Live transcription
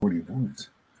40 points.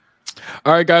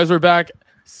 All right, guys, we're back.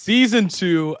 Season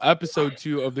 2, episode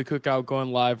 2 of the Cookout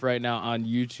going live right now on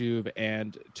YouTube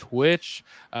and Twitch.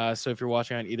 So if you're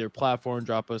watching on either platform,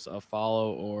 drop us a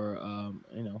follow or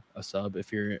a sub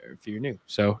if you're new.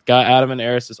 So got Adam and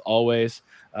Eris as always.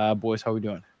 Boys, how we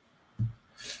doing?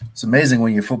 It's amazing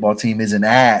when your football team is an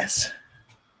ass.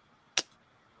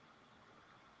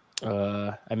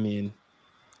 I mean,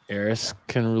 Eris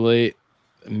can relate.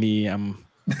 Me, I'm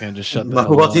gonna just shut the My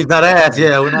football team's not ass.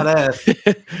 Yeah, we're not ass.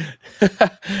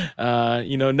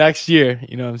 Next year,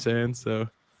 you know what I'm saying? So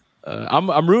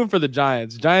I'm rooting for the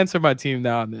Giants. Giants are my team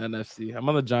now in the NFC. I'm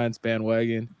on the Giants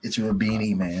bandwagon. Get you a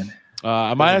beanie, man.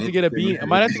 I might have to get a beanie. I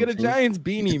might have to get a Giants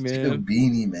beanie, man. Get a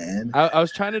beanie, man. I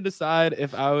was trying to decide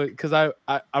if I would, because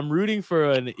I'm rooting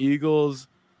for an Eagles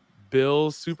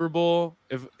Bills Super Bowl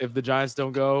if the Giants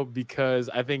don't go, because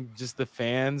I think just the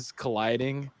fans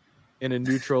colliding in a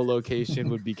neutral location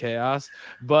would be chaos.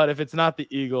 But if it's not the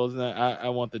Eagles, then I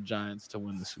want the Giants to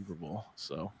win the Super Bowl.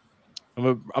 So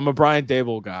I'm a Brian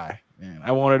Daboll guy, man.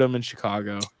 I wanted him in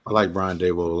Chicago. I like Brian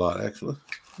Daboll a lot, actually.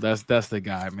 That's the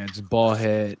guy, man. Just ball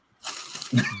head,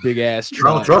 big ass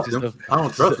truck. I don't trust him. I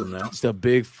don't trust him now. Just a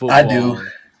big football. I do.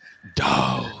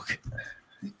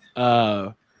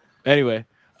 Dog. Anyway,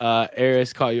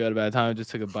 Eris caught you at a bad time. Just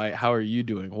took a bite. How are you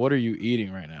doing? What are you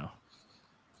eating right now?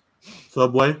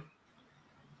 Subway.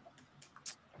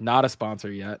 Not a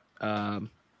sponsor yet.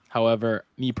 However,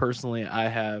 me personally, I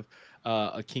have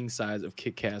a king size of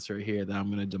Kit Kats right here that I'm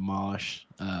going to demolish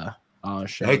on a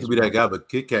show. I hate to be that guy, but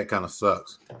Kit Kat kind of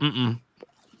sucks.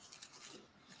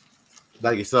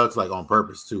 Like it sucks, like on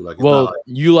purpose too. Like,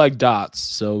 you like dots,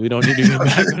 so we don't need to get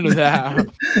back into that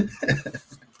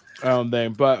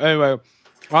thing. But anyway,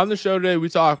 on the show today, we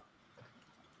talked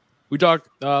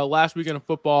last weekend of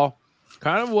football,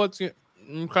 kind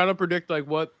of predict like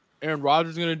what Aaron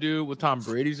Rodgers is going to do, what Tom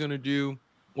Brady's going to do,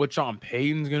 what Sean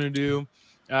Payton's going to do,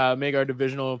 make our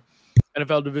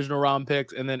NFL divisional round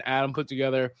picks, and then Adam put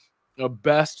together a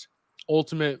best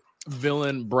ultimate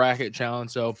villain bracket challenge.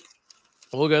 So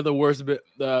we'll get the worst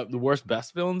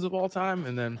best villains of all time,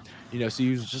 and then so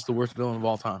he was just the worst villain of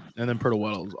all time, and then Purtle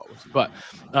Weddle as always. But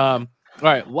all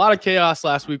right, a lot of chaos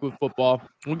last week with football.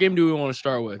 What game do we want to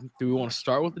start with? Do we want to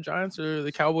start with the Giants or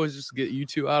the Cowboys, just to get you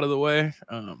two out of the way?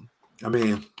 I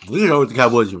mean, we can go with the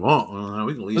Cowboys you want.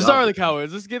 We can leave. Let's start with the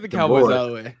Cowboys. Let's get the Cowboys out of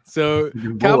the way. So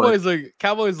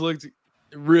Cowboys looked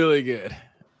really good.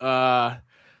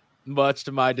 Much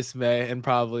to my dismay and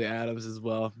probably Adam's as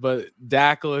well. But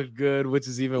Dak looked good, which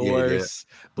is even worse.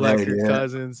 Black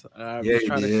Cousins. I'm just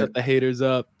trying to shut the haters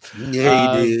up.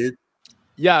 Yeah, he did.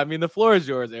 Yeah, I mean the floor is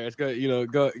yours, Eric. Go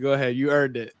ahead. You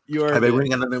earned it. You earned it. We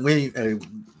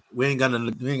ain't got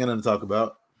nothing to talk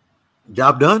about.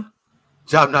 Job done?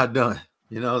 Job not done.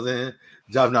 You know what I'm saying?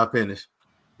 Job not finished.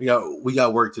 We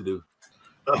got work to do.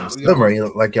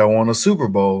 Like y'all won a Super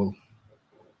Bowl.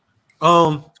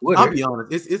 I'll be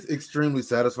honest. It's extremely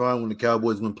satisfying when the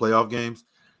Cowboys win playoff games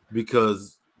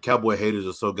because Cowboy haters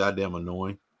are so goddamn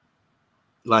annoying.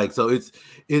 Like, so it's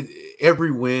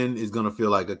every win is gonna feel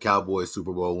like a Cowboys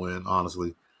Super Bowl win,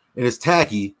 honestly. And it's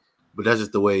tacky, but that's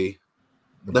just the way.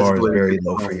 The bar is very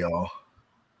low for y'all.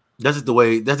 That's just the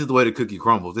way the cookie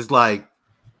crumbles. It's like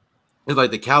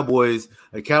the Cowboys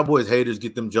haters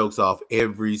get them jokes off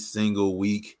every single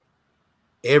week.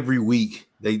 Every week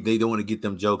they don't want to get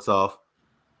them jokes off.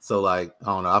 So like, I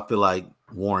don't know, I feel like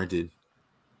warranted.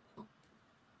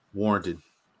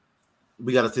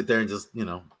 We got to sit there and just,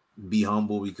 be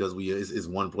humble because it's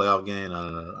one playoff game.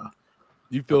 No.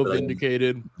 You feel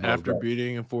vindicated after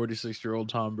beating a 46-year-old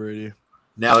Tom Brady.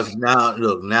 Now he's a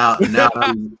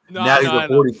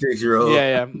 46-year-old.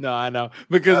 Yeah. No, I know.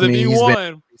 Because if he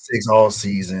won 6 all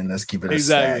season, let's keep it a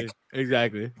stack.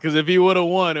 Exactly. Because if he would have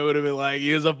won, it would have been like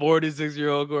he was a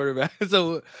 46-year-old quarterback.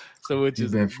 So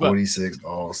he's been 46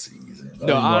 all season.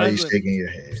 No, why you shaking your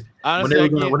head? Honestly,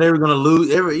 when they were gonna lose,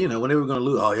 oh,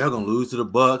 y'all gonna lose to the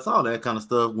Bucks, all that kind of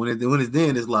stuff. When it's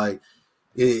then, it's like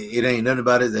it ain't nothing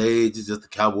about his age. It's just the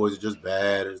Cowboys are just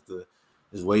bad. It's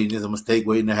a mistake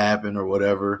waiting to happen or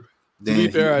whatever. Then he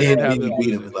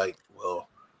beat him. It's like, well,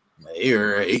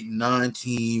 they're an 8-9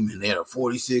 team and they had a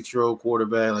 46-year-old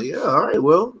quarterback. Like, yeah, all right,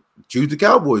 well, choose the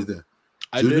Cowboys then.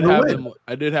 I did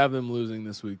have them losing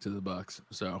this week to the Bucks,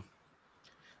 so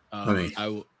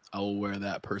I will wear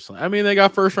that personally. I mean, they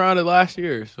got first rounded last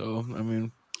year, so I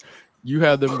mean, you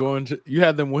had them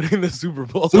winning the Super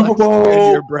Bowl in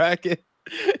your bracket.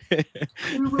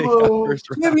 Super Bowl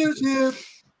championship.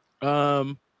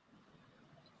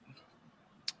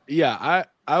 Yeah,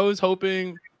 I was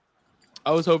hoping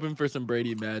for some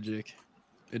Brady magic.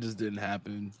 It just didn't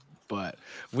happen. But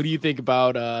what do you think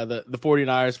about the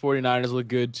 49ers? 49ers look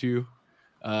good too.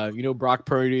 Brock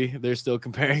Purdy, they're still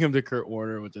comparing him to Kurt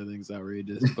Warner, which I think is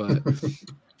outrageous. But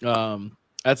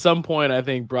at some point, I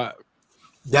think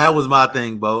that was my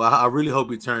thing, Bo. I really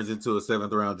hope he turns into a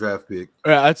 7th round draft pick.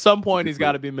 At some point, he's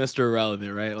got to be Mr.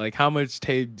 Irrelevant, right? Like, how much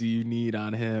tape do you need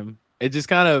on him? It just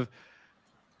kind of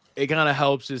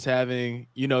helps just having,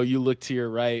 you look to your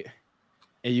right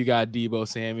and you got Deebo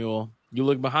Samuel. You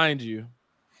look behind you,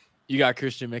 you got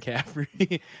Christian McCaffrey.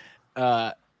 You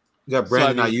got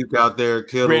Brandon Ayuk out there,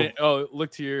 Kittle.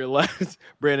 Look to your left.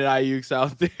 Brandon Ayuk's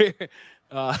out there.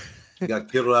 You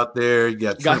got Kittle out there. You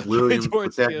got Trent Williams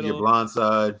protecting your blind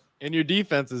side. And your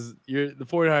defense the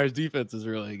 49ers defense is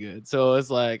really good. So it's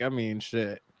like, I mean,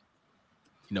 shit.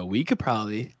 We could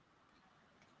probably,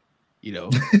 I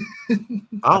don't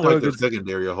like the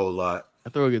secondary a whole lot. I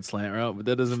throw a good slant route, but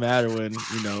that doesn't matter when,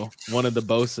 one of the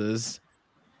Bosas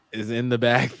is in the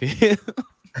backfield.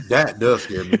 That does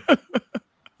scare me.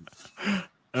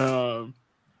 I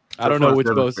don't know which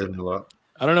Bosa.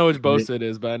 I don't know which Bosa it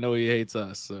is, but I know he hates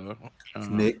us. So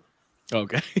Nick.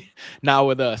 Okay. Not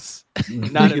with us.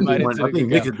 Not invited to the I think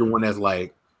Nick is the one that's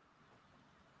like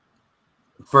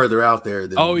further out there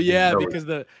than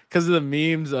because of the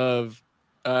memes of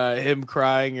him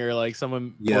crying or like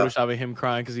someone photoshopping him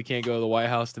crying because he can't go to the White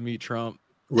House to meet Trump.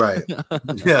 Right.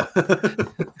 Yeah.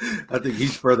 I think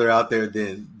he's further out there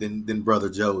than brother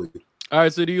Joey. All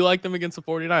right, so do you like them against the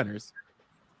 49ers?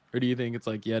 Or do you think it's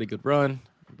like you had a good run,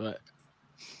 but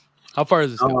how far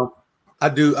is this going? I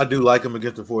do like him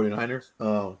against the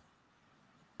 49ers.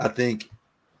 I think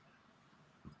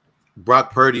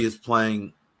Brock Purdy is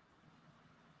playing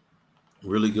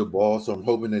really good ball, so I'm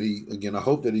hoping that I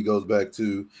hope that he goes back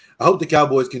to – I hope the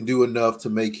Cowboys can do enough to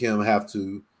make him have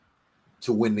to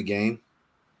win the game.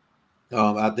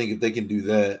 I think if they can do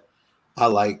that, I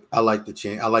like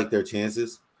their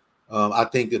chances. I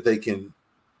think that they can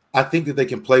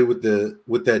play with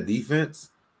that defense.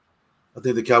 I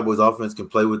think the Cowboys offense can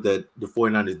play with the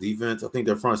 49ers defense. I think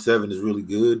their front seven is really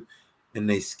good and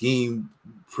they scheme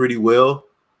pretty well.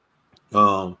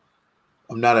 I'm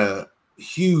not a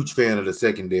huge fan of the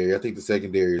secondary. I think the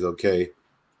secondary is okay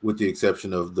with the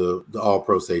exception of the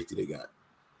all-pro safety they got.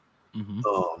 Mm-hmm.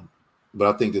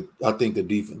 But I think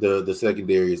the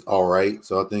secondary is all right.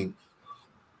 So I think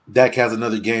Dak has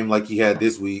another game like he had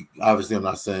this week. Obviously, I'm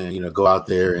not saying, go out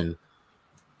there and,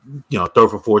 throw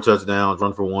for 4 touchdowns,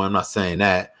 run for 1. I'm not saying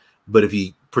that. But if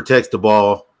he protects the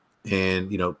ball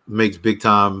and, makes big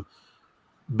time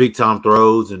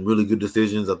throws and really good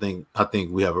decisions, I think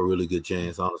we have a really good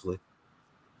chance, honestly.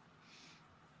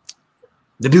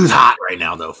 The dude's hot right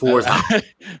now, though. 4 is hot.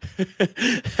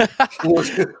 4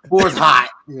 is hot.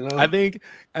 I think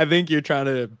you're trying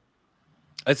to.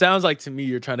 It sounds like to me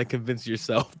you're trying to convince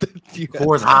yourself that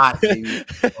 4 is hot. Baby.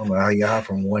 I don't know how you hot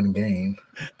from one game.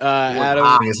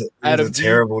 Adam, it's a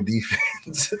terrible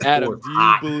defense. Adam,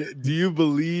 do you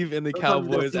believe in the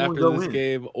Cowboys after this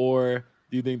game, or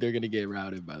do you think they're going to get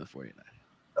routed by the 49ers?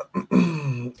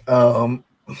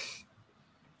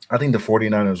 I think the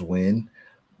 49ers win,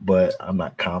 but I'm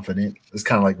not confident. It's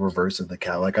kind of like reverse of the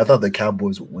Cow. Like I thought the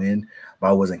Cowboys would win, but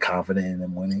I wasn't confident in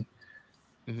them winning.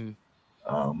 Mm-hmm.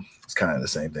 It's kind of the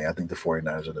same thing. I think the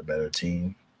 49ers are the better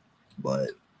team, but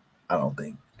I don't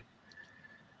think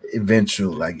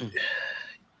eventually,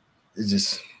 it's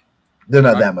just they're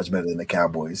not that much better than the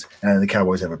Cowboys, and the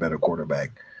Cowboys have a better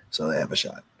quarterback, so they have a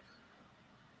shot.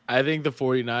 I think the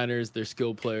 49ers, their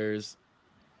skill players,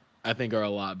 I think are a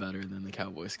lot better than the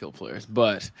Cowboys skill players,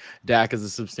 but Dak is a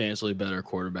substantially better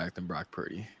quarterback than Brock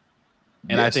Purdy.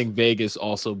 And yes. I think Vegas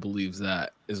also believes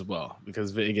that as well,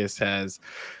 because Vegas has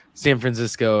San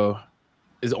Francisco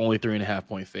is only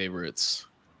 3.5-point favorites,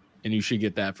 and you should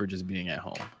get that for just being at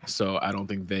home. So I don't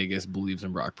think Vegas believes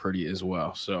in Brock Purdy as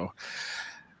well. So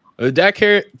Dak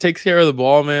takes care of the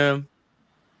ball, man.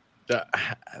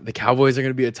 The Cowboys are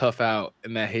going to be a tough out,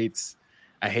 and I hate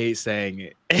saying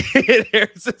it. The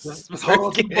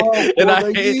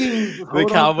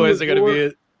Cowboys are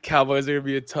going to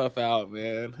be a tough out,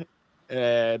 man.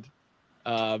 And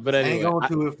but anyway, ain't going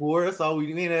to it for us. All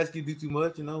we ain't ask you to do too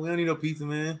much, We don't need no pizza,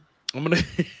 man.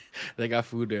 They got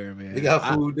food there, man. They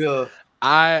got food there.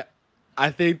 I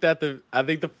think the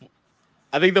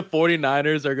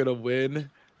 49ers are gonna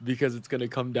win because it's gonna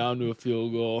come down to a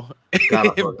field goal.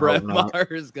 And Brett Maher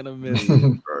is gonna miss.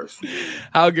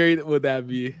 How great would that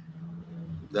be?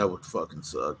 That would fucking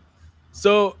suck.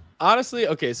 So honestly,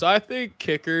 okay, so I think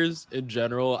kickers in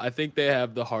general, I think they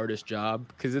have the hardest job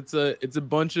because it's a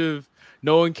bunch of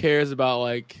no one cares about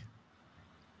like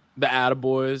the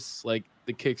attaboys, like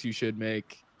the kicks you should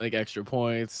make, like extra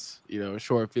points,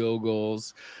 short field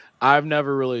goals. I've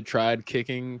never really tried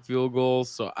kicking field goals,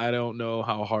 so I don't know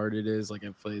how hard it is. Like,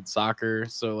 I've played soccer,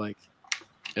 so like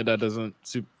that doesn't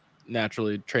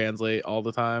naturally translate all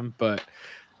the time. But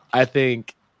I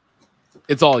think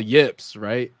it's all yips,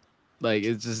 right? Like,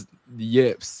 it's just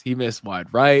yips. He missed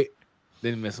wide right,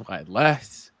 then he missed wide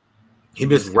left. He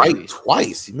missed right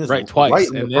twice. He missed right twice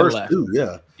in and the then first left. two.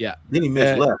 Yeah. Yeah. Then he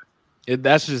missed left.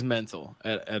 That's just mental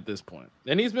at this point.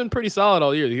 And he's been pretty solid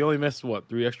all year. He only missed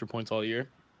 3 extra points all year.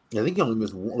 I think he only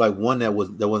missed one that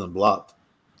wasn't blocked.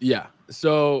 Yeah.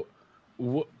 So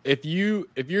if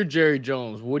you're Jerry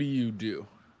Jones, what do you do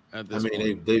at this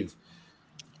point?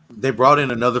 They brought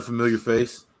in another familiar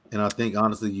face, and I think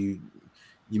honestly you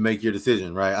make your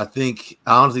decision, right? I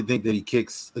honestly think that he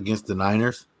kicks against the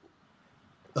Niners.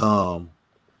 But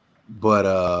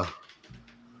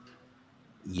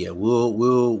yeah,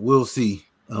 we'll see.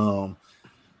 I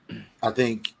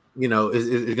think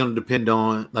it's going to depend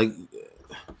on, like,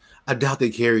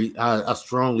 I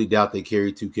strongly doubt they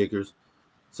carry 2 kickers.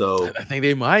 So I think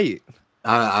they might.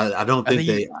 I don't think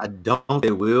they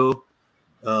will.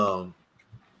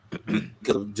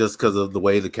 Because of the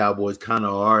way the Cowboys kind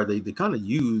of are, they kind of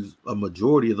use a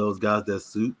majority of those guys that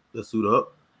suit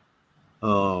up.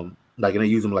 Like, and they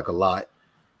use them like a lot.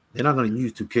 They're not going to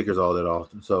use 2 kickers all that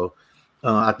often. So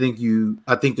I think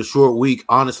the short week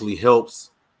honestly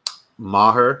helps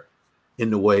Maher in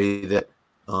the way that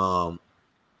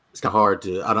it's kind of hard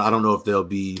to. I don't know if they'll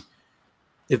be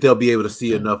able to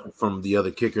see enough from the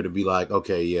other kicker to be like,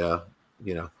 okay, yeah,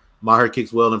 Maher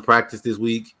kicks well in practice this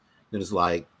week. Then it's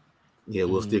like, yeah,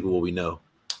 we'll stick with what we know.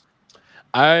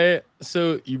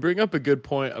 So you bring up a good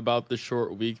point about the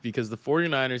short week, because the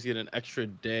 49ers get an extra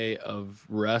day of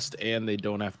rest and they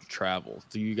don't have to travel.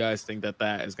 Do you guys think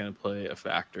that is going to play a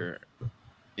factor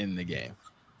in the game?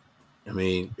 I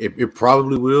mean, it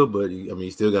probably will, but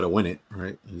you still got to win it,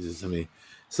 right? It's just,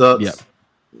 sucks. Yep.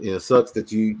 Yeah, sucks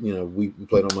that we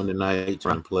played on Monday night,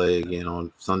 trying to play again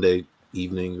on Sunday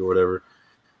evening or whatever.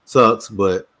 Sucks,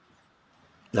 but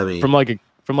I mean,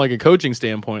 from like a coaching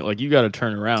standpoint, like, you got to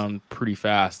turn around pretty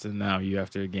fast, and now you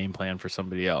have to game plan for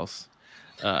somebody else.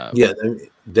 Yeah,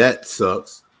 that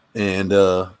sucks, and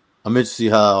I'm interested to see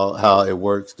how it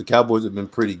works. The Cowboys have been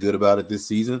pretty good about it this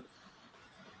season,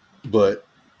 but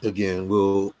again,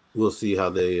 we'll see how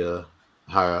they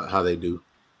how they do.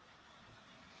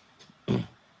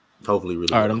 Hopefully,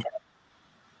 really. All right,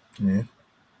 I'm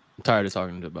tired of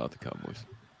talking about the Cowboys.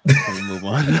 Can we move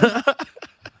on?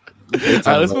 All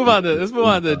right, let's move on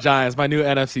to the Giants, my new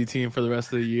NFC team for the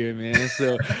rest of the year, man.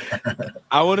 So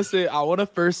I want to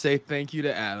first say thank you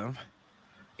to Adam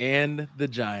and the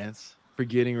Giants for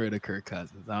getting rid of Kirk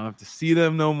Cousins. I don't have to see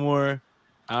them no more.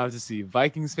 I don't have to see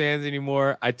Vikings fans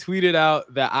anymore. I tweeted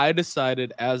out that I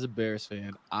decided as a Bears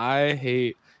fan, I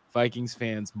hate Vikings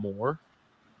fans more.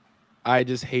 I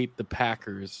just hate the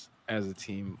Packers as a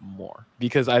team more,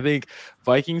 because I think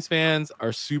Vikings fans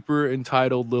are super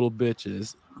entitled little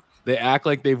bitches. They act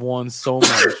like they've won so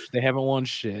much. They haven't won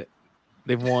shit.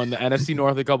 They've won the NFC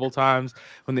North a couple times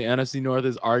when the NFC North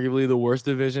is arguably the worst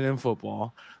division in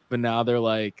football. But now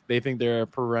they think they're a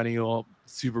perennial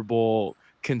Super Bowl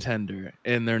contender,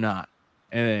 and they're not.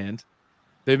 And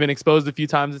they've been exposed a few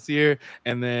times this year.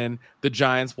 And then the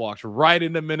Giants walked right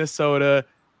into Minnesota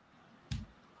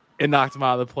and knocked them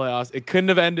out of the playoffs. It couldn't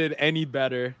have ended any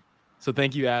better. So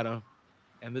thank you, Adam,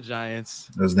 and the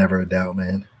Giants. There's never a doubt,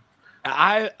 man.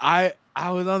 I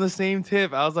was on the same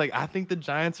tip. I was like, I think the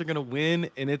Giants are gonna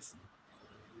win, and it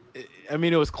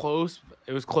was close.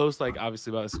 It was close, like,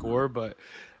 obviously by a score, but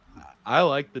I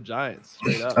like the Giants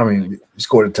straight up. I mean, you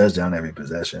scored a touchdown every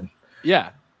possession.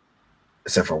 Yeah,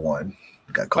 except for one.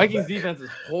 Got called Vikings back. defense is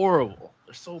horrible.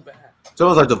 They're so bad. So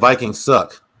it's like the Vikings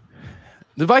suck.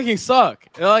 The Vikings suck.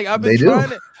 Like, I've been trying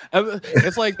to.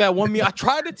 It's like that one meme. I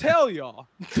tried to tell y'all.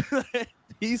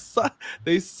 They suck.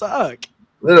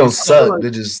 They don't suck. They're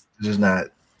just not.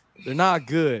 They're not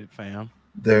good, fam.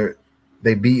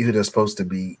 They beat who they're supposed to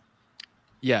beat.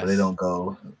 Yes. But they don't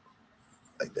go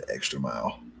like the extra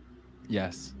mile.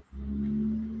 Yes.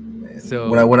 Man. So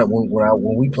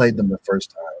when we played them the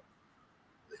first time,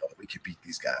 we could beat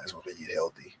these guys when they get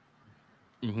healthy.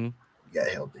 Mm-hmm. We got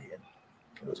healthy, and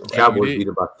it was okay. Cowboys beat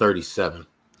about 37.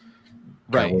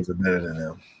 Right. Cowboys are better than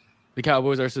them. The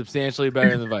Cowboys are substantially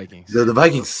better than the Vikings. The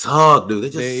Vikings suck,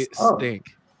 dude. They stink.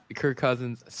 Kirk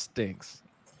Cousins stinks.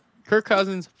 Kirk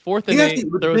Cousins, 4th and 8,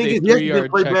 throws a 3-yard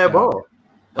play check bad down. ball.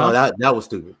 Oh, that was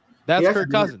stupid. That's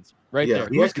Kirk Cousins right there.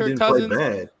 Who's Kirk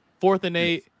Cousins? 4th and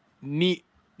 8, need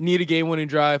a game-winning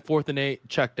drive. 4th and 8,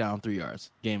 check down, 3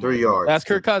 yards. Game 3 yards. That's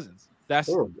Kirk Cousins. That's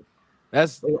horrible.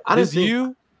 That's I didn't think,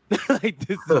 you Like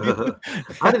this.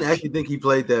 I didn't actually think he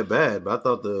played that bad, but I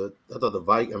thought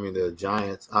the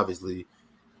Giants, obviously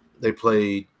they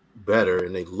played better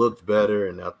and they looked better,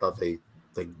 and I thought they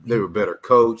were better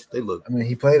coached. They looked. I mean,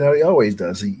 he played how he always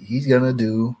does. He's gonna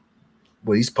do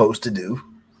what he's supposed to do,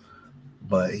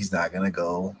 but he's not gonna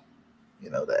go,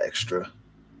 the extra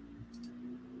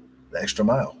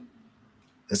mile.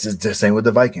 This is the same with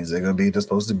the Vikings. They're gonna be they're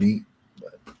supposed to beat,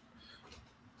 but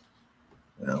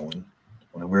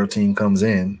when a real team comes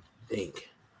in,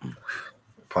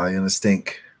 probably gonna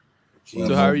stink.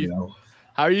 So how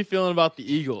are you feeling about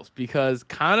the Eagles? Because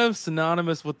kind of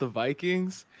synonymous with the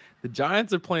Vikings, the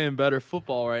Giants are playing better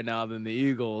football right now than the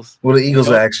Eagles. Well, the Eagles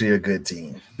are actually a good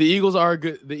team. The Eagles are a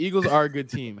good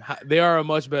team. They are a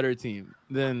much better team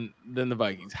than the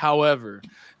Vikings. However,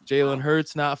 Jalen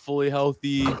Hurts not fully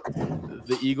healthy.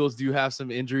 The Eagles do have some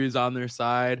injuries on their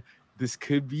side. This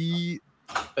could be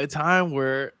a time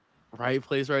where right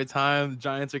place, right time. The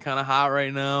Giants are kind of hot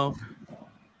right now.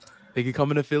 They could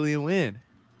come into Philly and win.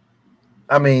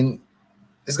 I mean,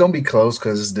 it's going to be close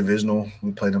because it's divisional.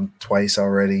 We played them twice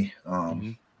already.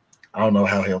 I don't know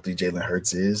how healthy Jalen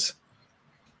Hurts is.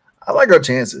 I like our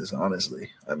chances, honestly.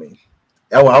 I mean,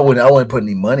 I wouldn't put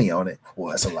any money on it.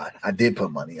 Well, that's a lie. I did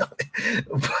put money on it.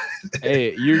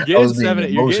 Hey, you're getting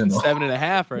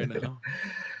 7.5 right now.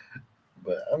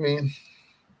 But I mean,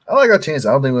 I like our chances.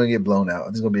 I don't think we're gonna get blown out.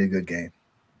 It's gonna be a good game.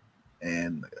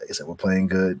 And like I said, we're playing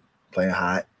good, playing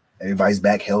hot. Everybody's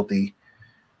back healthy.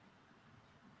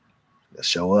 Let's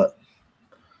show up.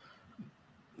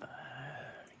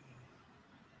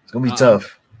 It's gonna be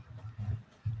tough.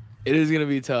 It is gonna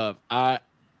be tough. I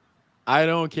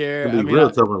don't care. It'll be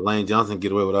real tough when Lane Johnson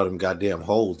get away with all them goddamn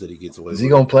holes that he gets away with. Is he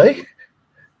gonna play?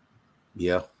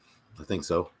 Yeah, I think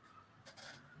so.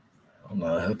 I don't know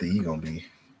how healthy he's gonna be.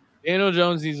 Daniel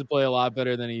Jones needs to play a lot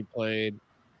better than he played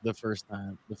the first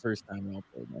time we all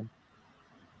played him.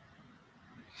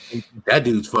 That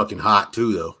dude's fucking hot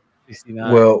too, though.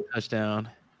 69 touchdown.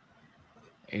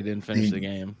 He didn't finish the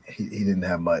game. He didn't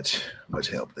have much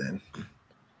help then.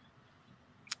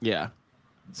 Yeah.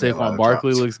 Saquon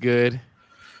Barkley looks good.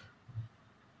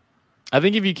 I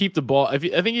think if you keep the ball, if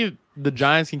the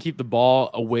Giants can keep the ball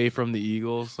away from the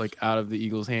Eagles, like out of the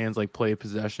Eagles' hands, like play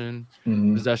possession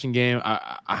game.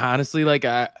 I honestly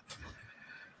I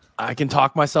can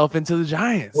talk myself into the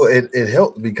Giants. Well, it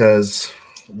helped because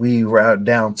we were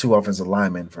down 2 offensive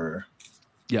linemen for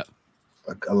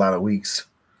a lot of weeks.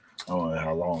 I don't know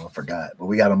how long, I forgot, but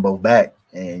we got them both back,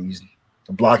 and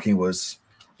the blocking was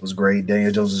great.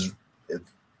 Daniel Jones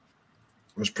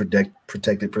was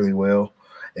protected pretty well,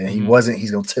 and he wasn't.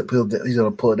 He's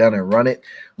gonna pull it down and run it,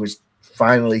 which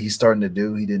finally he's starting to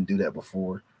do. He didn't do that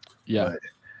before. Yeah,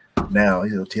 but now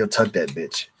he'll tuck that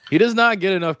bitch. He does not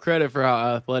get enough credit for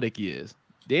how athletic he is.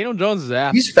 Daniel Jones is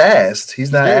athletic. He's fast.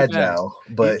 He's not agile,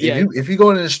 but if you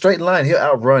go in a straight line, he'll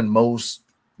outrun most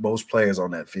players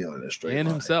on that field in a straight line. And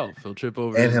himself. He'll trip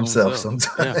over himself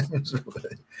sometimes.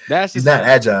 Yeah. He's not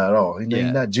agile at all. He's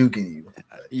not juking you.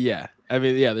 Yeah. I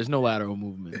mean, there's no lateral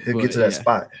movement. He'll get to that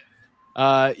spot.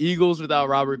 Eagles without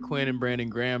Robert Quinn and Brandon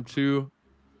Graham too.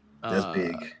 That's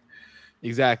big.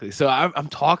 Exactly. So I'm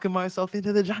talking myself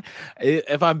into the Giants.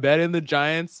 If I'm betting the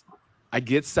Giants, I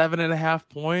get 7.5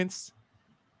 points.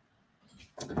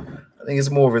 I think it's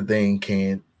more of a thing,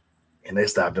 Ken. And they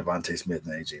stopped Devontae Smith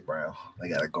and A.J. Brown. They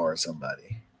got to guard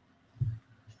somebody.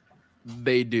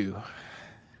 They do.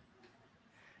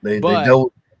 They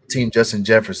double team Justin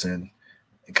Jefferson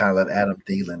and kind of let Adam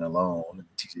Thielen alone.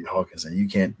 T.J. Hawkinson. You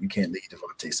can't lead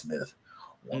Devontae Smith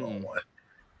one-on-one.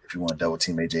 If you want to double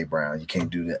team A.J. Brown, you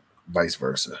can't do that. Vice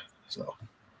versa. So,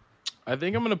 I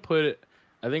think I'm gonna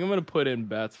put in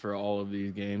bets for all of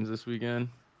these games this weekend.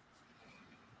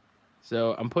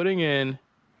 So I'm putting in.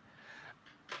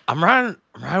 I'm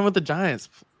riding with the Giants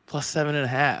plus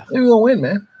 7.5. We're gonna win,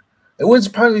 man. It wouldn't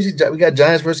surprise me. We got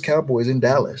Giants versus Cowboys in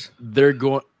Dallas. They're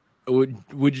going.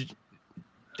 Would you?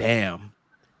 Damn,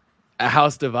 a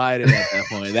house divided at that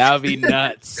point. That would be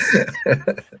nuts.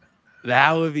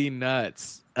 That would be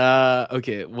nuts.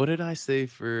 Okay, what did I say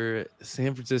for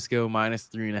San Francisco minus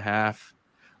 3.5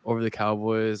 over the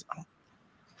Cowboys?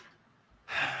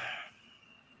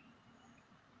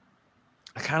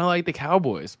 I kind of like the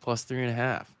Cowboys plus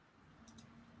 3.5.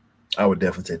 I would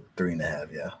definitely take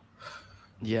 3.5. Yeah.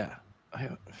 Yeah.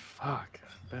 I'm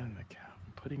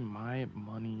putting my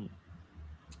money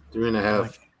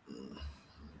 3.5.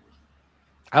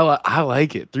 I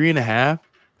like it. 3.5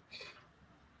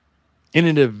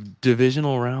 in a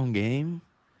divisional round game.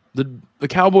 The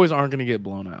Cowboys aren't going to get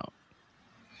blown out.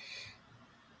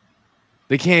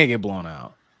 They can't get blown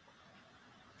out.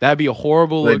 That'd be a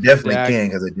horrible. They definitely can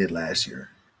because they did last year.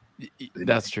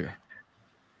 That's true.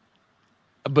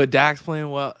 But Dak's playing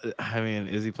well. I mean,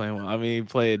 is he playing well? I mean, he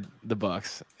played the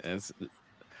Bucks. That's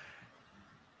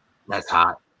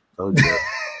hot. Told you.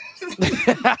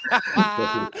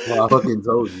 I fucking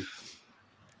told you.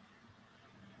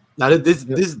 Now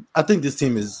this I think this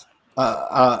team is.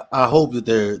 I hope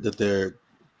that they're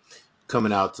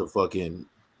coming out to fucking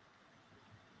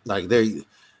like they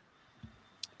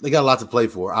got a lot to play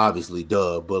for, obviously,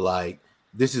 duh. But like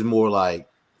this is more like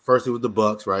first it was the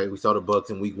Bucks, right? We saw the Bucks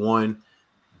in week 1,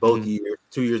 both years,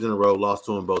 2 years in a row, lost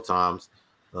to them both times.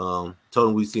 Told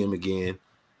them we see them again.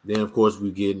 Then of course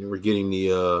we're getting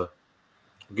the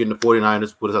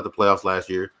 49ers put us out the playoffs last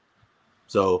year.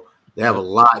 So they have a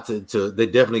lot to they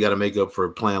definitely got to make up for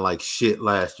playing like shit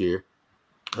last year.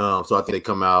 So I think they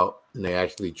come out and they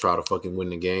actually try to fucking win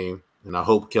the game. And I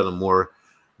hope Kellen Moore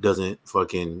doesn't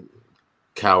fucking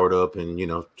cowered up and,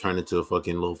 turn into a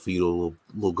fucking little fetal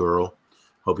little girl.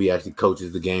 Hope he actually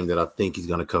coaches the game that I think he's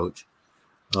going to coach.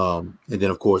 And then,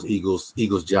 of course, Eagles,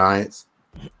 Giants.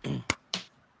 One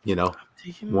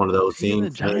of those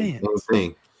teams.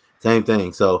 Same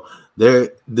thing. So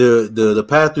the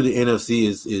path through the NFC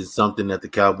is something that the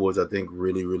Cowboys, I think,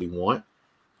 really, really want.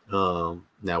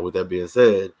 Now, with that being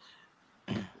said,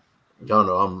 y'all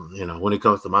know when it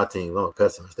comes to my team, I'm a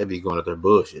pessimist. They be going at their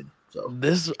bullshit. So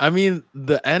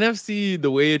the NFC,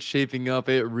 the way it's shaping up,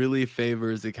 it really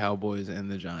favors the Cowboys and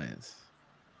the Giants.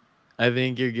 I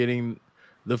think you're getting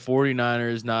the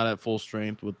 49ers not at full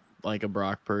strength with like a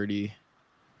Brock Purdy.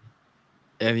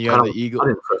 And you have the Eagles. I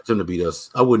didn't trust them to beat us.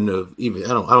 I wouldn't have even. I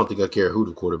don't think I care who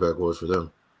the quarterback was for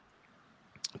them.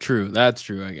 True, that's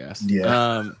true. I guess.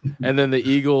 Yeah. And then the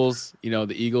Eagles.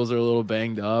 The Eagles are a little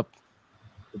banged up.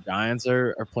 The Giants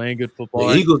are playing good football.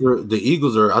 The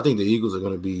Eagles are. I think the Eagles are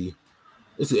going to be.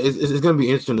 It's going to be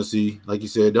interesting to see. Like you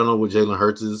said, don't know what Jalen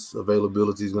Hurts'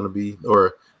 availability is going to be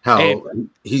or how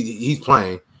he's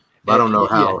playing, but I don't know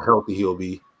how healthy he'll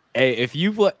be. Hey, if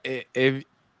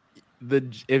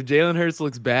Jalen Hurts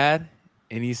looks bad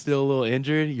and he's still a little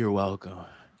injured, you're welcome.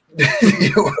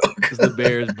 Because the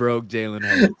Bears broke Jalen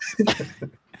Hurts.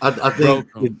 I think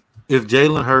if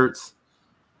Jalen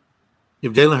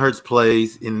Hurts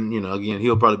plays, and again,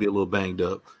 he'll probably be a little banged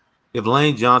up. If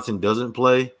Lane Johnson doesn't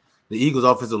play, the Eagles'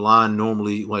 offensive line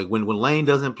normally, like when Lane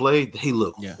doesn't play, they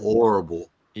look horrible.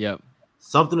 Yep.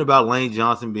 Something about Lane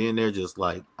Johnson being there just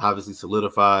like obviously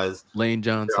solidifies Lane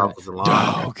Johnson. Offensive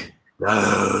line.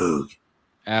 Dog.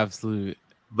 Absolute.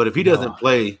 But if he doesn't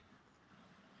play,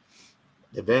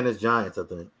 advantage Giants, I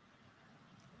think.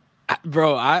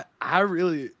 Bro, I'm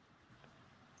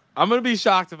gonna be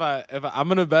shocked if I'm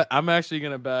gonna bet. I'm actually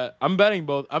gonna bet. I'm betting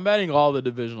both. I'm betting all the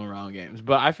divisional round games,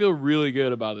 but I feel really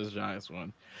good about this Giants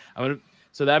one.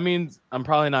 So that means I'm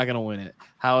probably not gonna win it.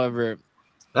 However,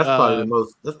 that's probably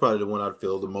the one I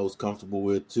feel the most comfortable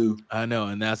with too. I know,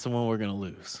 and that's the one we're gonna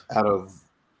lose out of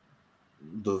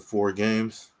the 4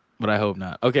 games. But I hope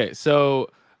not. Okay,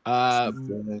 so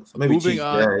moving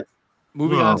on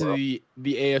to the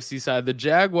AFC side, the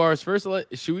Jaguars. First,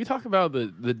 should we talk about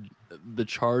the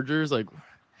Chargers? Like,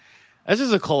 that's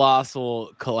just a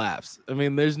colossal collapse. I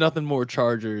mean, there's nothing more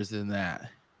Chargers than that,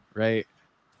 right?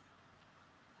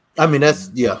 I mean, that's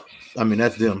them.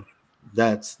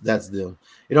 That's them.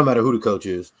 It don't matter who the coach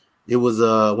is. It was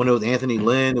when it was Anthony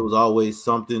Lynn, it was always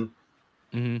something.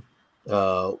 Mm-hmm.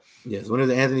 Yes, when it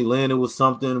was Anthony Lynn, it was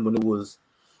something. When it was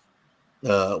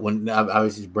when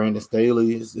obviously it's Brandon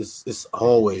Staley, it's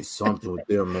always something with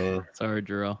them, man. Sorry,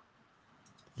 Jarrell.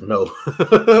 No.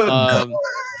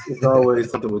 It's always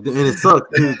something with them. And it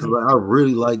sucks too, because I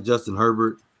really like Justin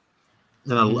Herbert.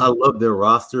 And I love their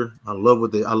roster. I love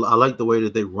I like the way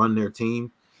that they run their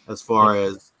team as far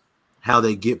as how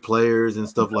they get players and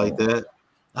stuff like that.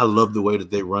 I love the way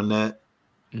that they run that.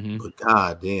 Mm-hmm. But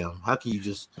god damn, how can you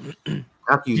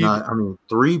not? I mean,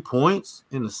 3 points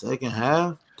in the second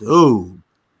half, dude.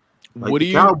 Like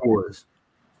the Cowboys.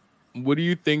 What do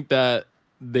you think that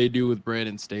they do with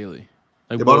Brandon Staley?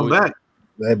 Like, they brought him back.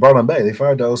 They brought him back. They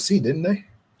fired the OC, didn't they?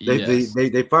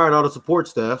 They fired all the support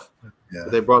staff. Yeah.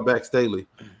 But they brought back Staley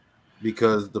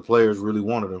because the players really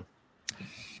wanted him.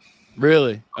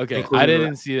 Really? Okay. I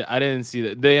didn't see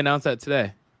that. They announced that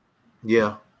today.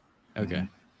 Yeah. Okay.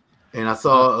 And I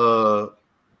saw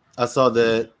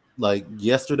that like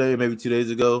yesterday, maybe 2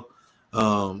 days ago.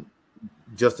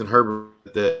 Justin Herbert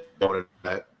that wanted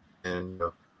back, and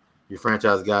your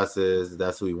franchise guy says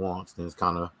that's who he wants. Then it's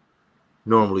kind of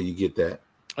normally you get that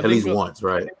at least once,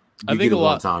 right? I think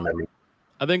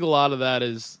a lot of that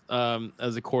is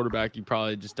as a quarterback, you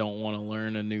probably just don't want to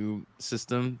learn a new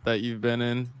system that you've been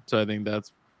in. So I think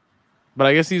but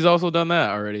I guess he's also done that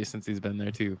already since he's been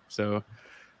there too. So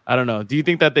I don't know. Do you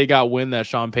think that they got wind that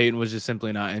Sean Payton was just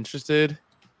simply not interested?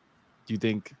 Do you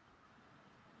think?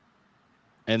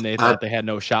 And they thought they had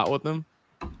no shot with them?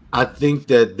 I think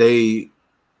that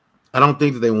I don't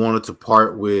think that they wanted to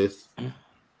part with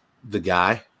the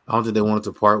guy. I don't think they wanted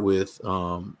to part with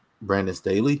Brandon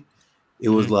Staley. It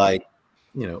was like,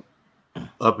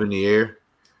 up in the air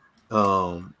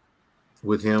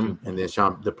with him, and then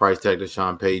the price tag that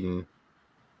Sean Payton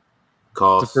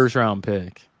cost. It's a first round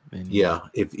pick. Yeah,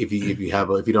 if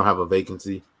you don't have a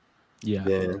vacancy,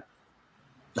 then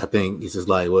I think it's just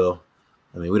like, well,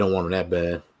 I mean, we don't want him that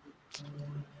bad.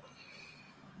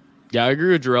 Yeah, I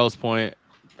agree with Jarrell's point.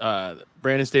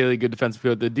 Brandon Staley, good defensive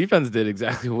field. The defense did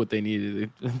exactly what they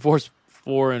needed. They forced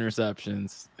 4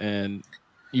 interceptions, and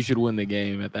you should win the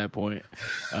game at that point.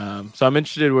 So I'm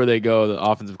interested where they go, the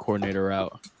offensive coordinator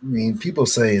route. I mean, people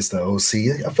say it's the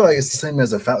OC. I feel like it's the same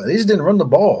as the Falcons. They just didn't run the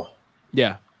ball.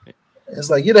 Yeah. It's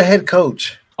like, you're the head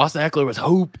coach. Austin Eckler was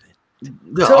hoping.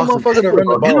 Tell motherfucker to run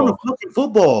the ball. Get him the fucking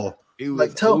football.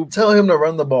 Like, tell him to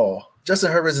run the ball.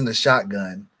 Justin Herbert's in the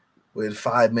shotgun with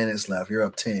 5 minutes left. You're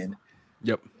up 10.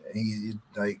 Yep. He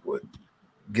like, what?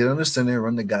 Get under center and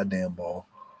run the goddamn ball.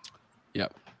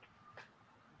 Yep.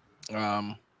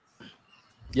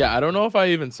 Yeah, I don't know if I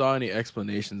even saw any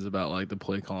explanations about like the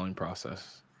play calling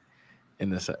process in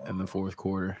the fourth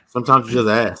quarter. Sometimes you just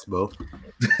ask, bro.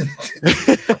 I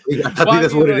think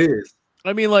that's what it is.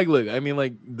 I mean, like, look,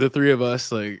 the three of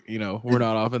us, like, we're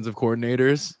not offensive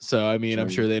coordinators, so I mean, I'm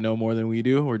sure they know more than we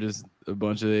do. We're just a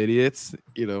bunch of idiots,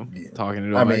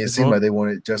 talking to. I mean, it seemed like they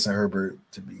wanted Justin Herbert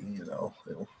to be,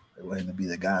 they wanted him to be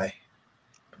the guy,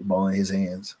 put the ball in his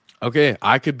hands. Okay,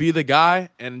 I could be the guy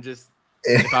and just.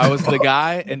 If I was the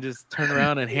guy and just turn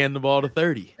around and hand the ball to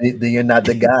 30, then you're not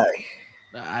the guy.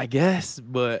 I guess,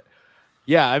 but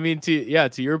yeah, I mean, to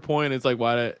your point, it's like,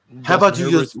 why? How about you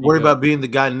just worry about being the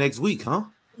guy next week, huh?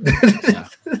 Yeah.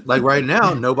 Like right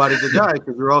now, nobody's the guy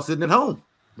because we're all sitting at home,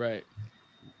 right?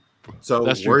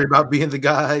 So worry about being the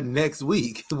guy next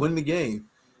week, win the game.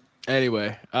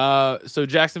 Anyway, so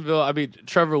Jacksonville, I mean,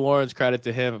 Trevor Lawrence, credit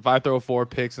to him. If I throw 4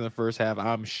 picks in the first half,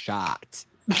 I'm shocked.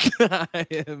 I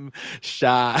am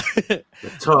shy.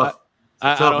 Tough.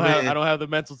 I don't have the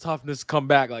mental toughness to come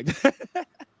back like that.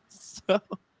 So,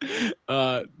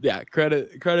 yeah,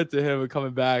 credit to him for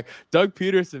coming back. Doug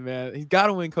Peterson, man, he's got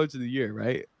to win Coach of the Year,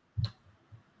 right?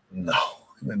 No,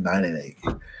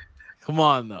 9-8. Come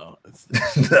on, though.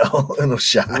 no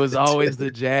shot. It was always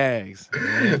the Jags.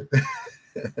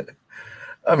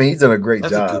 I mean, he's done a great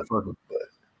job.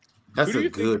 That's a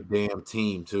good damn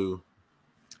team too.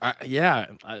 Yeah,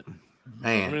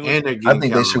 man, I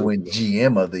think they should win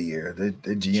GM of the year. The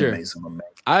GM made some amazing.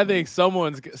 I think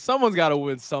someone's got to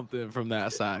win something from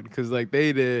that side because, like,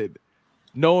 they did.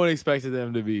 No one expected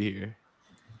them to be here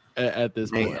at this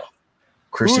point.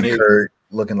 Christian Kirk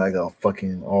looking like a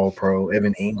fucking all-pro.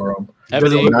 Evan Ingram. I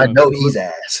know he's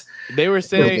ass. They were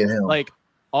saying like.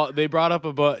 They brought up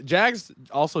Jags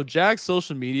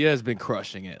social media has been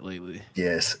crushing it lately.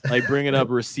 Yes. Like bringing up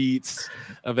receipts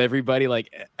of everybody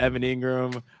like Evan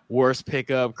Ingram, worst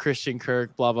pickup, Christian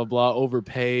Kirk, blah, blah, blah,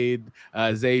 overpaid,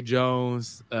 Zay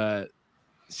Jones,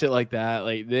 shit like that.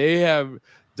 Like they have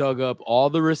dug up all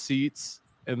the receipts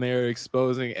and they're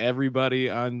exposing everybody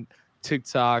on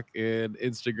TikTok and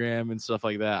Instagram and stuff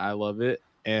like that. I love it.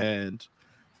 And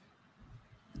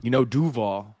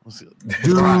Duval.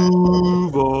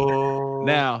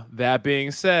 Now, that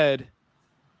being said,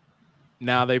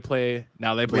 now they play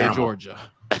Bama. Georgia.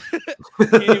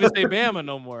 Can't even say Bama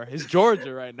no more. It's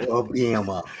Georgia right now. Oh,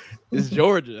 Bama. It's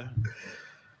Georgia.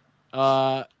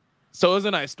 So it was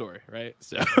a nice story, right?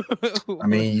 So I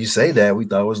mean, you say that. We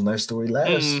thought it was a nice story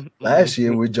last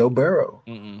year with Joe Burrow.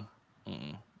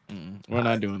 We're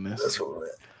not doing this.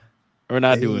 We're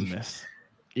not doing this.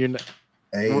 You're not.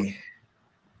 Hey.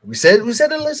 We said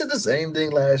the same thing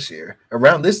last year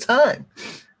around this time.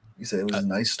 You said it was a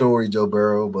nice story, Joe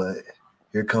Burrow, but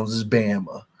here comes this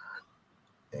Bama.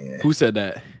 And who said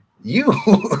that? You.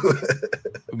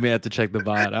 We may have to check the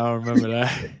VOD. I don't remember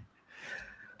that.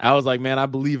 I was like, man, I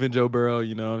believe in Joe Burrow.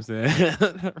 You know what I'm saying?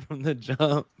 From the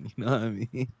jump. You know what I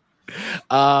mean?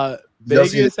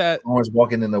 Vegas had Lawrence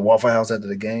walking in the Waffle House after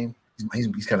the game.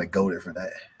 He's kind of goated for that.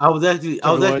 I was actually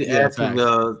asking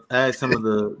some of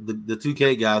the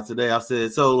 2K guys today. I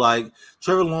said, so like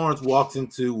Trevor Lawrence walks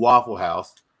into Waffle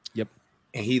House. Yep.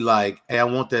 And he like, hey, I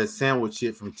want that sandwich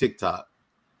shit from TikTok.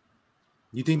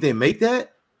 You think they make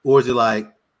that? Or is it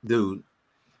like, dude,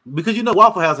 because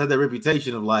Waffle House has that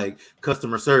reputation of like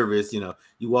customer service, you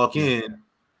walk in,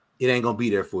 it ain't gonna be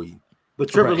there for you. But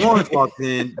Trevor Lawrence walks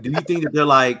in, do you think that they're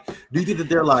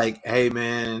like, hey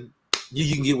man,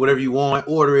 you can get whatever you want,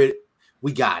 order it,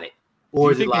 we got it?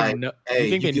 Or is it like, hey,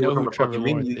 you get what's on the fucking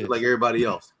menu like everybody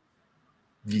else?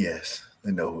 Yes,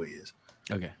 they know who he is.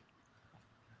 Okay.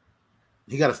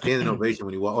 He got a standing ovation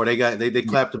when he walked, or they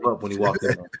clapped him up when he walked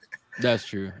in. That's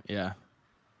true. Yeah.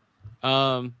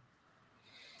 I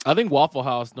think Waffle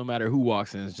House, no matter who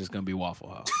walks in, is just gonna be Waffle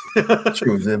House.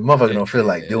 True, the motherfucker don't feel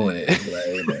like doing it.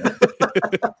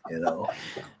 Like, you know,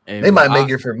 they might make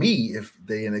it for me if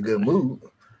they in a good mood.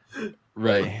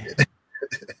 Right.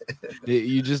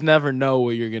 You just never know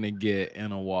what you're gonna get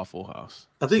in a Waffle House.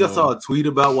 I think I saw a tweet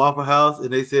about Waffle House,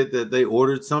 and they said that they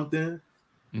ordered something.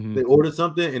 Mm-hmm. They ordered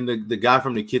something, and the guy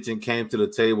from the kitchen came to the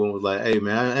table and was like, "Hey,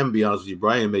 man, I'm gonna be honest with you,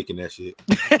 bro. I ain't making that shit."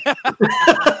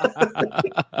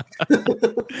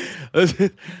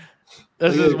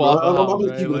 That's just Waffle House. I'm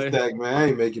gonna keep it a stack, man. I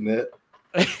ain't making that.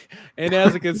 And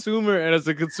as a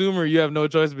consumer, you have no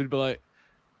choice but to be like,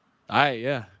 "All right,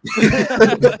 yeah."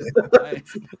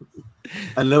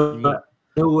 I know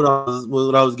what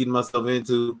I was getting myself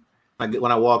into when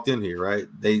I walked in here. Right?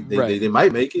 They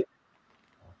might make it,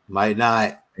 might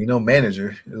not. You know,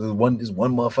 manager. There's one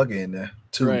motherfucker in there.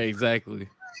 Two. Right, exactly.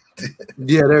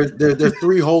 Yeah, there's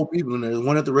 3 whole people in there. There's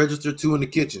 1 at the register, 2 in the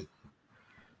kitchen.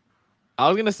 I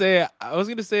was gonna say,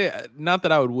 not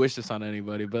that I would wish this on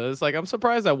anybody, but it's like I'm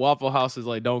surprised that Waffle Houses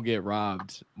like don't get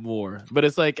robbed more. But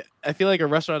it's like I feel like a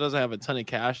restaurant doesn't have a ton of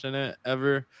cash in it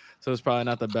ever, so it's probably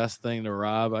not the best thing to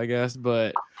rob, I guess.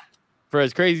 But for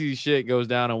as crazy shit goes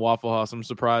down in Waffle House, I'm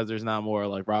surprised there's not more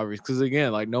like robberies because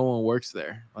again, like no one works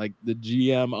there. Like the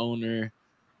GM, owner,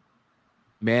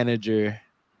 manager,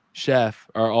 chef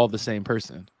are all the same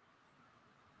person.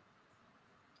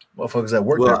 Motherfuckers that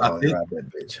work there probably rob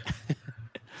that bitch.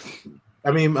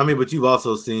 I mean, but you've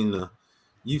also seen the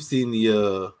smoking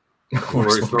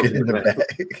in the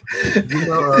bag. You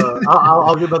know,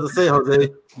 I was about to say, Jose,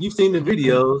 you've seen the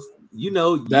videos. You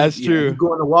know, that's true. You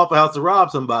go in the Waffle House to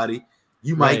rob somebody,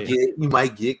 you might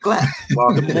get clapped.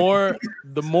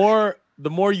 The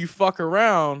more you fuck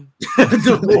around,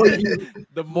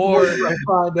 the more you're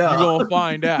gonna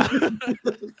find out.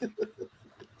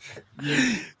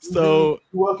 So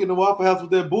you walk in the Waffle House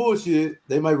with that bullshit,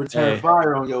 they might return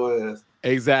fire on your ass.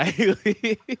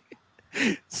 Exactly.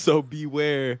 So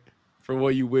beware for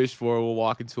what you wish for when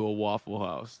walking to a Waffle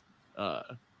House.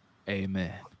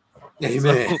 Amen.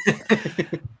 Amen.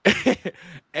 So,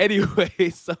 anyway,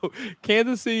 so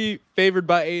Kansas City favored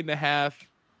by 8.5.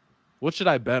 What should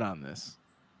I bet on this?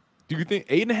 Do you think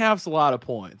 8.5 is a lot of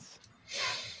points?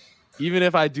 Even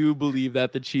if I do believe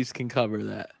that the Chiefs can cover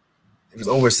that. If it's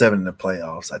over 7 in the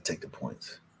playoffs, I'd take the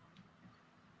points.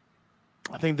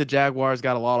 I think the Jaguars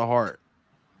got a lot of heart.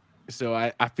 So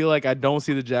I feel like I don't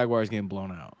see the Jaguars getting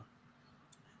blown out.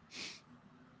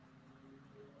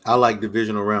 I like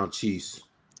divisional round Chiefs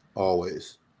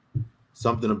always.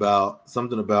 Something about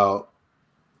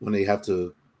when they have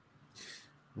to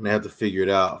figure it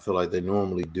out. I feel like they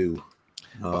normally do.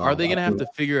 Are they going to have to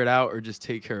figure it out or just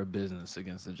take care of business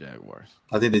against the Jaguars?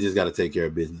 I think they just got to take care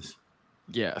of business.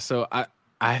 Yeah, so I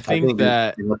think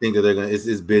that they're gonna.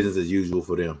 It's business as usual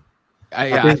for them.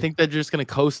 I think they're just gonna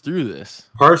coast through this.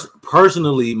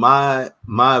 Personally, my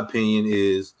opinion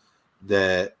is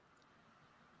that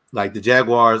like the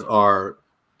Jaguars are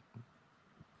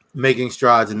making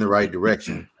strides in the right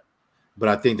direction, but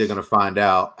I think they're gonna find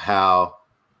out how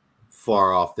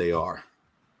far off they are.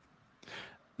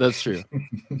 That's true.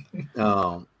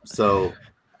 So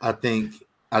I think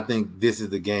this is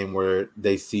the game where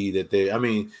they see that they. I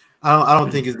mean, I don't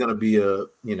think it's going to be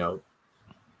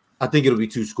I think it'll be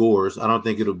 2 scores. I don't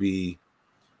think it'll be,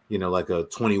 like a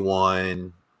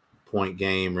 21-point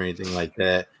game or anything like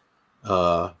that.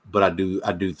 But I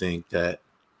do think that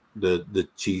the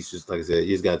Chiefs, just like I said,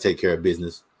 you just got to take care of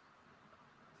business.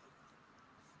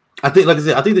 I think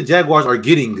the Jaguars are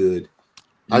getting good.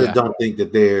 I just don't think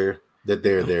that they're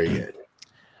there yet.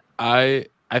 I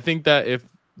think that if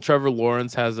Trevor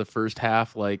Lawrence has a first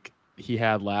half like he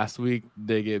had last week,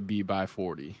 they get beat by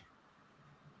 40.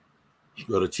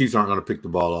 Well, the Chiefs aren't going to pick the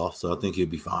ball off, so I think he'll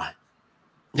be fine.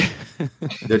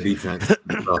 Their defense.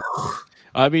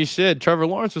 I mean, shit, Trevor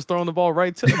Lawrence was throwing the ball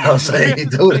right to him. I was saying,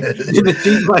 do it. The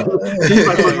Chiefs might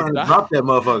drop that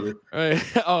motherfucker. Right.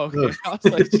 Oh, okay. I was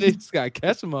like, Chiefs got to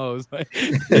catch them hoes. Like,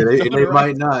 they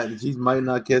might not. The Chiefs might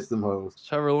not catch them hoes.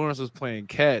 Trevor Lawrence was playing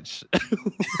catch.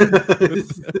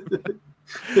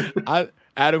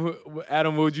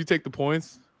 Adam, would you take the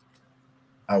points?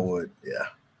 I would, yeah.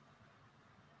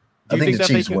 I think the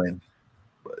Chiefs win.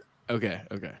 But. Okay.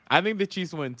 I think the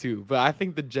Chiefs win too, but I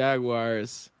think the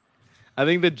Jaguars are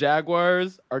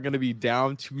going to be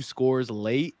down 2 scores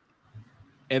late,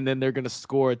 and then they're going to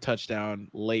score a touchdown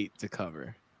late to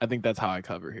cover. I think that's how I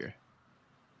cover here.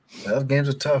 Those games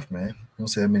are tough, man. You don't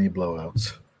see that many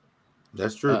blowouts.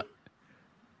 That's true.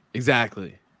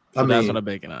 Exactly. So that's what I'm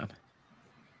banking on.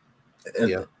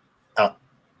 Yeah.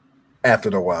 After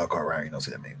the wild card round, you don't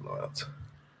see that many blowouts.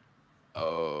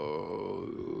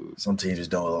 Oh. Some teams just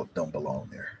don't belong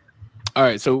there. All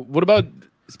right. So what about,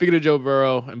 speaking of Joe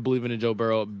Burrow and believing in Joe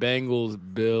Burrow, Bengals,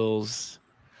 Bills.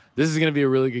 This is going to be a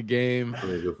really good game.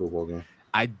 Really good football game.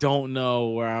 I don't know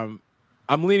where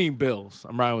I'm leaning Bills.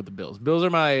 I'm riding with the Bills. Bills are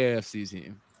my AFC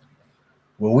team.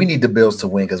 Well, we need the Bills to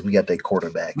win because we got that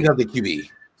quarterback. We got the QB.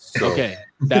 So. Okay.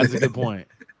 That's a good point.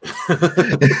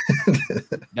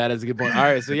 That is a good point. All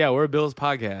right. So, yeah, we're a Bills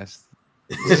podcast.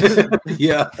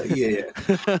 Yeah.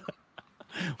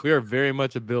 We are very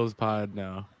much a Bills pod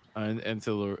now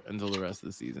until the rest of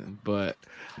the season. But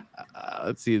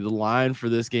let's see the line for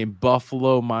this game: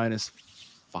 Buffalo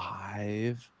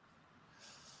 -5.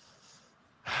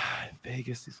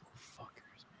 Vegas, these little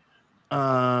fuckers,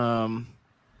 man.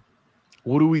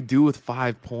 What do we do with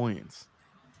 5 points?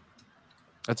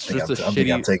 That's just a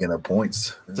shitty. I'm taking the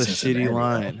points. It's a shitty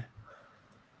line.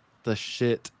 The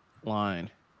shit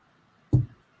line.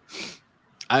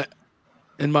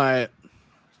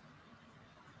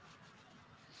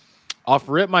 Off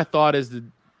rip, my thought is to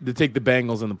take the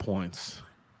Bengals and the points.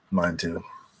 Mine too.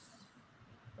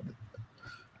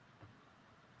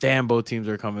 Damn, both teams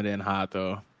are coming in hot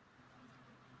though.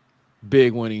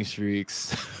 Big winning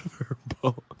streaks for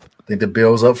both. I think the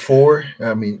Bills up 4.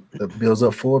 I mean, the Bills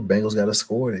up 4. Bengals got to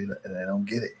score. They don't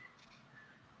get it.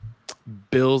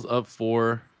 Bills up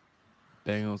 4.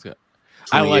 Bengals got.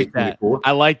 I like that. 24.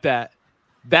 I like that.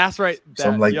 That's right.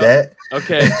 Something like that.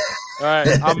 Okay. All right.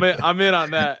 I'm in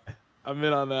on that.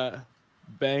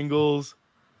 Bengals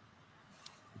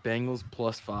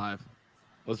 +5.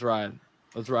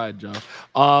 Let's ride, Joe.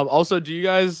 Also, do you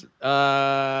guys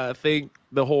think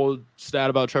the whole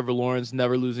stat about Trevor Lawrence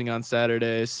never losing on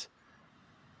Saturdays?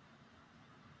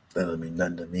 That doesn't mean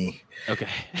nothing to me. Okay.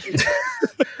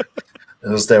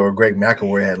 It'll stay where Greg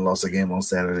McElroy hadn't lost a game on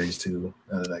Saturdays too.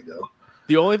 How did that go?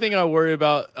 The only thing I worry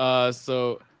about,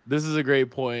 so this is a great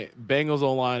point. Bengals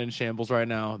O-line in shambles right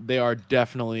now. They are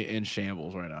definitely in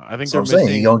shambles right now. I think they're missing.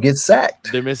 He's gonna get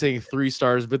sacked. They're missing 3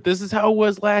 stars, but this is how it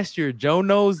was last year. Joe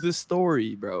knows this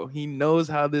story, bro. He knows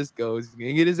how this goes. He's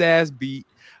gonna get his ass beat,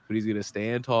 but he's gonna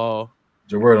stand tall.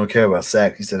 Joe Burrow don't care about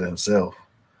sacks. He said it himself.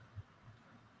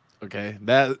 Okay,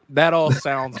 that all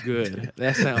sounds good.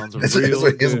 That sounds real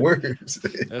good. His words.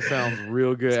 That sounds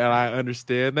real good, and I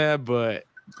understand that. But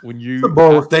when you it's a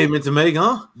bold statement to make,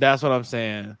 huh? That's what I'm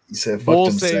saying. He said,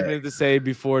 "Bold statement to say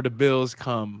before the Bills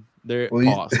come." They're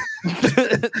pause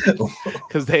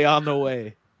because they on the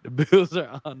way. The Bills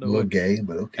are on the way. Gay,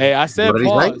 but okay. Hey, I said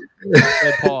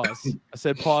pause. I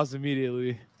said pause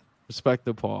immediately. Respect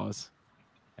the pause.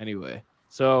 Anyway,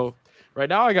 so right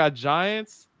now I got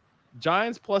Giants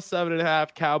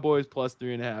 +7.5, Cowboys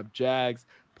 +3.5, Jags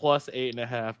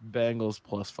 +8.5, Bengals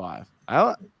 +5.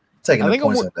 Taking the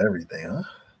points out of everything, huh?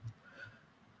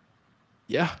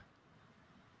 Yeah.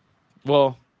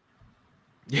 Well,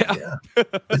 yeah.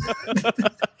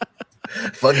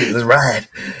 Fuck it, let's ride.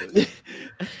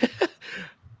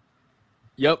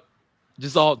 Yep.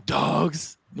 Just all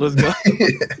dogs. Let's go.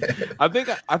 I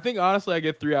think honestly I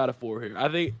get 3 out of 4 here. I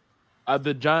think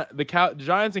the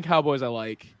Giants and Cowboys I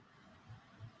like.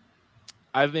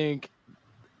 I think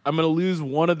I'm going to lose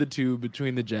one of the two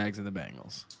between the Jags and the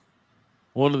Bengals.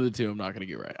 One of the two I'm not going to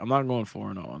get right. I'm not going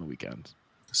 4-0 on the weekend.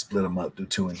 Split them up, do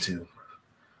 2 and 2.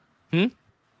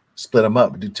 Split them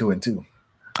up, do 2 and 2.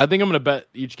 I think I'm going to bet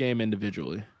each game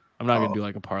individually. I'm not going to do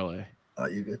like a parlay. Oh,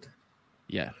 you good?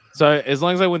 Yeah. So as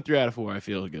long as I win 3 out of 4, I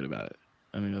feel good about it.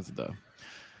 I mean, that's a dub.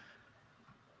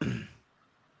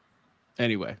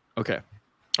 Anyway, okay.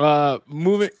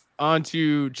 Moving on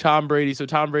to Tom Brady. So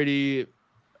Tom Brady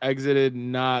exited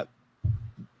not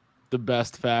the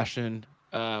best fashion.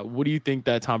 What do you think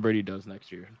that Tom Brady does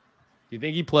next year? Do you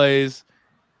think he plays?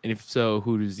 And if so,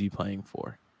 who is he playing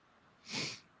for?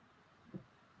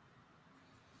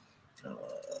 I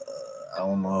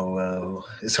don't know.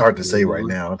 It's hard to say right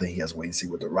now. I think he has to wait and see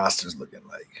what the roster's looking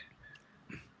like.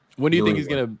 When do you think he's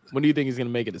gonna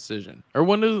make a decision? Or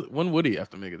when would he have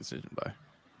to make a decision by?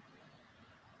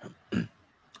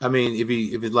 I mean, if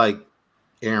it's like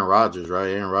Aaron Rodgers, right?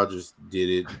 Aaron Rodgers did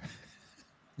it.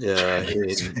 Yeah.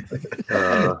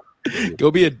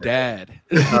 Go be a dad.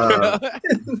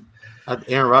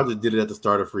 Aaron Rodgers did it at the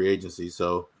start of free agency,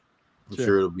 so I'm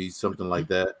sure it'll be something like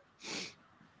that.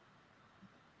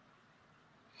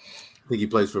 I think he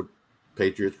plays for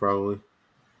Patriots probably.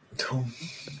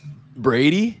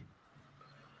 Brady?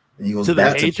 He goes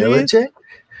back to Belichick?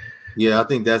 Yeah, I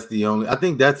think that's the only. I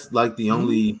think that's like the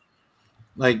only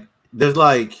like there's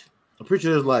like I'm pretty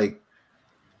sure there's like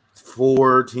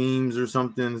 4 teams or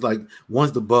something. It's like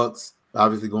one's the Bucks,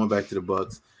 obviously going back to the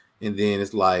Bucks, and then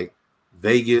it's like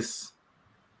Vegas.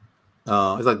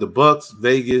 It's like the Bucks,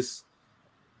 Vegas,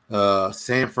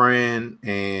 San Fran,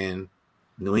 and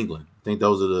New England. I think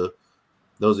those are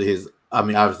his. I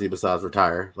mean, obviously besides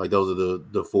retire, like those are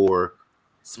the 4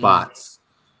 spots.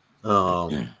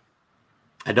 I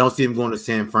don't see him going to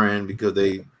San Fran because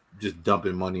they just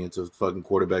dumping money into fucking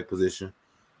quarterback position.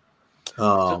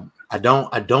 I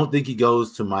don't think he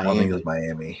goes to Miami. I don't think it's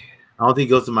Miami. I don't think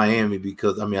he goes to Miami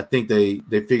because I think they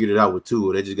figured it out with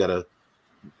Tua. They just gotta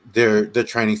their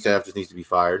training staff just needs to be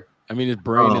fired. I mean, his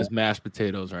brain is mashed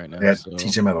potatoes right now. They have to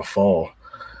teach him how to fall.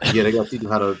 Yeah, they got to teach him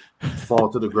how to fall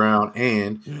to the ground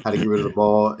and how to get rid of the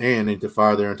ball, and they need to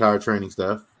fire their entire training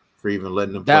staff for even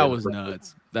letting them play. That was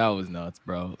nuts. That was nuts,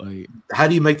 bro. Like, how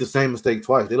do you make the same mistake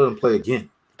twice? They let him play again.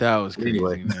 That was crazy,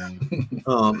 anyway. Man.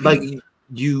 Like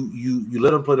you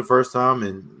let him play the first time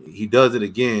and he does it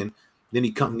again. Then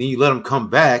you let him come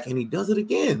back and he does it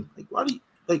again. Like, why do you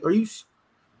like? Are you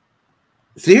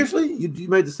seriously? You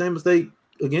made the same mistake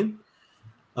again?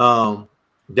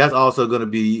 That's also going to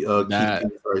be key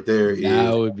piece right there.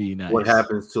 That would be nice. What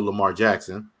happens to Lamar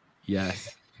Jackson?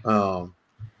 Yes.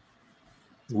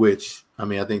 Which I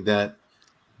mean, I think that.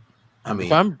 I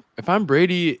mean, if I'm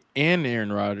Brady and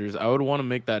Aaron Rodgers, I would want to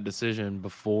make that decision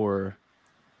before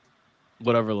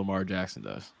whatever Lamar Jackson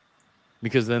does,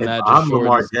 because then that just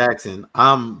Lamar Jackson,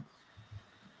 I'm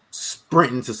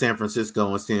sprinting to San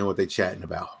Francisco and seeing what they're chatting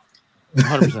about.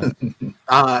 100%.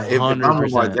 If I'm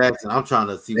Lamar Jackson, I'm trying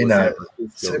to see what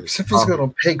San Francisco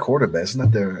don't pay quarterbacks. It's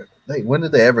not their. When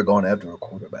did they ever go after a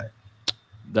quarterback?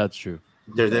 That's true.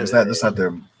 That's not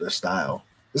their style.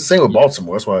 It's the same with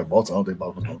Baltimore. That's why Baltimore. I don't think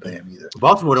Baltimore don't pay him either.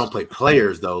 Baltimore don't play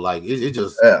players though. Like it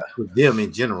just with them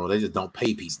in general, they just don't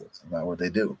pay people. That's not what they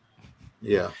do.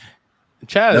 Yeah.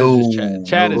 Chad is just chatting.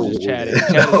 Chad is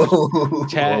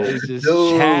just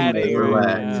chatting.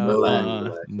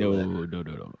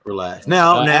 Relax.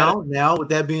 Now, with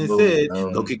that being said,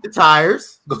 go kick the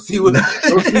tires. Go see what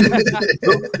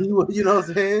you know what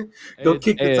I'm saying? Go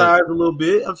kick the tires a little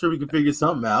bit. I'm sure we can figure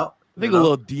something out. I think a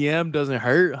little DM doesn't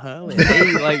hurt, huh?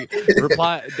 Like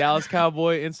reply Dallas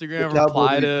Cowboy Instagram,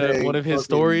 reply to one of his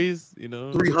stories,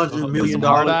 $300 million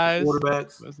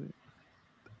quarterbacks.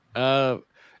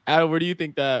 Adam, where do you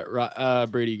think that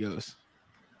Brady goes?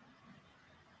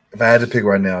 If I had to pick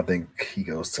right now, I think he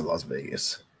goes to Las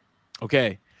Vegas.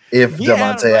 Okay. If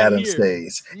Devontae Adams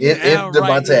stays. If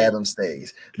Devontae Adams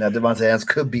stays. Now, Devontae Adams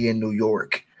could be in New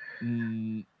York.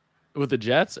 With the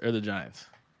Jets or the Giants?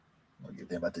 I'll get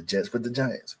them about the Jets with the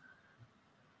Giants.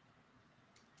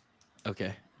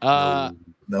 Okay. No.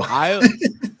 I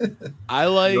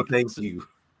like. No, thank you.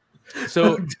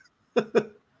 So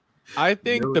I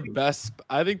think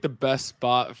the best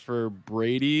spot for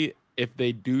Brady, if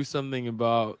they do something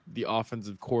about the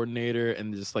offensive coordinator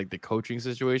and just like the coaching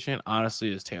situation,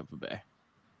 honestly, is Tampa Bay.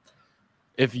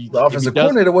 The offensive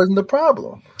coordinator wasn't the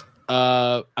problem.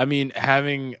 I mean,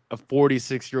 having a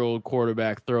 46-year-old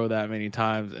quarterback throw that many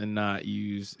times and not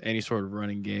use any sort of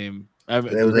running game. They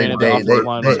haven't been able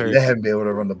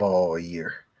to run the ball a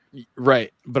year.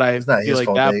 Right. But it's not his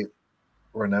fault they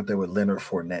run out there with Leonard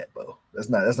Fournette, bro. That's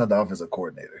not the offensive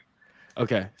coordinator.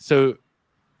 Okay. So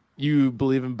you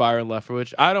believe in Byron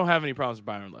Leftwich? I don't have any problems with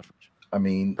Byron Leftwich. I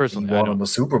mean, personally, he won him a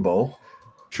Super Bowl.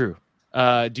 True.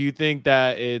 Do you think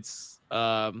that it's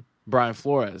Brian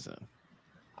Flores then?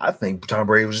 I think Tom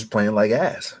Brady was just playing like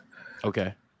ass.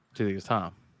 Okay. Do you think it's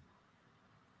Tom?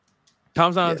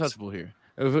 Tom's not untouchable here.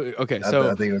 Okay, so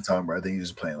I think it was Tom Brady. I think he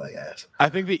was playing like ass. I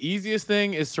think the easiest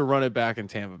thing is to run it back in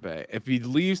Tampa Bay. If he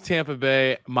leaves Tampa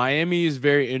Bay, Miami is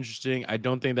very interesting. I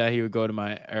don't think that he would go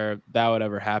to that would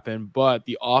ever happen. But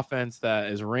the offense that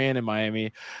is ran in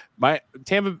Miami,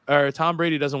 Tom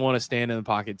Brady doesn't want to stand in the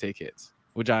pocket and take hits,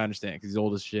 which I understand because he's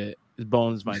old as shit. His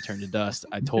bones might turn to dust.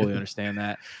 I totally understand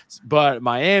that. But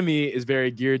Miami is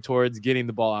very geared towards getting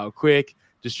the ball out quick,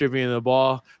 distributing the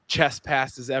ball, chest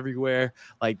passes everywhere.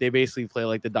 Like they basically play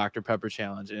like the Dr. Pepper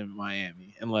challenge in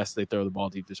Miami, unless they throw the ball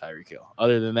deep to Tyreek Hill.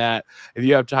 Other than that, if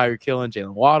you have Tyreek Hill and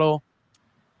Jalen Waddle,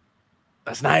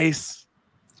 that's nice.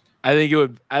 I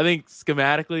think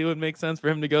schematically it would make sense for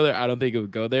him to go there. I don't think it would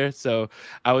go there. So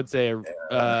I would say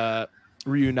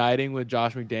reuniting with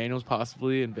Josh McDaniels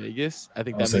possibly in Vegas. I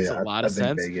think that makes a lot of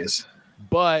sense. Vegas.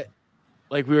 But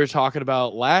like we were talking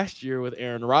about last year with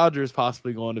Aaron Rodgers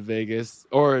possibly going to Vegas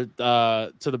or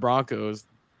to the Broncos,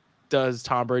 does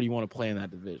Tom Brady want to play in that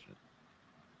division?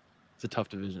 It's a tough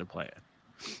division to play in.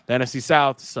 The NFC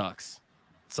South sucks.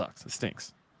 It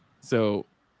stinks. So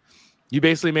You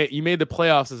basically made the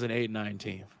playoffs as an 8-9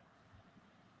 team.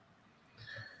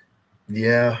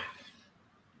 Yeah.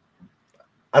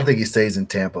 I think he stays in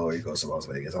Tampa or he goes to Las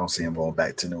Vegas. I don't see him going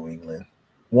back to New England.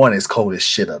 One, it's cold as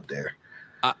shit up there.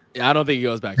 I don't think he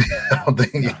goes back to New England. I don't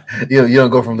think you don't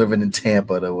go from living in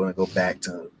Tampa to want to go back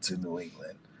to New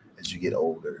England as you get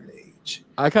older in age.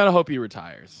 I kind of hope he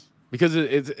retires because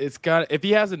it's got, if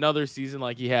he has another season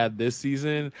like he had this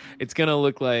season, it's gonna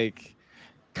look like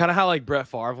kind of how like Brett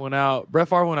Favre went out. Brett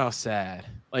Favre went out sad,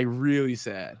 like really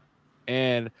sad.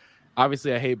 And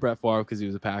obviously I hate Brett Favre because he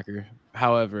was a Packer.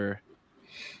 However,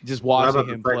 just watching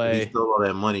him play. He stole all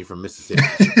that money from Mississippi.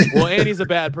 Well, and he's a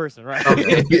bad person, right?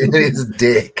 Okay. He's a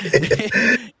dick.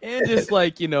 And just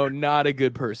like, not a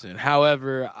good person.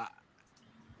 However,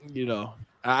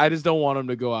 I just don't want him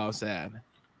to go out sad.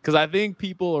 Because I think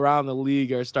people around the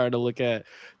league are starting to look at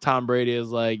Tom Brady as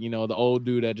like, the old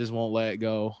dude that just won't let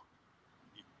go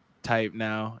type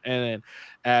now. And then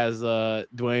as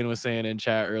Dwayne was saying in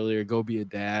chat earlier, go be a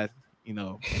dad.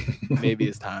 Maybe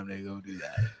it's time to go do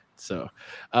that. So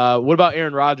what about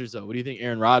Aaron Rodgers, though? What do you think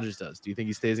Aaron Rodgers does? Do you think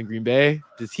he stays in Green Bay?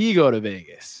 Does he go to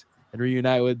Vegas and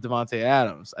reunite with Devontae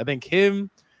Adams? I think him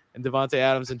and Devontae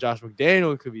Adams and Josh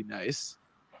McDaniel could be nice.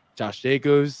 Josh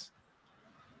Jacobs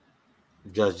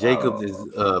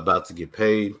is about to get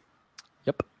paid.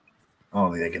 Yep. I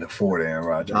don't think they can afford Aaron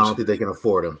Rodgers. I don't think they can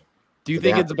afford him. Do you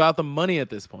think it's about the money at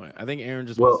this point? I think Aaron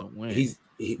just wants to win. He's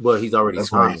already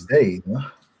That's signed. why he stayed. Huh?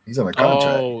 He's on a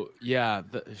contract. Oh, yeah.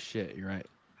 Shit, you're right.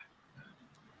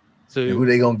 So and who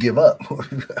they gonna give up?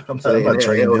 I'm not about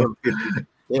trading him.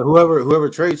 Yeah, whoever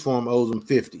trades for him owes him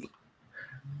 50.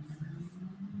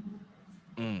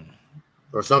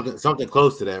 Or something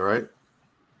close to that, right?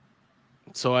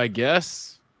 So I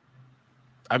guess,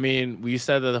 we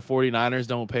said that the 49ers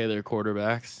don't pay their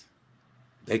quarterbacks.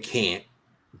 They can't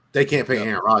pay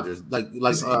Aaron Rodgers. Like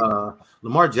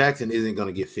Lamar Jackson isn't going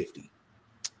to get 50.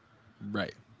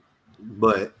 Right.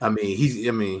 But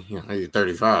he's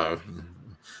 35.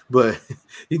 But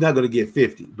he's not going to get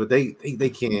 50. But they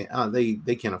can't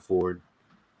they can't afford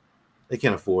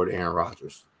Aaron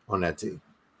Rodgers on that team.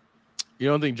 You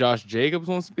don't think Josh Jacobs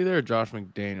wants to be there or Josh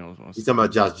McDaniels wants He's talking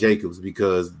about Josh Jacobs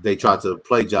because they tried to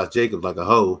play Josh Jacobs like a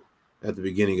hoe at the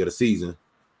beginning of the season.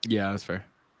 Yeah, that's fair.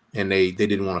 And they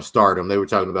didn't want to start him. They were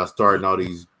talking about starting all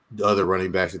these other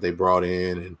running backs that they brought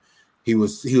in, and he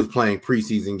was playing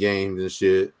preseason games and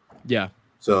shit. Yeah.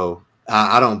 So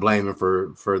I don't blame him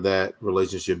for that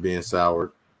relationship being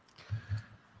soured.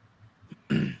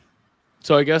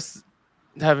 So I guess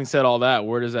having said all that,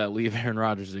 where does that leave Aaron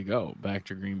Rodgers to go? Back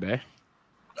to Green Bay?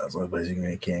 That's one place he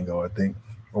can go, I think,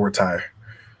 or retire.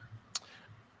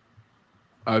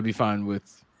 I would be fine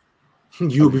with.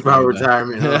 You would be fine with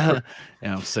retirement. Yeah,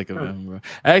 I'm sick of him, bro.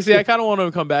 Actually, I kind of want him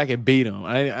to come back and beat him.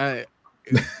 I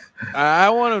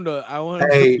want him to. I want him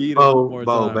to beat him more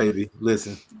time. Baby,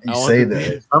 listen. You say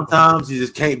that. Sometimes you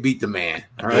just can't beat the man.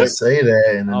 All right, say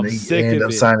that, and then they end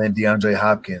up signing DeAndre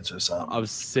Hopkins or something. I'm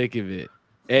sick of it.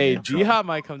 Hey, G-Hop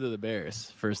might come to the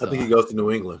Bears first. I think he goes to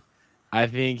New England. I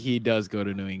think he does go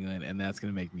to New England, and that's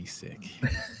gonna make me sick.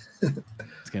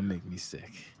 It's gonna make me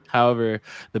sick. However,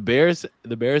 the Bears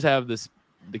have the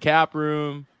cap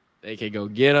room. They can go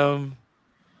get him.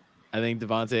 I think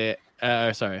DeAndre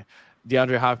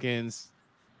Hopkins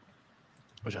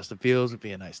or Justin Fields would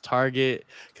be a nice target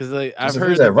because I've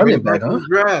heard that running back, huh?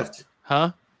 Draft,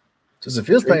 Justin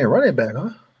Fields playing running back, huh?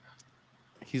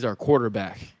 He's our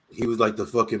quarterback. He was like the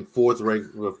fucking fourth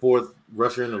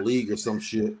rusher in the league or some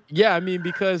shit. Yeah,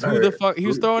 because who the fuck he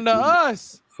was throwing to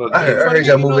us? I heard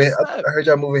y'all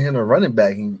moving him to running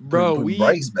back. And bro,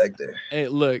 Bryce back there. Hey,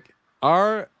 look,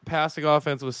 our passing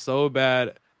offense was so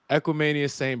bad.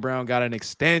 Equimanius St. Brown got an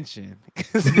extension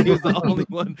because he was the only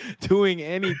one doing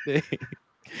anything.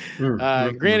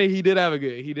 Granted, he did have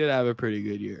a pretty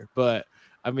good year, but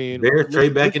Bears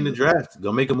trade back in the draft.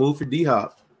 Go make a move for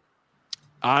D-Hop.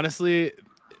 Honestly,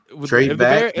 trade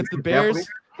back. If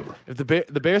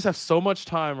the Bears have so much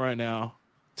time right now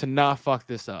to not fuck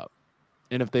this up,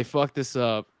 and if they fuck this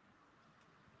up,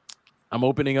 I'm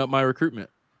opening up my recruitment.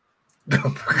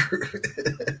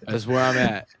 That's where I'm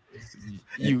at.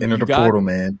 Enter the portal,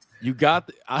 man.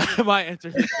 I might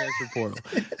enter the transfer portal.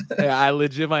 Yeah, I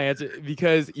legit might enter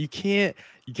because you can't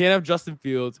have Justin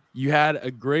Fields. You had a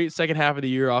great second half of the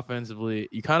year offensively.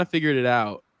 You kind of figured it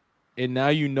out. And now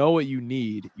you know what you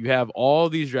need. You have all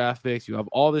these draft picks. You have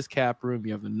all this cap room.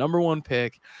 You have the number 1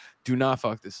 pick. Do not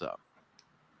fuck this up.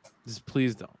 Just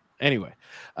please don't. Anyway,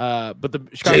 but the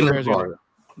Chicago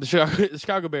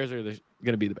Bears are going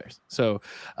to be the Bears. So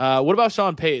what about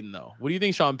Sean Payton, though? What do you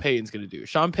think Sean Payton's going to do?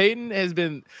 Sean Payton has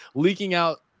been leaking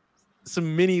out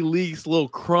some mini leaks, little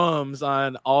crumbs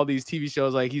on all these TV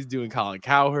shows. Like he's doing Colin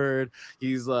Cowherd.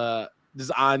 He's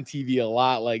just on TV a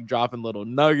lot, like dropping little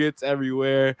nuggets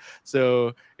everywhere.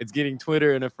 So it's getting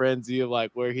Twitter in a frenzy of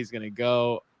like where he's gonna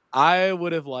go. I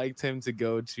would have liked him to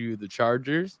go to the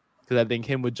Chargers because I think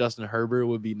him with Justin Herbert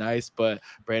would be nice, but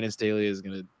Brandon Staley is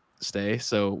gonna stay.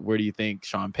 So where do you think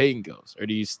Sean Payton goes, or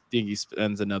do you think he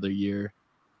spends another year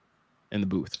in the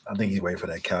booth? I think he's waiting for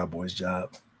that Cowboys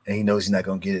job, and he knows he's not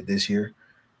gonna get it this year.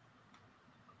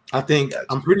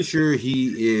 I'm pretty sure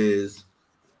he is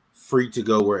free to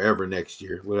go wherever next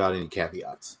year without any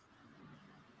caveats.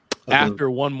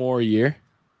 After one more year.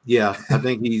 Yeah, I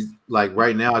think he's like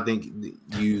right now. I think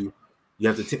you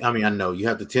have to. I know you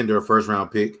have to tender a first round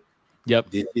pick.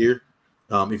 Yep. This year,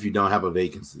 if you don't have a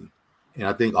vacancy, and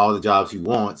I think all the jobs he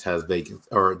wants has vacancies,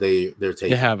 or they're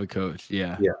taking. They have a coach.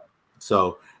 Yeah. Yeah.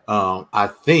 So I'm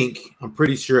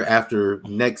pretty sure after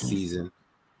next season,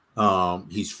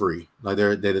 he's free. Like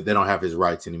they don't have his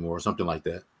rights anymore, or something like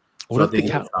that. What if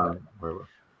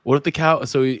the cow?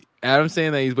 So Adam's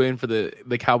saying that he's waiting for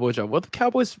the Cowboy job. What if the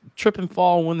Cowboys trip and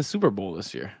fall and win the Super Bowl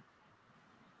this year?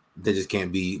 They just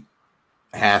can't be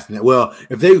hassling. Well,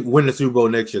 if they win the Super Bowl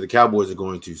next year, the Cowboys are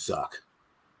going to suck.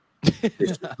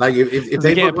 Like if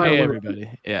they can't pay everybody,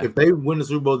 yeah. If they win the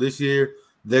Super Bowl this year,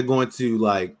 they're going to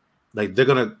like they're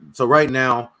gonna. So right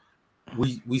now,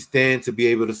 we stand to be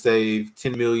able to save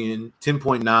 10 million,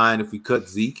 10.9 if we cut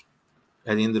Zeke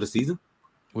at the end of the season.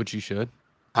 Which you should.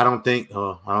 I don't think.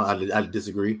 I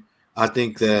disagree. I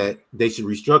think that they should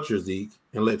restructure Zeke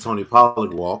and let Tony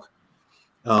Pollard walk.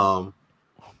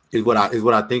 Is what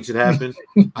I think should happen.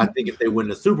 I think if they win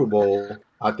the Super Bowl,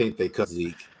 I think they cut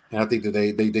Zeke, and I think that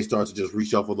they start to just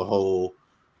reshuffle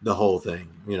the whole thing.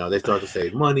 You know, they start to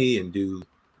save money and do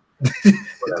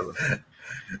whatever.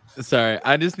 Sorry,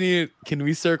 I just need. Can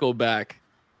we circle back?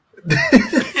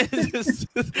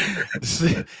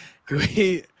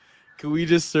 Can we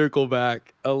just circle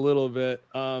back a little bit?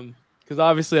 Because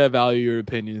obviously I value your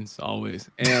opinions always,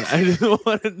 and I just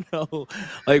want to know,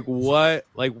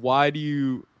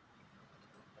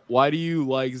 why do you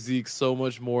like Zeke so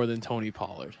much more than Tony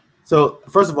Pollard? So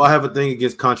first of all, I have a thing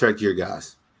against contract year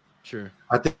guys. Sure.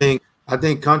 I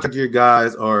think contract year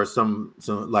guys are some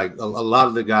like a lot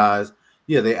of the guys.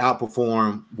 Yeah, they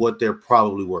outperform what they're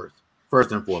probably worth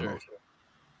first and foremost. Sure.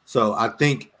 So I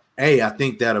think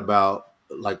that about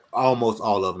like almost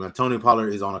all of them. And Tony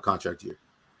Pollard is on a contract year.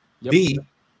 Yep.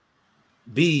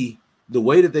 B, the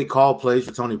way that they call plays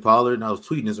for Tony Pollard, and I was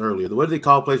tweeting this earlier, the way they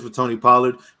call plays for Tony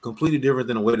Pollard completely different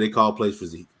than the way they call plays for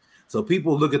Zeke. So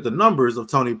people look at the numbers of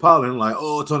Tony Pollard and like,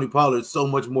 oh, Tony Pollard is so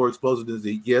much more explosive than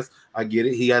Zeke. Yes, I get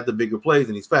it. He had the bigger plays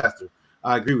and he's faster.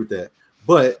 I agree with that.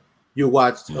 But you'll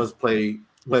watch us play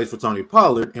plays for Tony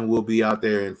Pollard and we'll be out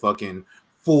there in fucking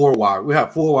 4 wide. We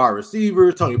have 4 wide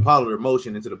receivers. Tony Pollard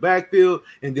motion into the backfield,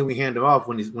 and then we hand them off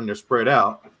when they're spread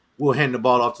out. We'll hand the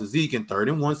ball off to Zeke in 3rd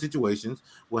and 1 situations.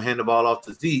 We'll hand the ball off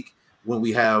to Zeke when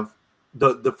we have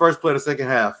the first play of the second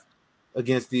half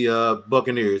against the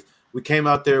Buccaneers. We came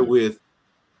out there with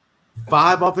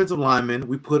 5 offensive linemen.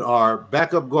 We put our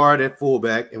backup guard at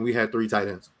fullback, and we had 3 tight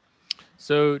ends.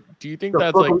 So do you think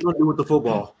that's like what we're gonna do with the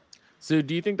football? So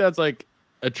do you think that's like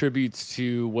attributes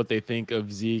to what they think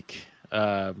of Zeke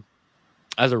as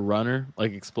a runner,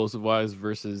 like explosive wise,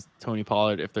 versus Tony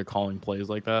Pollard if they're calling plays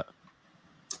like that?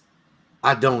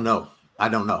 I don't know.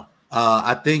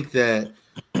 I think that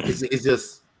it's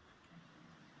just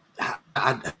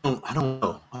I don't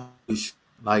know.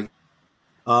 Like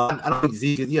I don't think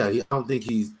Zeke. Yeah, I don't think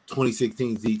he's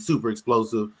 2016 Zeke, super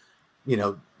explosive. You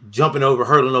know, jumping over,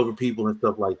 hurdling over people and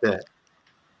stuff like that.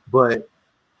 But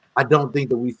I don't think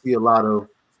that we see a lot of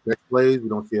stretch plays. We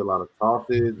don't see a lot of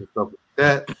tosses and stuff like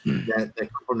that that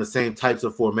come from the same types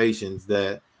of formations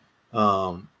that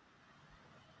the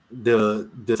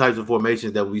types of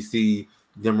formations that we see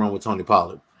them run with Tony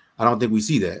Pollard. I don't think we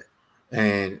see that.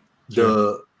 And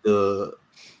the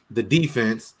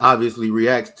defense obviously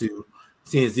reacts to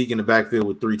seeing Zeke in the backfield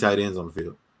with 3 tight ends on the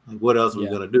field. Like, what else are we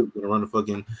gonna do? We're gonna run the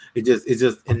fucking it's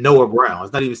just and Noah Brown.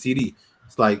 It's not even CD.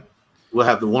 It's like we'll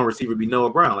have the one receiver be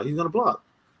Noah Brown. Like, he's gonna block.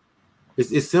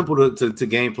 It's simple to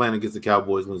game plan against the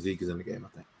Cowboys when Zeke is in the game, I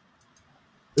think.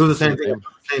 It was the same thing,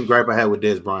 same gripe I had with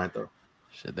Dez Bryant, though.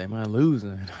 Shit, they might lose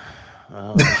then.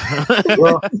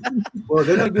 Well,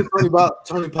 they're gonna give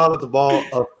Tony Pollard the ball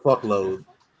a fuckload.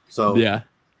 So yeah,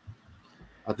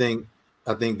 I think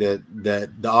that the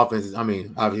offense is, I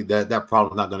mean, obviously that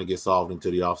problem's not gonna get solved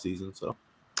until the offseason. So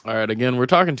all right, again, we're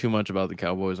talking too much about the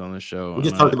Cowboys on this show. We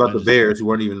just talked about the Bears who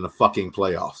weren't even in the fucking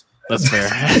playoffs. That's fair.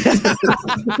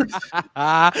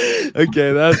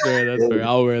 Okay, that's fair.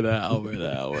 I'll wear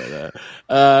that.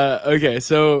 Okay,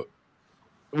 so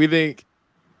we think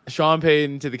Sean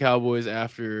Payton to the Cowboys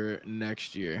after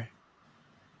next year.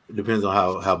 It depends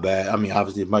on how bad. I mean,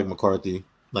 obviously, if Mike McCarthy,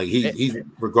 like he's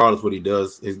regardless what he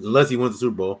does, unless he wins the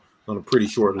Super Bowl on a pretty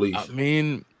short leash. I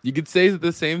mean, you could say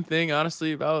the same thing,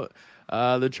 honestly, about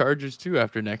the Chargers too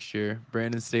after next year.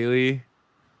 Brandon Staley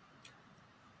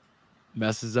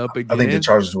messes up again. I think the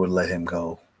Chargers would let him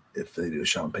go if they do.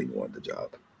 Sean Payton wanted the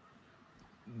job.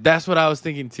 That's what I was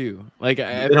thinking too. Like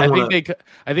I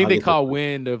think they caught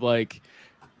wind of like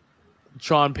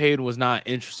Sean Payton was not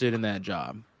interested in that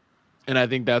job, and I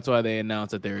think that's why they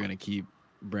announced that they were going to keep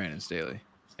Brandon Staley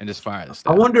and just fire the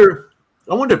staff. I wonder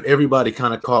if everybody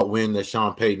kind of caught wind that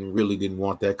Sean Payton really didn't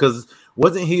want that, because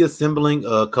wasn't he assembling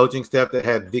a coaching staff that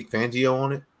had Vic Fangio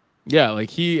on it? Yeah, like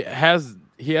he has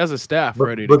a staff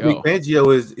ready to go. But Vic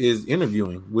Fangio is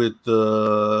interviewing with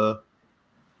the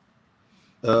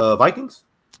Vikings.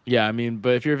 Yeah, I mean,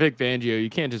 but if you're Vic Fangio, you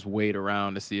can't just wait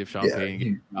around to see if Sean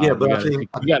Payton gets but you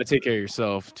got to take care of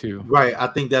yourself too. Right. I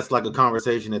think that's like a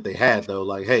conversation that they had though.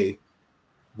 Like, hey,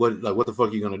 what the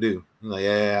fuck are you gonna do? He's like,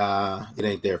 yeah, it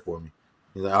ain't there for me.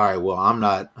 He's like, all right, well, I'm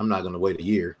not gonna wait a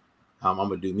year. I'm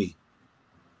gonna do me.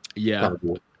 Yeah,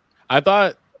 cool. I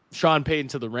thought Sean Payton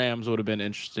to the Rams would have been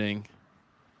interesting.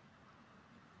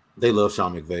 They love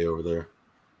Sean McVay over there.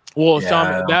 Well,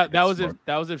 yeah, that was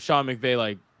if Sean McVay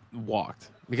like walked,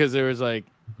 because there was like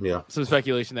some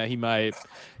speculation that he might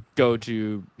go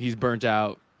to. He's burnt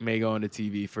out, may go into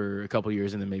TV for a couple of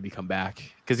years and then maybe come back,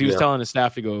 because he was telling his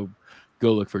staff to go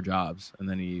look for jobs, and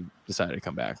then he decided to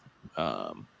come back.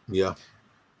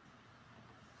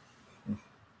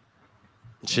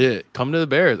 Shit, come to the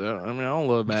Bears. I mean, I don't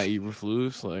love Matt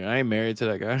Eberflus. Like, I ain't married to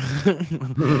that guy.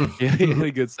 He had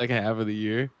a good second half of the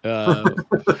year.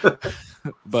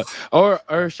 But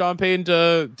or Sean Payton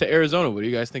to Arizona. What do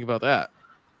you guys think about that?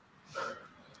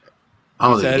 I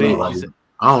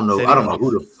don't know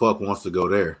who the fuck wants to go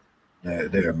there.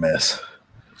 They're a mess.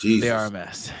 Jesus. They are a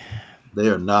mess. They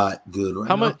are not good right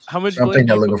now. How much I think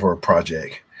they're looking for a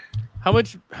project. How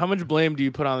much blame do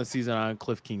you put on the season on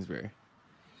Cliff Kingsbury?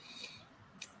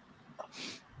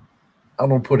 I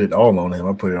don't put it all on him.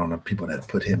 I put it on the people that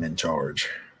put him in charge.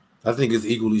 I think it's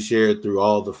equally shared through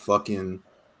all of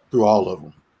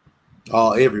them.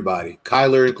 Everybody,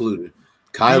 Kyler included.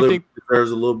 Kyler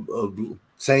deserves a little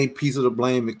same piece of the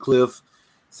blame at Cliff,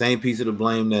 same piece of the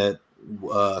blame that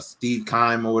Steve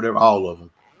Keim or whatever. All of them.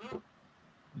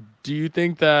 Do you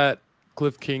think that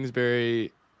Cliff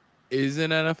Kingsbury is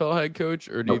an NFL head coach,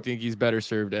 or do you think he's better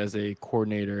served as a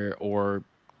coordinator, or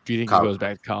do you think he goes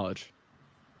back to college?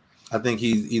 I think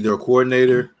he's either a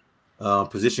coordinator,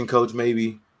 position coach,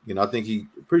 maybe. I think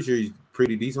pretty sure he's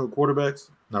pretty decent with quarterbacks.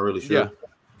 Not really sure.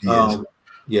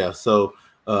 Yeah. So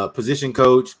position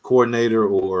coach, coordinator,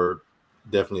 or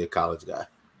definitely a college guy.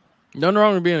 Nothing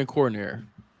wrong with being a coordinator.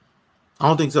 I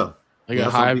don't think so.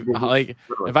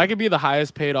 If I could be the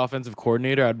highest paid offensive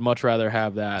coordinator, I'd much rather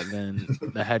have that than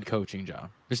the head coaching job.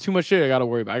 There's too much shit I got to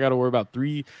worry about. I got to worry about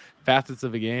 3 facets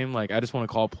of a game. Like, I just want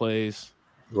to call plays.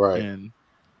 Right. And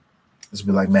just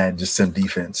be like, man, just send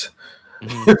defense.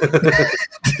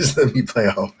 Mm-hmm. Just let me play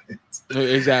offense.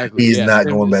 Exactly. He's not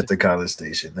going back to College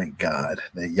Station. Thank God.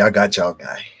 Y'all got y'all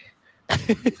guy.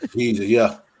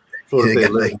 Yeah.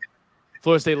 Florida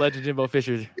State legend Jimbo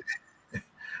Fisher.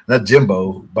 Not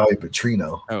Jimbo, Bobby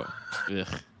Petrino. Oh, yeah.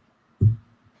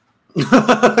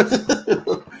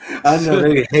 I know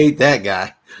they hate that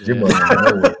guy. Jimbo.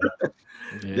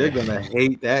 They're gonna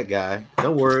hate that guy.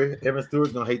 Don't worry, Evan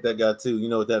Stewart's gonna hate that guy too. You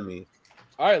know what that means.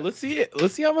 All right, let's see it.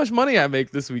 Let's see how much money I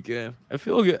make this weekend. I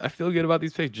feel good. I feel good about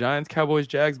these picks. Giants, Cowboys,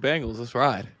 Jags, Bengals. Let's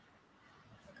ride.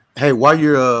 Hey, while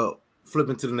you're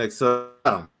flipping to the next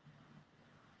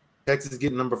Texas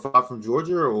getting number 5 from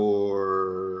Georgia,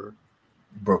 or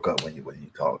broke up when you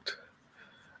talked?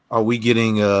 Are we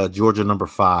getting Georgia number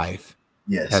 5?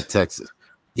 Yes. At Texas.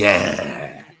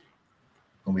 Yeah.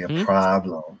 Gonna be a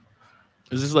problem.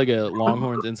 Is this like a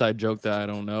Longhorns inside joke that I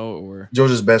don't know? Or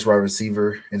Georgia's best wide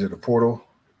receiver into the portal,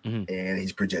 and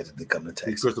he's projected to come to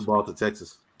Texas. He pushed the ball to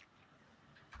Texas.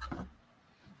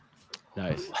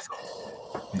 Nice.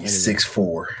 He's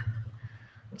 6'4".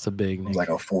 That's a big. He's like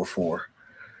a 4'4".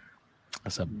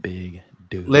 That's a big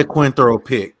dude. Let Quinn throw a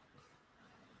pick.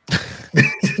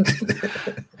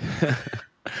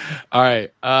 All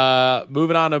right.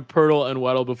 Moving on to Pirtle and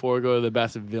Weddle before we go to the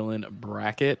best villain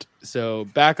bracket. So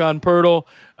back on Pirtle.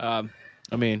 I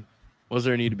mean, was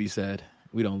there a need to be said?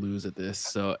 We don't lose at this.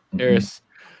 So Eris,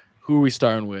 who are we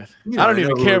starting with? I don't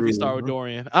even care if we start with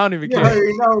Dorian. I don't even care.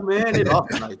 No, man. They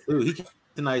lost tonight too. He can't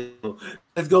tonight.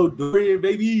 Let's go, Dorian,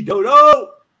 baby.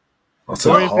 Dodo. What's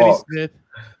up, Dorian Hawk? Finney-Smith.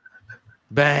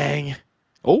 Bang.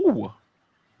 Oh.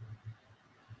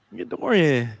 Get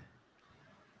Dorian.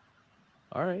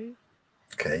 All right.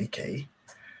 Okay.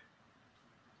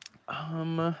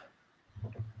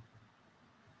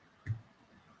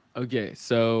 Okay,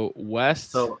 so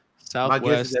West, Southwest. My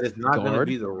guess is that it's not going to guard.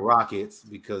 be the Rockets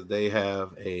because they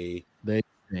have They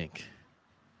think.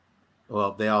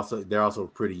 Well, they're also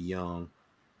pretty young.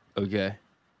 Okay.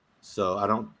 So I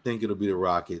don't think it'll be the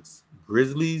Rockets.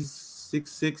 Grizzlies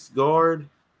 6'6" guard.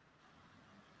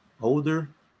 Older.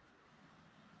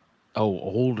 Oh,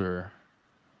 older.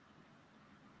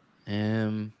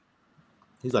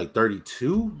 He's like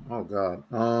 32. Oh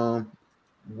God.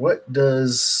 What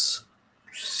does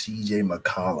CJ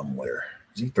McCollum wear?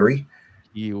 Is he 3?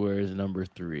 He wears number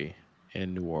 3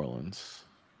 in New Orleans.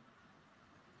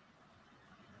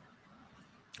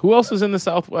 Who else is in the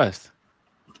Southwest?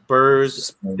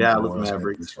 Spurs, Dallas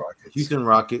Mavericks, Houston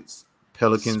Rockets,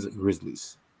 Pelicans,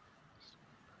 Grizzlies.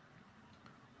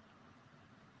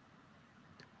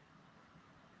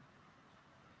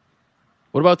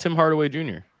 What about Tim Hardaway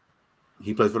Jr.?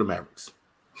 He plays for the Mavericks.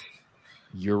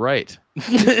 You're right.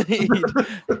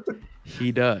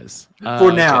 He does.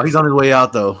 For now, okay. He's on his way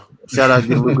out though. Shout out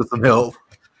to Lucas some help.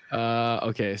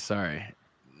 Okay, sorry.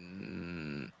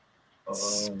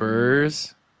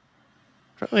 Spurs.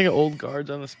 I'm trying to think of old guards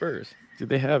on the Spurs. Do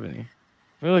they have any?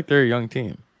 I feel like they're a young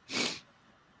team.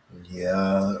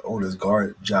 Yeah, oldest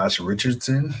guard, Josh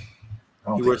Richardson.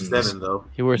 He wears 7 though.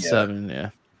 He wears 7, yeah.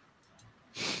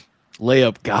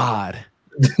 Layup God.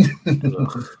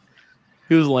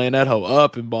 He was laying that hoe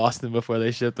up in Boston before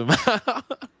they shipped him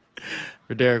out.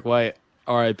 For Derek White,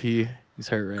 R.I.P. He's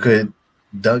hurt right now. Could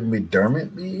Doug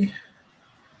McDermott be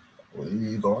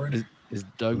guard? Is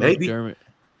Doug McDermott?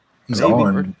 He's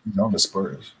on the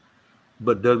Spurs.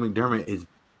 But Doug McDermott is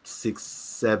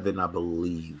 6'7", I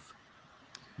believe.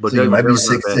 But so Doug he might be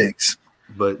McDermott's 6'6".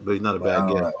 But he's not a bad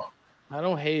guess. I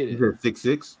don't hate it. He's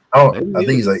 6'6". Oh, I think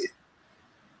he's like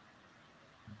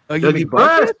Dougie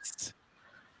Buckets?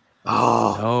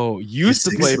 Oh, no, used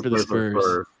to play for the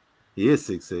Spurs. He is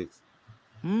 6'6".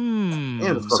 So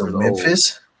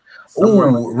Memphis.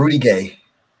 Oh, Rudy Gay.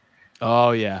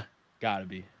 Oh yeah, gotta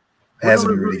be. Has to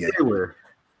be Rudy Gay.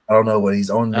 I don't know, but he's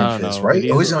on Memphis, right?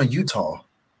 He's on Utah.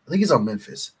 I think he's on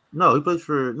Memphis. No, he plays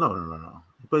for no.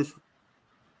 He plays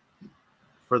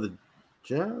for the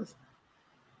Jazz.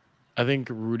 I think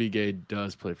Rudy Gay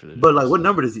does play for the Jazz. But like, what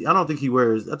number does he? I don't think he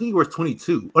wears. I think he wears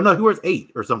 22. Oh no, he wears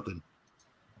 8 or something.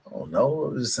 Oh no, I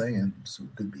was just saying. So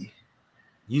it could be.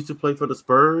 Used to play for the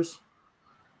Spurs.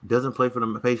 Doesn't play for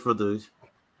the pays for the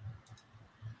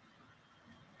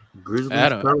Grizzlies.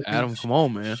 Adam, come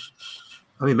on, man.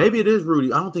 I mean, maybe it is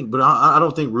Rudy. I don't think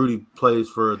Rudy plays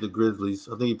for the Grizzlies.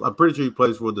 I'm pretty sure he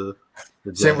plays for the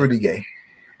Same Rudy Gay.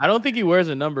 I don't think he wears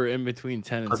a number in between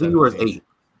 10 and 17. I think he wears 8.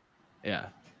 Yeah.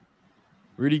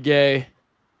 Rudy Gay.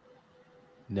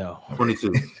 No.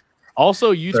 22.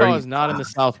 Also, Utah is not in the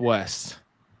Southwest.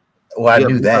 Well, I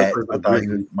knew that. I thought he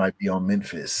might be on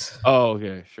Memphis. Oh,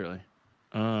 okay, surely.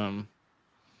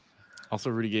 Also,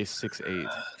 Rudy Gay 6'8".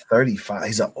 35.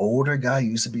 He's an older guy. He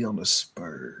used to be on the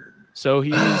Spurs. So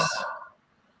he's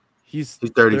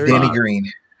 30. Danny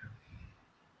Green.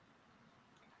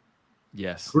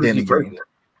 Yes. Danny Green.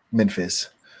 Memphis.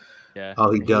 Yeah.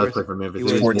 Oh, he does play for Memphis.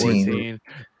 He's 14.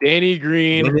 Danny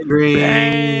Green.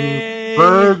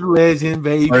 Spurs legend,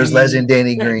 baby. Spurs legend,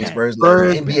 Danny Green. Spurs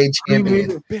legend. NBA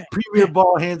champion. Premier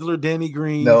ball handler, Danny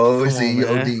Green. No, it's the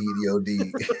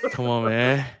OD. Come on,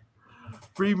 man.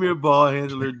 Premier ball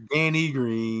handler, Danny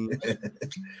Green.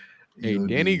 Hey,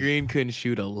 Danny Green couldn't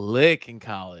shoot a lick in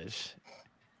college.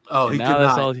 Oh, he could not.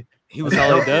 That's all he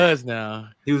does now.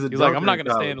 He's like, I'm not going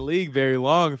to stay in the league very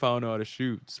long if I don't know how to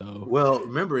shoot. So, well,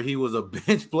 remember he was a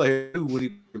bench player too when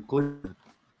he was Cleveland.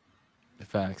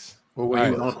 Facts. Or when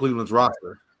he was on Cleveland's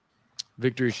roster.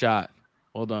 Victory shot.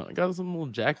 Hold on, I got some little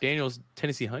Jack Daniels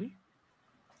Tennessee Honey.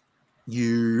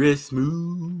 You're a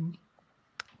smooth.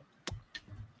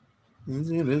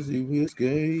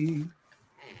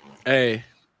 Hey,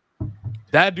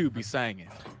 that dude be singing.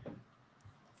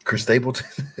 Chris Stapleton.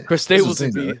 Chris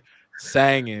Stapleton be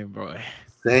singing, bro.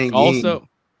 Singing.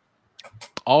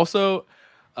 Also,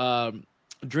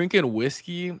 drinking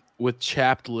whiskey with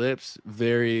chapped lips,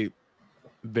 very,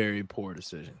 very poor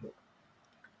decision.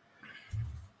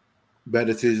 Bad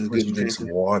decisions. Good drink some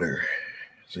water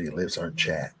so your lips aren't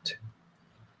chapped.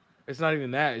 It's not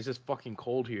even that. It's just fucking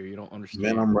cold here. You don't understand.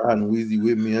 Man, I'm riding Wheezy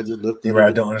with me. I just looked.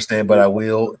 I don't understand, but I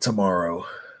will tomorrow.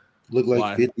 Look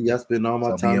like 50. I spend all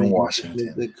my time in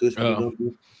Washington.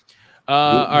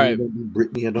 All right.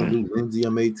 Brittany, I don't do Lindsay. I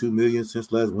made $2 million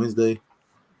since last Wednesday.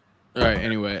 All right.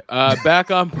 Anyway,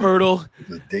 back on Pirtle.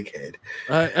 The dickhead.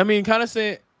 I mean, kind of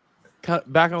say,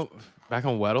 back on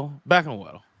Weddle. Back on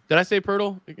Weddle. Did I say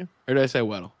Pirtle again, or did I say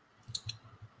Weddle?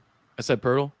 I said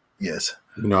Pirtle. Yes.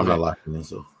 I'm not locking in,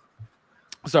 so.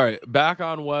 Sorry, back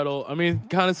on Weddle. I mean,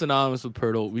 kind of synonymous with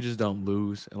Pirtle. We just don't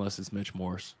lose unless it's Mitch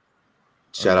Morse.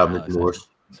 Shout out Mitch Morse.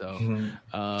 So,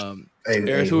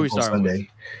 hey, who are we starting with?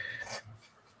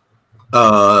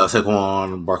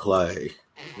 Saquon Barkley.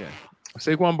 Yeah,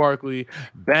 Saquon Barkley.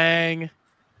 Bang.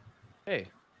 Hey.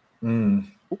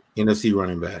 NFC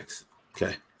running backs.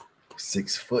 Okay.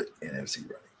 6 foot NFC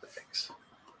running backs.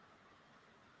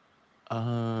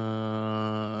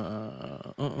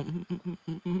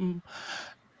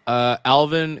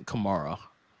 Alvin Kamara.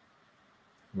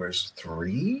 Where's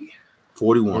 3?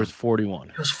 41. Where's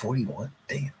 41? It was 41.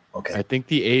 Damn. Okay. I think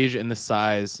the age and the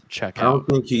size check out. I don't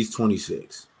think he's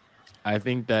 26. I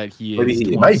think that he Maybe is.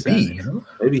 He might be. Huh?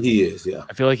 Maybe he is. Yeah.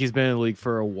 I feel like he's been in the league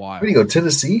for a while. Where do you go?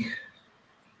 Tennessee?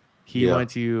 He went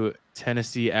to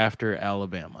Tennessee after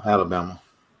Alabama.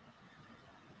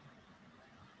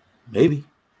 Maybe.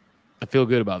 I feel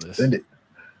good about this. Send it.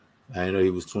 I didn't know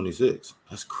he was 26.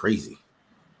 That's crazy.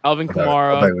 Alvin I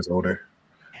Kamara. thought he was older.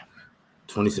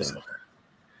 27.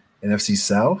 NFC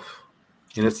South?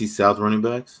 NFC South running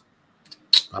backs?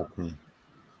 Okay.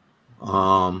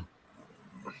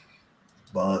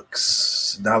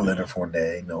 Bucks. Not Leonard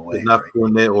Fournette. No way. It's not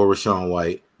Fournette or Rashawn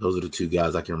White. Those are the two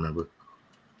guys I can remember.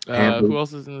 Who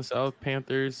else is in the South?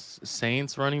 Panthers,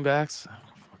 Saints running backs. I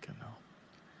don't fucking know.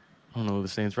 I don't know who the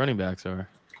Saints running backs are.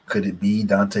 Could it be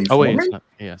Dante Oh, Foreman? wait. It's not.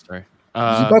 Yeah, sorry. Is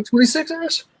he about 26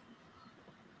 hours?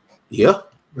 Yeah.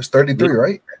 It was 33,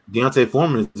 right? Deontay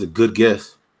Foreman is a good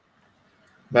guess.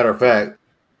 Matter of fact,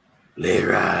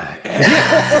 Leroy.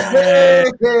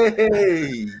 Hey.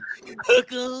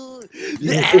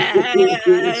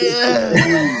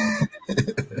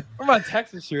 Where my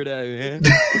Texas shirt at, man?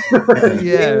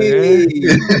 Yeah, man.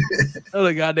 Oh,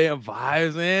 the goddamn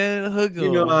vibes, man. Hook 'em.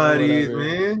 You know how it is,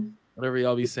 man. Whatever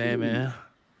y'all be saying, man.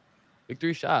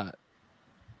 Victory shot.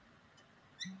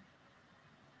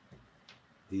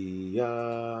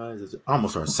 I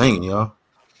almost started singing, y'all.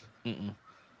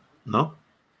 No?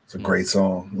 It's a great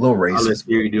song. A little racist. I'll let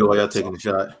you do while y'all taking the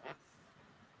shot.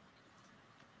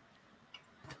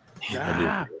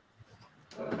 Yeah.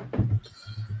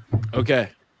 Okay.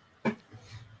 All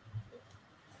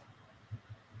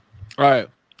right.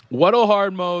 What'll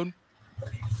hard mode?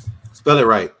 Spell it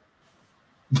right.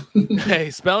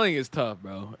 Hey, spelling is tough,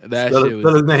 bro.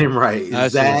 Spell his name right.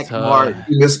 Zach Martin.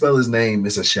 You misspell his name,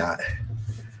 it's a shot.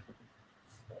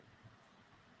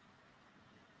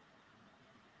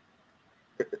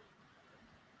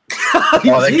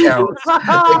 Oh, that counts.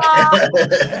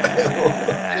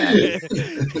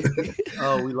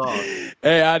 Oh, we lost.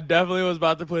 Hey, I definitely was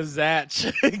about to put Zach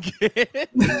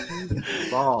again.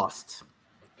 Lost.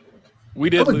 We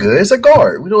did. That was good. It's a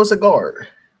guard. We know it's a guard.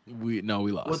 We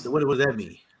lost. What does that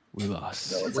mean? We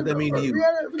lost. No, what does that mean to you?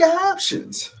 We got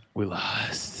options. We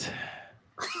lost.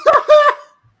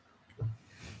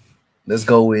 Let's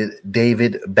go with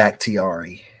David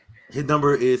Bakhtiari. His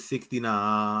number is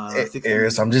 69.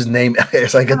 Eris, I'm just naming.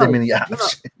 Eris, I got that many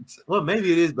options. Well,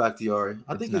 maybe it is Bakhtiari.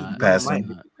 I think it's past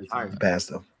him.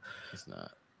 Past him. It's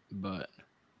not. But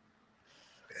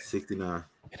 69.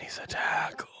 And he's a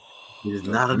tackle. He's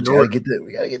not a We North.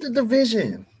 gotta get the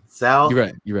division. South.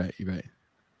 You're right.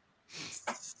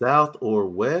 South or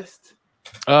West?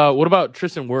 What about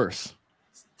Tristan Wirfs?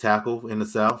 Tackle in the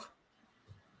South.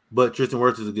 But Tristan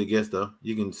Wirfs is a good guess, though.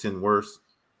 You can send Wirfs.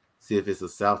 See if it's a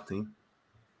South team.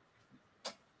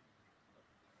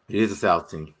 It is a South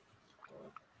team.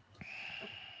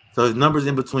 So his numbers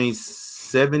in between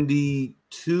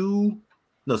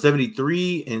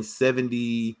 73 and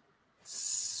 75.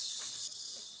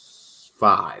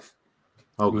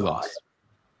 Oh, we God. lost.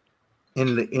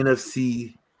 In the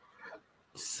NFC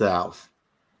South.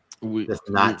 That's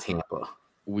not Tampa.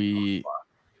 We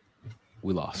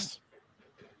lost.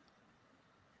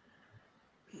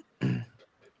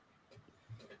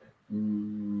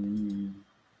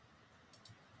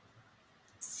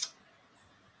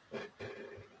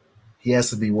 He has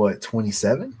to be what,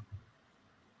 27?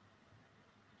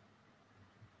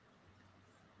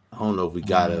 I don't know if we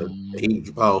got a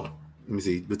age. Oh, let me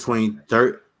see. Between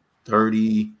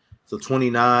 30, so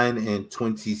 29 and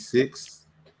 26.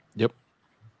 Yep.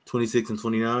 26 and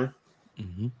 29.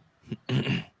 Mm-hmm.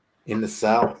 In the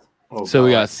South. Oh, so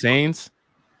we got Saints,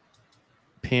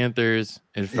 Panthers,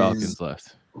 and Falcons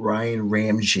left. Ryan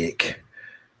Ramczyk,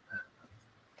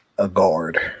 a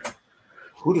guard.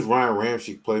 Who does Ryan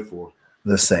Ramczyk play for?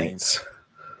 The Saints.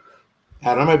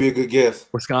 That might be a good guess.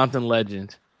 Wisconsin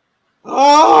legend.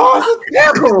 Oh, it's a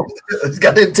tackle. He's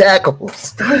got them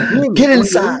tackles. Get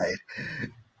inside.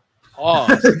 Oh,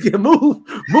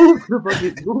 move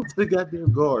to the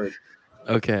goddamn guard.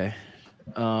 okay.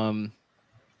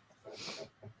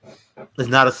 It's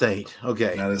not a Saint.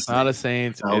 Okay. Not a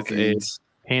Saint. Falcons. It's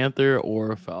a Panther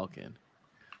or a Falcon.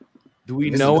 Do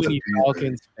we This know is a any Panther.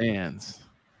 Falcons fans?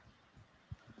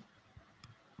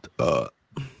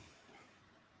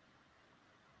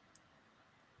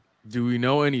 Do we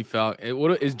know any Falcon?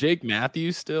 What is Jake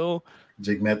Matthews still?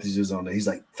 Jake Matthews is on there. He's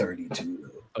like 32.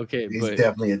 Okay, He's but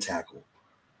definitely a tackle.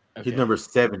 okay. He's number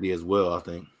 70 as well, I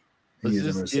think. Let's He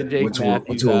is just number get 7. Jake Went to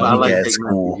Matthews a out. I of like big-ass Jake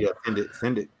school. Matthews. Yeah,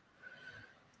 send it.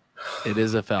 It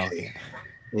is a Falcon.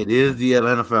 It is the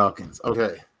Atlanta Falcons.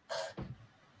 Okay.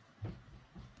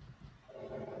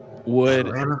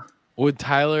 Atlanta? Would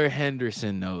Tyler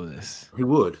Henderson know this? He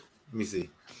would. Let me see.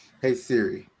 Hey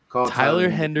Siri, call Tyler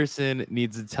Henderson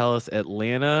needs to tell us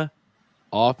Atlanta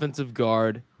offensive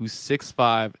guard who's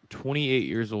 6'5", 28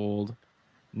 years old,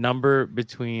 number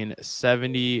between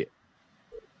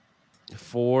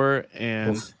 74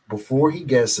 and... Before he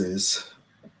guesses,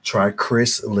 try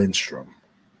Chris Lindstrom.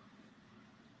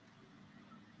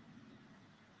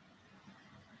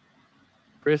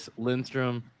 Chris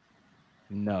Lindstrom,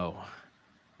 no.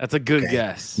 That's a good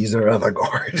guess. He's their other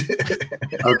guard.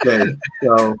 Okay,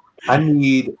 so I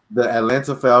need the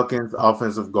Atlanta Falcons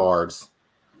offensive guards.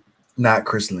 Not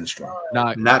Chris Lindstrom.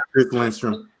 Not Chris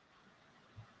Lindstrom.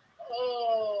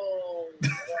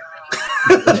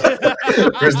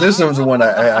 Chris Lindstrom's the one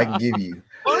I can give you.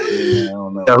 I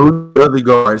don't know. Yeah, who's the other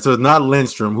guard? So it's not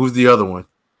Lindstrom. Who's the other one?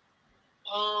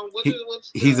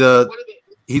 He's a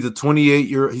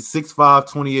 28-year. He's 6'5",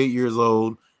 28 years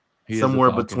old. He is Somewhere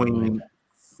a Falcon, between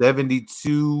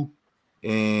 72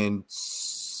 and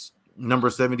number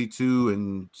 72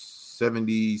 and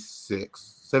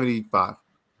 76, 75.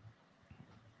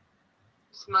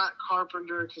 It's not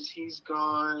Carpenter because he's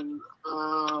gone.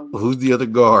 Who's the other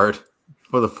guard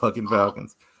for the fucking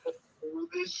Falcons?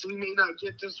 We may not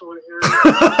get this one, Eric.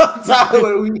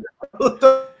 Tyler,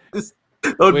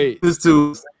 Wait. This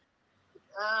too.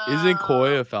 Isn't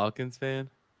Coy a Falcons fan?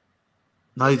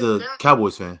 No, he's a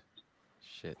Cowboys fan.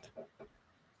 Shit.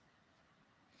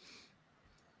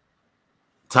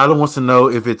 Tyler wants to know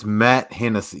if it's Matt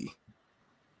Hennessy.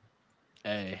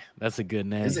 Hey, that's a good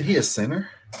name. Isn't he a center?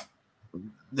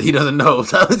 He doesn't know.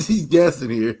 He's guessing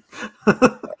here. I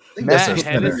think that's Matt their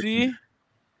center. Hennessy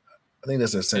I think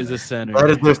that's their center. is a center. That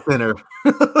is their center.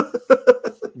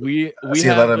 We I see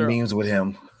a have lot of their, memes with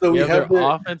him. So we have their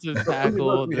their- offensive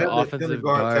tackle, we the have their offensive center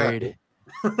guard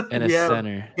guard, and a We have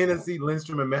center. Hennessy,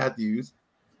 Lindstrom, and Matthews.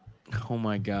 Oh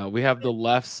my god, we have the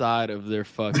left side of their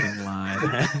fucking line.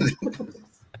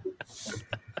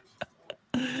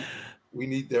 We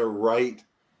need their right.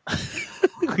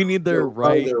 We need their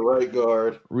right. Their right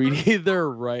guard. We need their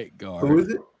right guard. Who is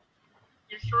it?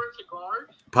 You're sure it's a guard?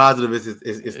 Positive. It's It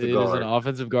the is guard. an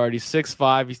offensive guard. He's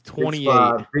 6'5", he's 28.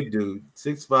 6'5", big dude.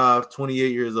 6'5",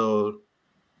 28 years old.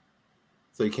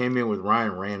 So he came in with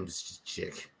Ryan Ram's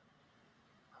chick.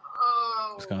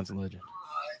 Oh, Wisconsin legend.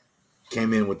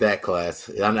 Came in with that class.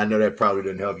 I know that probably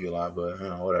didn't help you a lot, but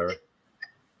whatever.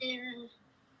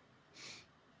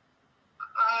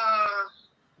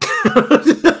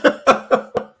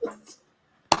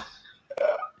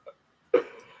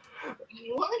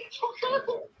 What kind of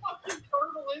fucking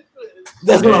turtle is this?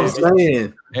 That's what I'm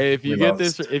saying. Hey, if you We get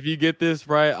lost. this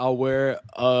right, I'll wear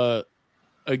a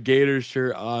Gator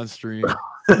shirt on stream.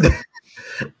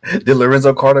 Did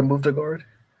Lorenzo Carter move to guard?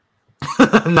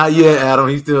 Not yet, Adam.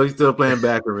 He's still playing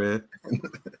backer, man.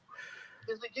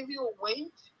 Does it give you a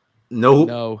weight? Nope.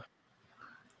 No.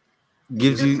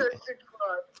 Gives you.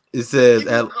 It says 6'5". It says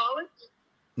Give you college?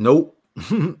 nope.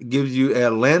 Gives you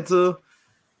Atlanta,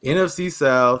 NFC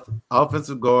South,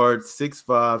 offensive guard,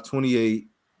 6'5", 28.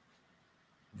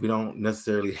 We don't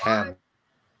necessarily have.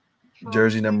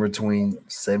 Jersey number between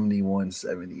 71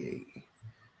 78.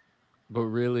 But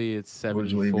really, it's What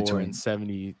is really 74 between? and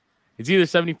 70. It's either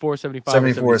 74, 75,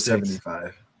 74 or or 76.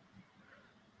 75.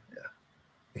 Yeah.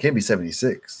 It can't be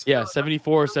 76. Yeah,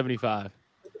 74 or 75.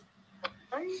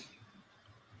 Right?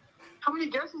 How many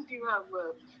guesses do you have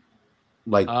left?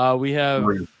 Like We have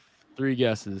Three. 3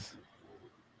 guesses.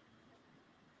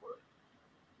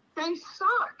 They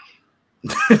suck.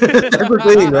 that's the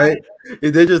thing, right?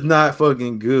 They're just not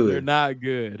fucking good. They're not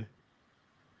good.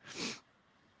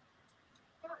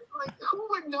 Like, who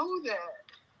would know that?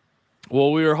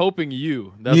 Well, we were hoping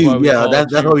you. That's You, why we called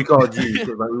that's you. why we called you.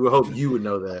 'Cause, like, we would hope you would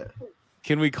know that.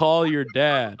 Can we call your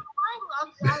dad?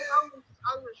 I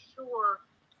was sure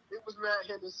it was Matt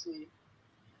Hennessy.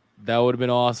 That would have been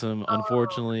awesome.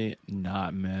 Unfortunately,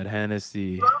 not Matt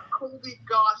Hennessy. Not Colby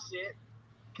Gossett.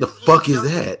 The fuck is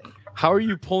that? How are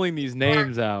you pulling these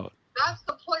names out? That's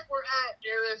the point we're at,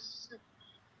 Eris.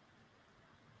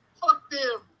 Fuck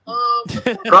them.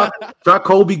 Try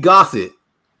Colby Gossett.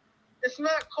 It's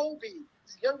not Colby.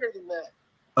 He's younger than that.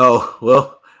 Oh,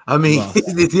 well, I mean,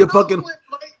 is he a fucking... It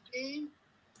might be.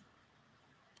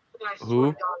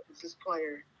 Who? It's this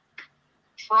player.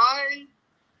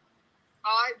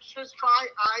 Just try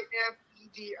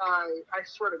IFEDI. I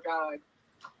swear to God.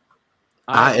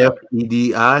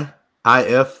 IFEDI?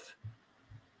 IF?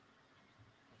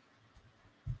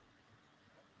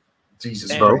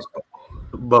 Jesus Christ.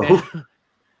 Bo?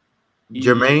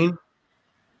 Jermaine?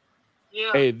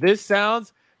 Yeah. Hey, this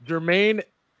sounds... Jermaine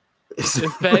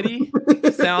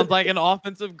Ifedi sounds like an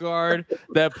offensive guard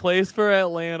that plays for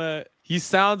Atlanta. He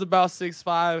sounds about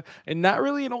 6'5", and not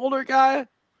really an older guy.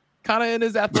 Kind of in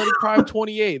his athletic prime,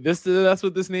 28. That's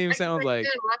what this name sounds like.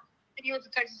 He went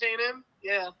to Texas A&M?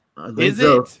 Yeah. Is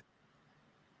it?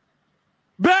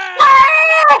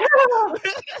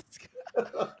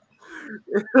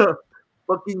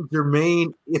 Fucking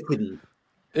Jermaine Ifedi.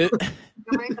 Jermaine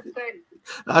Ifedi.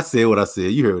 I said what I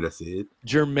said. You heard what I said.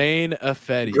 Jermaine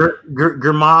Ifedi.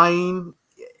 Jermaine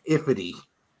Ifedi.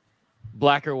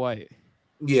 Black or white?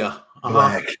 Yeah.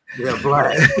 Black. Yeah,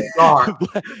 black. Dark.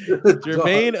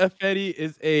 Jermaine Ifedi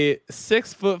is a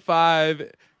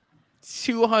 6'5",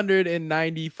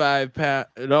 295 pound.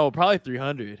 No, probably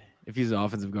 300 if he's an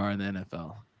offensive guard in the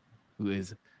NFL who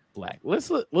is black.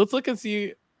 Let's look and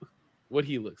see what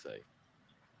he looks like.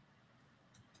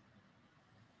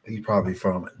 He's probably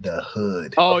from the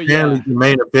hood. Oh, Apparently, yeah.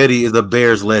 Jermaine Ifedi is a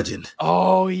Bears legend.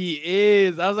 Oh, he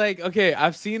is. I was like, okay,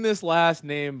 I've seen this last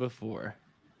name before.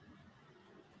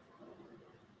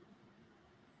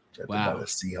 Wow. The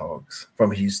Seahawks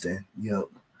from Houston. Yep.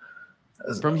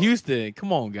 From Houston.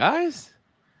 Come on, guys.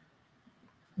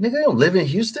 Nigga, they don't live in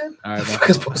Houston? All right,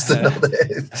 I'm supposed to know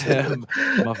that.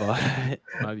 My fault.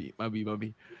 My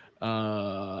B.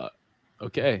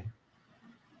 Okay.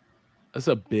 That's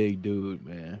a big dude,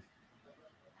 man.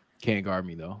 Can't guard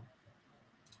me, though.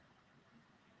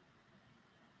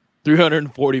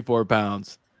 344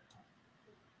 pounds.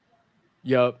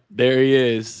 Yup, there he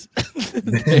is.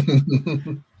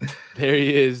 There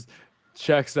he is.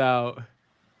 Checks out.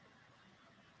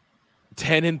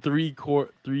 10 3/4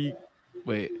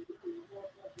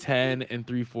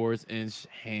 inch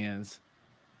hands.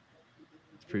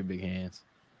 It's pretty big hands.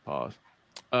 Pause.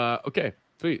 Okay,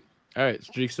 sweet. All right,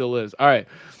 streak still lives. All right.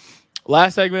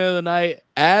 Last segment of the night.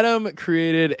 Adam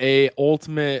created a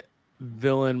ultimate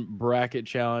villain bracket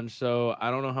challenge. So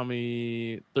I don't know how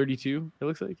many. 32, it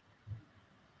looks like.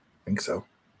 I think so.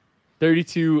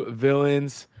 32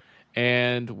 villains.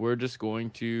 And we're just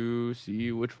going to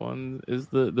see which one is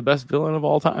the best villain of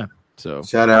all time. So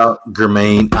shout out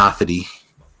Jermaine Ifedi.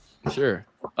 Sure.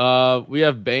 We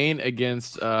have Bane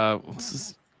against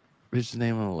what's his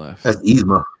name on the left? That's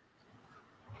Yzma.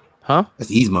 Huh? That's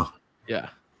Yzma. Yeah.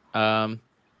 I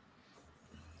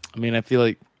mean, I feel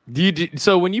like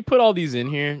so when you put all these in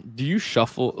here, do you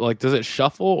shuffle? Like, does it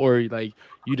shuffle or like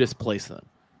you just place them?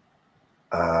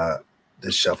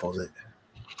 This shuffles it.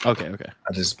 Okay.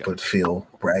 I just put fill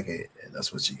bracket, and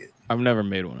that's what you get. I've never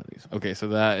made one of these. Okay, so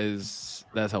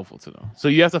that's helpful to know. So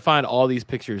you have to find all these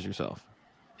pictures yourself,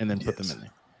 and then put them in there.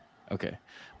 Okay.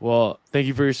 Well, thank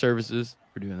you for your services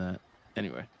for doing that.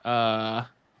 Anyway,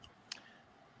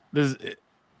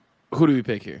 who do we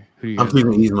pick here? Who do you? I'm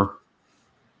picking Yzma.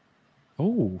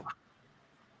 Oh,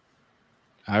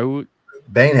 I would.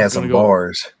 Bane has some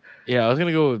bars. Yeah, I was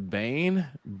gonna go with Bane,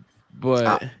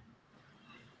 but.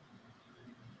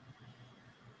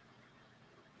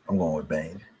 I'm going with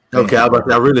Bane. Okay, I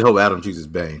really hope Adam chooses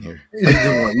Bane here.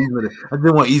 I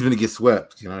didn't want Yzma to get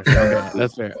swept. You know,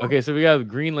 that's fair. Okay, so we got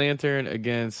Green Lantern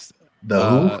against the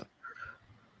who?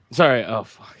 Sorry. Oh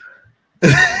fuck.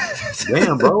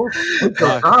 Damn, bro.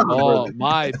 Oh,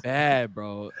 my bad,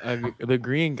 bro. The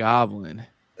Green Goblin.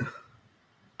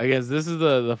 I guess this is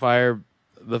the fire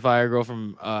girl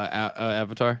from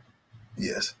Avatar.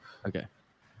 Yes. Okay.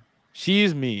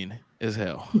 She's mean as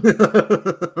hell.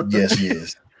 Yes, she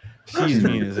is. She's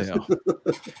mean as hell.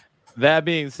 That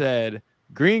being said,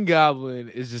 Green Goblin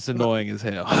is just annoying as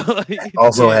hell.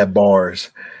 Also had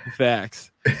bars.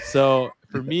 Facts. So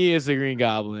for me, it's the Green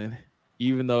Goblin,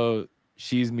 even though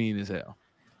she's mean as hell.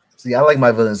 See, I like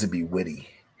my villains to be witty.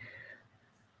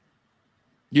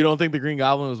 You don't think the Green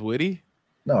Goblin was witty?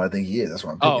 No, I think he is. That's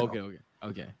what I'm thinking.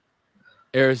 Okay.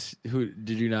 Eris, who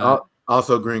did you not?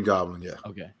 Also Green Goblin, yeah.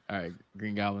 Okay. All right.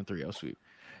 Green Goblin 3-0 sweep.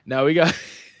 Now we got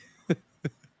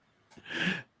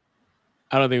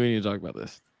I don't think we need to talk about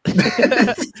this.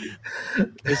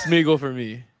 It's Smeagol for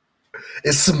me.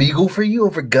 Is Smeagol for you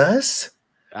over Gus?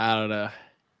 I don't know.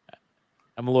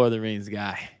 I'm a Lord of the Rings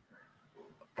guy.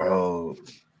 Bro,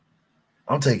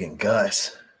 I'm taking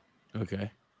Gus. Okay.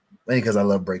 Maybe because I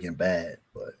love Breaking Bad,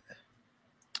 but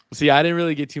see, I didn't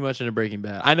really get too much into Breaking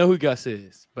Bad. I know who Gus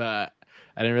is, but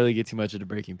I didn't really get too much into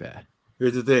Breaking Bad.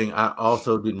 Here's the thing. I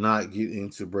also did not get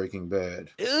into Breaking Bad.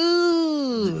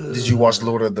 Ooh. Did you watch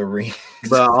Lord of the Rings?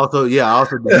 But I also did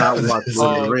not watch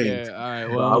Lord of the Rings. All right.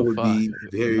 Well, Well, I would be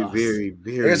very, very,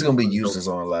 very. There's gonna be useless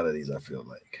on a lot of these. I feel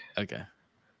like. Okay.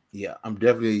 Yeah, I'm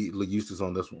definitely useless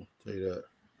on this one. Tell you that.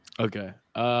 Okay.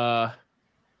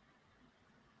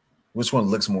 Which one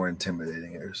looks more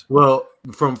intimidating? Yours? Well,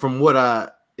 from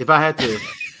what if I had to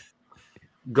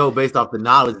go based off the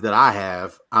knowledge that I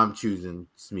have, I'm choosing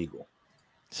Smeagol.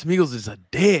 Smeagol's is a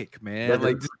dick, man.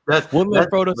 That's wouldn't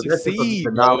let Frodo succeed,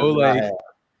 bro. Like,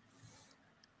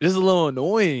 this is a little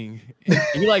annoying.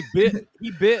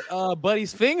 He bit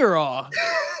Buddy's finger off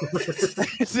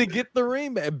to get the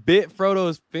ring back. Bit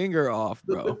Frodo's finger off,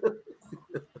 bro.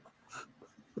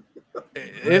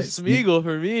 It's Smeagol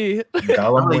for me. You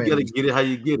gotta get it how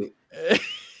you get it.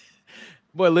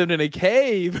 Boy lived in a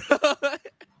cave. All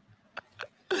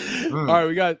right,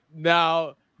 we got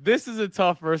now. This is a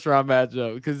tough first round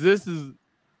matchup because this is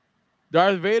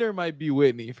Darth Vader might be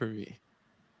Whitney for me.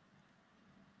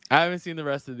 I haven't seen the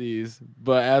rest of these,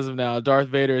 but as of now, Darth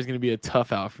Vader is going to be a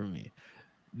tough out for me.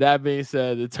 That being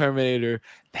said, the Terminator,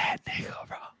 that nigga,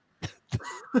 bro.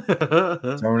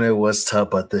 Terminator was tough,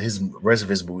 but his rest of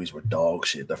his movies were dog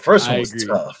shit. The first one was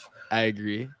tough. I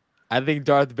agree. I think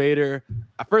Darth Vader.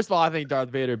 First of all, I think Darth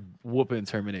Vader whooping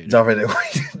Terminator. Darth Vader,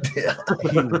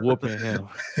 he whooping him.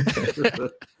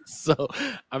 So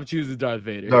I'm choosing Darth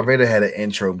Vader. Darth Vader had an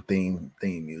intro theme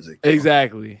music.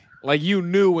 Exactly. Like you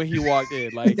knew when he walked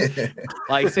in. Like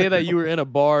say that you were in a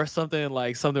bar, something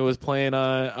was playing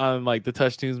on like the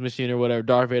Touch Tunes machine or whatever.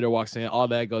 Darth Vader walks in, all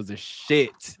that goes to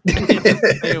shit.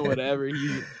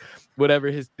 whatever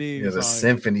his theme. There's a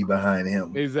symphony behind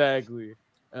him. Exactly.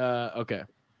 Okay.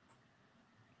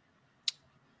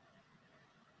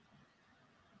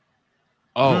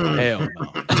 Oh hell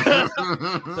no!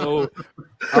 So,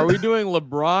 are we doing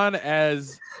LeBron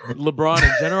as LeBron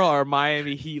in general, or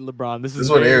Miami Heat LeBron? This is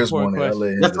what Air's wanted.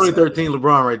 That's 2013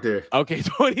 LeBron right there. Okay,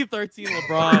 2013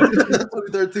 LeBron.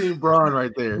 2013 LeBron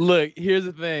right there. Look, here's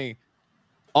the thing: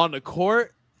 on the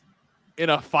court, in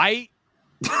a fight,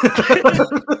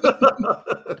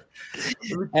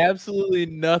 absolutely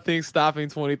nothing stopping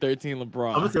 2013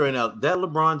 LeBron. I'm gonna say right now that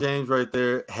LeBron James right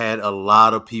there had a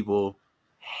lot of people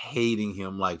hating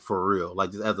him, like for real, like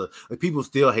just people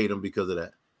still hate him because of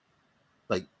that,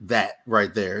 like that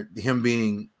right there. Him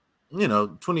being,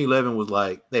 2011 was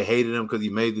like they hated him because he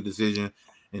made the decision,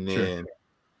 and then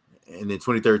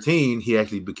 2013 he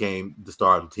actually became the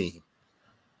star of the team.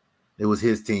 It was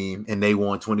his team, and they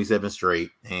won 27 straight,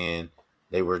 and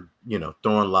they were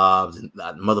throwing lobs, and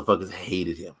motherfuckers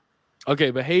hated him.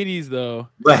 Okay, but Hades though,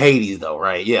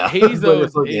 right? Yeah, Hades though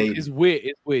is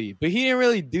witty, but he didn't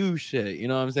really do shit. You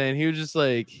know what I'm saying? He was just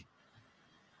like,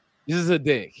 this is a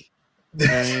dick.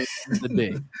 He's a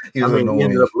dick. He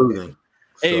ended up losing.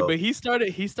 Hey, so. But he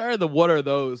started the what are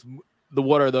those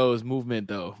movement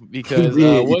though, because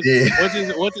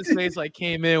what's his face like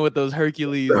came in with those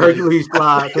Hercules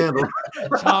fly handle.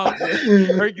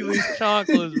 Hercules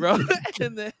chonklers, bro.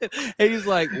 And then he's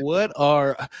like, what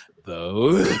are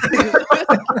those?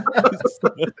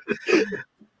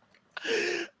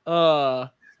 Oh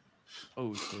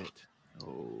shit.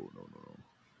 Oh no.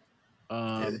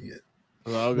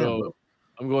 Well,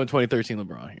 I'm going 2013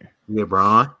 LeBron here. Yeah,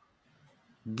 LeBron.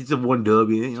 Get some 1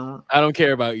 W, I don't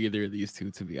care about either of these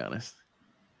two, to be honest.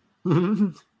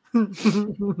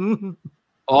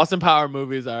 Austin Power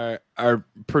movies are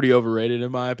pretty overrated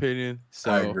in my opinion.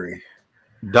 So I agree.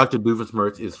 Dr.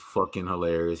 Doofenshmirtz is fucking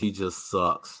hilarious. He just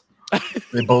sucks.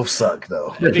 They both suck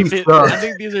though. I think these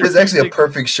are it's actually a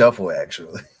perfect shuffle.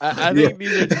 Actually, I think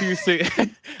these are two. I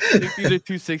think these are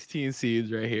 216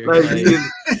 seeds right here.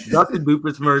 Dr.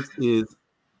 Doofenshmirtz is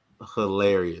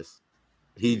hilarious.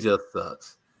 He just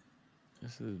sucks.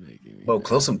 This is making me. Well,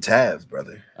 close some tabs,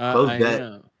 brother.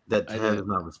 That tab is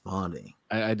not responding.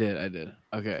 I did.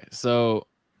 Okay, so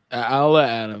I'll let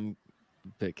Adam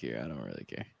pick here. I don't really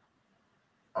care.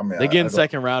 I mean, they're getting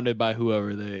second rounded by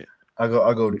whoever they.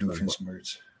 I'll go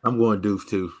Doofenshmirtz. I'm going Doof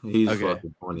too. He's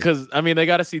fucking funny. Because they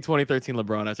got to see 2013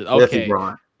 LeBron after. Okay,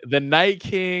 LeBron. The Night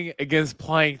King against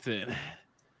Plankton.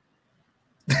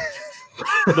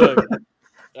 Look,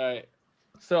 all right.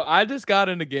 So I just got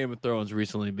into Game of Thrones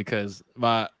recently because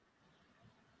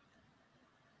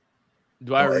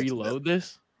Do I reload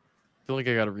this? I feel like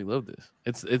I gotta reload this.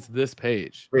 It's this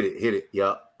page. Hit it.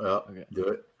 Yeah. Okay. Do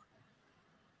it.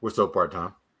 We're so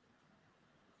part-time.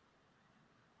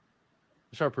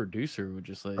 Our producer would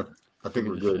just like. I think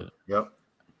we're good. Shit. Yep.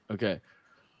 Okay.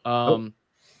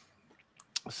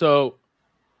 So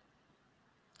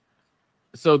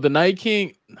the Night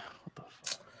King. What the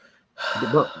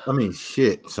fuck? I mean,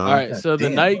 shit, son. All right. So the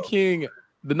Night King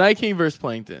versus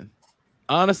Plankton.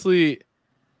 Honestly,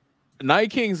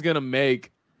 Night King's gonna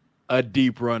make a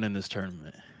deep run in this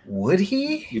tournament. Would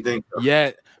he? You think so?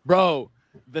 Yeah, bro.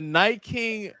 The Night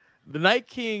King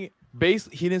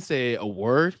basically, he didn't say a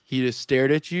word. He just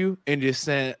stared at you and just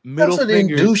sent middle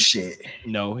fingers. Didn't do shit.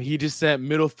 No, he just sent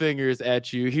middle fingers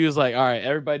at you. He was like, "All right,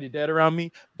 everybody dead around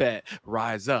me. Bet,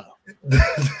 rise up."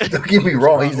 Don't get me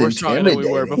wrong. He's we're stronger than we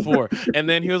were before. And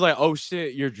then he was like, "Oh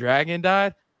shit, your dragon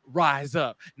died. Rise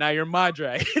up. Now you're my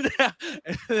dragon."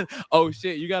 Then, oh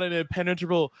shit, you got an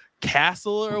impenetrable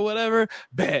castle or whatever.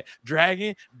 Bet,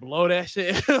 dragon, blow that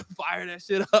shit, fire that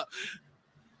shit up.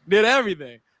 Did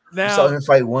everything. Now, I saw him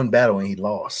fight one battle and he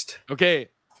lost. Okay,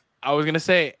 I was gonna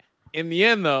say, in the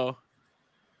end though,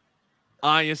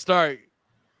 Arya Stark,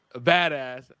 a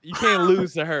badass. You can't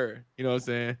lose to her. You know what I'm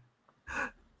saying?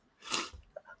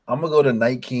 I'm gonna go to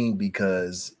Night King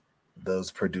because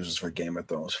those producers for Game of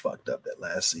Thrones fucked up that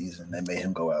last season. They made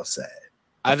him go out sad.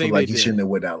 I think like he shouldn't have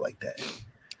went out like that.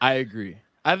 I agree.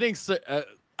 I think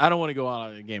I don't want to go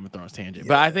on a Game of Thrones tangent,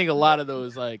 but I think a lot of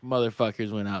those like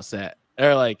motherfuckers went out sad.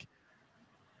 They're like.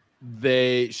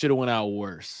 They should have went out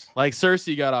worse. Like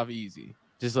Cersei got off easy.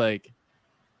 Just like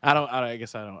I don't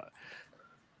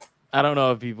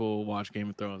know if people watch Game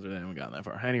of Thrones or they haven't gotten that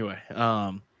far. Anyway,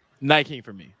 Night King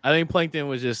for me. I think Plankton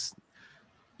was just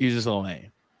a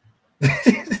lame. I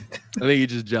think he's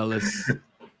just jealous. It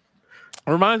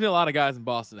reminds me of a lot of guys in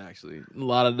Boston actually. A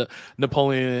lot of the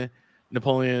Napoleon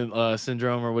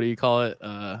syndrome, or what do you call it?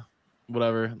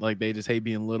 Whatever, like they just hate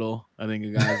being little. I think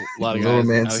a lot of guys,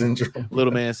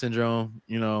 little man syndrome.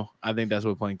 You know, I think that's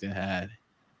what Plankton had,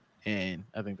 and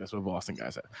I think that's what Boston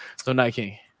guys had. So Night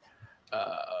King.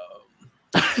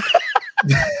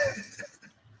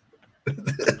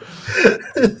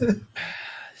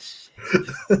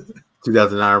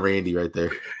 2009 Randy right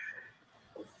there.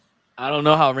 I don't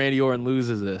know how Randy Orton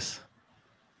loses this.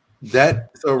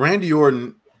 So Randy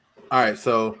Orton. All right,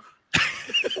 so.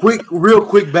 Real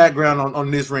quick background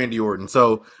on this Randy Orton.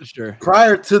 So sure.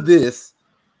 Prior to this,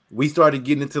 we started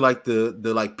getting into like the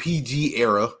like PG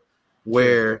era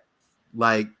where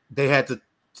like they had to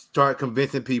start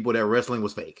convincing people that wrestling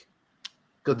was fake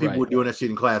because people were doing that shit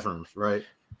in classrooms, right?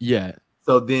 Yeah.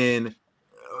 So then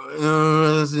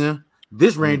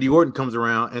this Randy Orton comes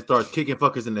around and starts kicking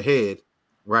fuckers in the head,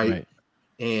 right?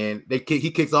 And he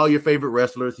kicks all your favorite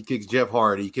wrestlers. He kicks Jeff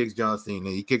Hardy. He kicks John Cena.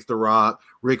 He kicks The Rock,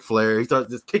 Ric Flair. He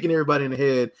starts just kicking everybody in the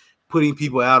head, putting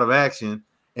people out of action.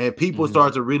 And people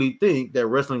start to really think that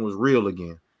wrestling was real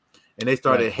again. And they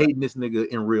started hating this nigga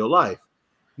in real life.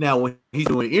 Now, when he's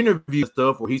doing interview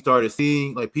stuff, or he started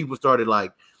seeing, like, people started,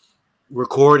 like,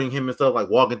 recording him and stuff, like,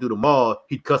 walking through the mall,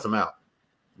 he'd cuss him out.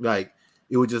 Like,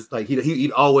 it was just, like,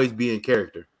 he'd always be in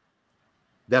character.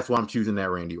 That's why I'm choosing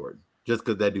that Randy Orton. Just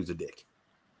because that dude's a dick.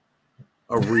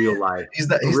 A real life. He's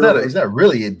not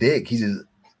really a dick. He's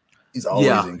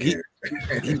always in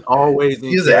character. He's always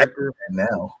in character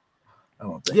now. I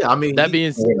don't think. Yeah, I mean, that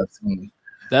being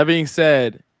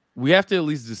said, we have to at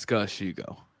least discuss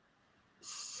Shigo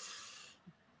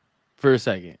for a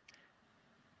second.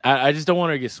 I just don't want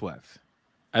her to get swept.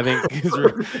 I think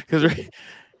because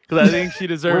I think she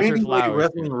deserves her flowers.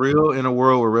 Wrestling real in a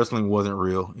world where wrestling wasn't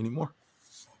real anymore.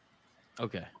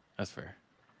 Okay, that's fair.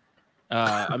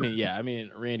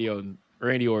 Randy Orton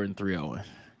 3-0.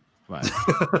 But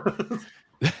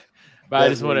I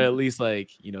just want to at least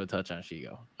touch on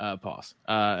Shigo. Pause.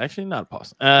 Actually, not a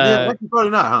pause. Probably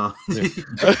not,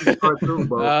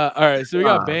 huh? All right, so we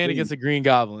got Bane against the Green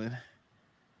Goblin.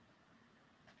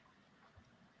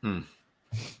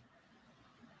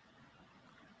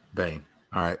 Bane.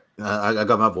 All right, I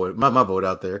got my vote. My vote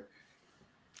out there.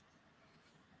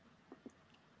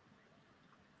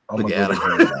 Look at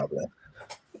Goblin.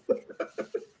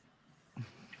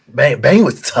 Bane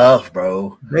was tough,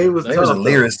 bro. Bane was a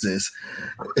lyricist.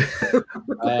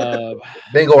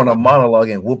 Bane go on a monologue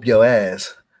and whoop your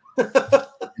ass.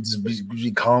 Just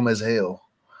be calm as hell.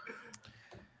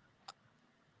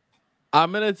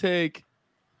 I'm gonna take.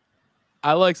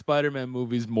 I like Spider-Man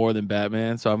movies more than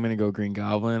Batman, so I'm gonna go Green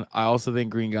Goblin. I also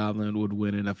think Green Goblin would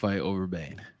win in a fight over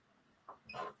Bane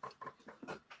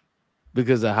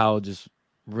because of how just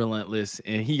relentless,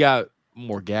 and he got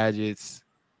more gadgets.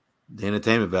 The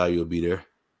entertainment value will be there.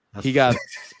 He got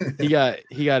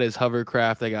his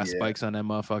hovercraft. They got spikes on that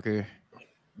motherfucker.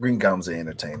 Green Gum's an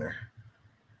entertainer.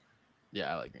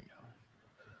 Yeah, I like Green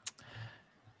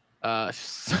Gum.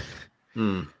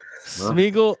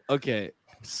 Smeagol. Okay,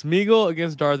 Smeagol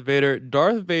against Darth Vader.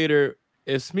 Darth Vader.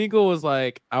 If Smeagol was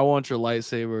like, "I want your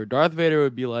lightsaber," Darth Vader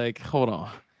would be like, "Hold on."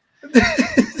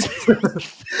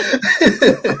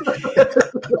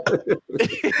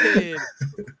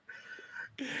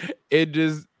 It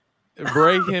just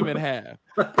break him in half.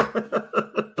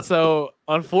 So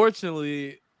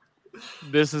unfortunately,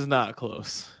 this is not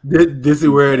close. This is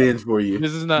where it ends for you.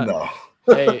 This is not. No.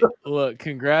 Hey, look!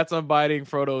 Congrats on biting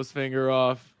Frodo's finger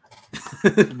off,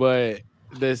 but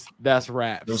that's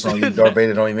raps. Those on you, Darth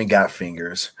Vader don't even got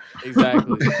fingers.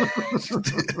 Exactly.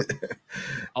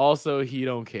 Also, he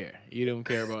don't care. He don't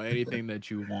care about anything that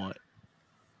you want.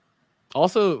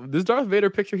 Also, this Darth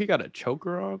Vader picture, he got a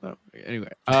choker on that.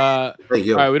 Anyway, all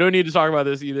right, we don't need to talk about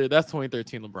this either. That's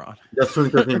 2013 LeBron. That's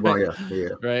 2013 LeBron,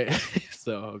 yeah. Right.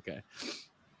 So, okay.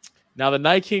 Now the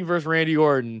Night King versus Randy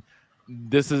Orton.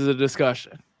 This is a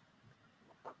discussion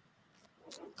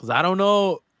because I don't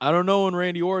know when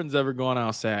Randy Orton's ever gone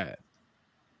out sad.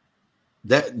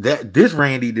 This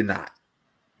Randy did not.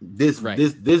 This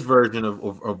version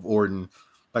of Orton,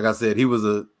 like I said, he was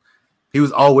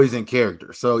always in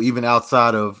character. So even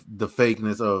outside of the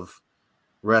fakeness of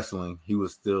wrestling, he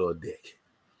was still a dick.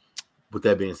 With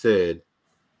that being said,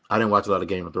 I didn't watch a lot of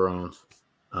Game of Thrones.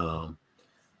 The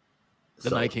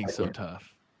Night King's so tough.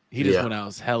 He just went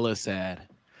out hella sad.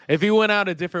 If he went out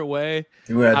a different way,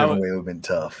 it would have been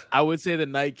tough. I would say the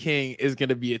Night King is going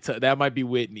to be that might be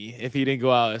Whitney if he didn't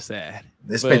go out as sad.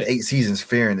 They spent 8 seasons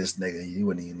fearing this nigga. He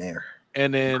wasn't even there.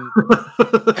 And then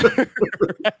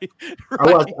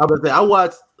I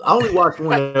only watched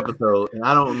one episode, and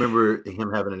I don't remember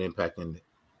him having an impact in it.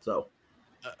 So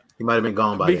he might have been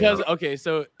gone by okay,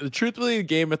 so truthfully,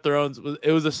 Game of Thrones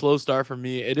was a slow start for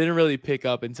me. It didn't really pick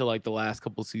up until like the last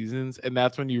couple seasons, and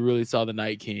that's when you really saw the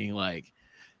Night King like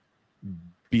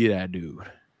be that dude.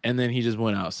 And then he just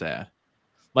went out sad.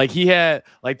 Like he had,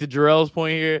 like to Jarrell's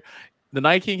point here, the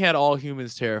Night King had all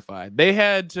humans terrified. They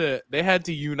had to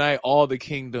unite all the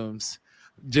kingdoms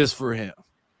just for him.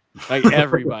 Like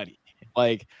everybody.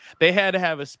 Like they had to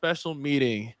have a special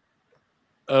meeting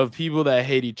of people that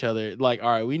hate each other. Like, all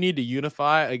right, we need to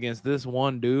unify against this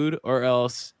one dude, or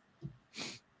else,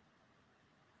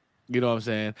 you know what I'm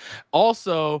saying?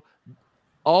 Also,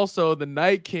 the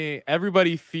Night King,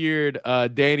 everybody feared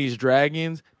Danny's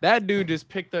dragons. That dude just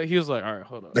picked up. He was like, all right,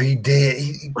 hold on. He did.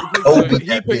 He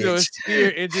picked up a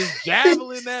spear and just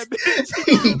javelin that bitch.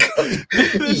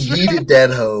 He yeeted that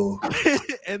hoe.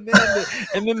 and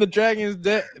then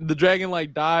the dragon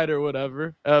like died or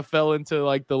whatever, fell into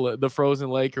like the frozen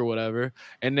lake or whatever.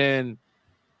 And then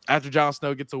after Jon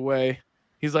Snow gets away,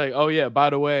 he's like, oh yeah, by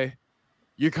the way,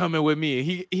 you're coming with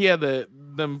me. He had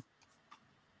them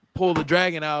pull the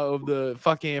dragon out of the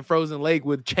fucking frozen lake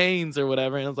with chains or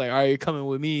whatever, and it's like, all right, you're coming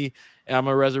with me, and I'm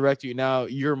gonna resurrect you. Now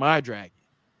you're my dragon.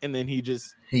 And then he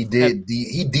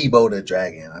deboed a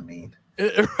dragon. I mean,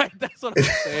 right? That's what I'm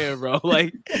saying, bro.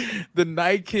 Like the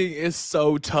Night King is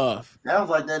so tough. Sounds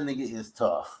like that nigga is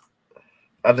tough.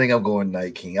 I think I'm going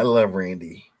Night King. I love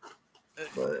Randy.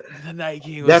 But the Night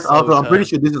King. That's also tough. I'm pretty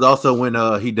sure this is also when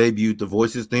he debuted the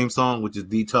Voices theme song, which is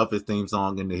the toughest theme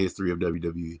song in the history of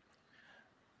WWE.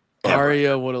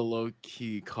 Arya would have low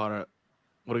key caught up.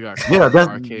 Would have got caught. Yeah, that's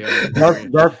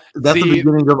RKO. That's the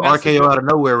beginning of RKO out of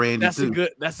nowhere, Randy.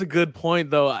 That's a good point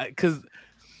though, because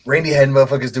Randy had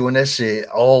motherfuckers doing that shit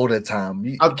all the time.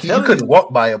 You couldn't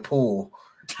walk by a pool,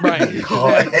 right?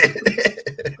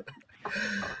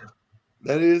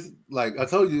 That is like I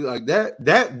told you, like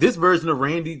that this version of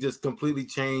Randy just completely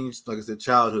changed. Like I said,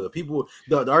 childhood. People,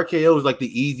 the RKO is like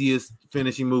the easiest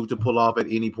finishing move to pull off at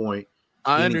any point.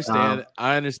 I understand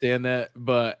that,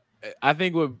 but I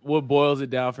think what boils it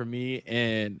down for me,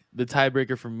 and the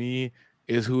tiebreaker for me,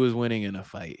 is who is winning in a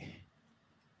fight.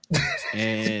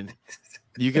 And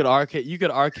you could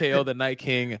RKO the Night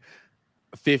King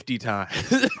 50 times.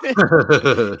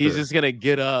 He's just gonna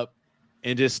get up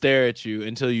and just stare at you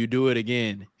until you do it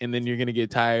again, and then you're gonna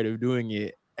get tired of doing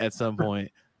it at some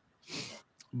point.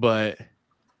 But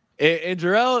and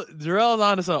Jarrell's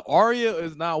honest. Arya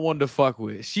is not one to fuck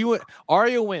with.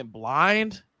 Arya went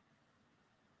blind.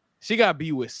 She got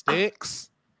beat with sticks.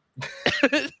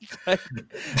 I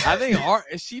think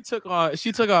she took on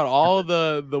all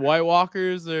the White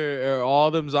Walkers or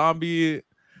all them zombie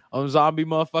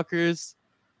motherfuckers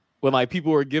when like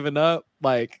people were giving up.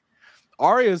 Like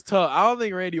Arya's tough. I don't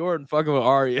think Randy Orton fucking with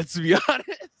Arya, to be honest.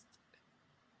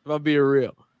 If I'm being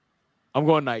real, I'm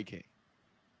going Night King.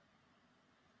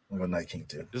 I'm going Night King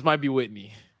too. This might be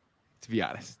Whitney, to be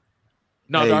honest.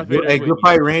 No, Hey, Darth Vader. Hey, good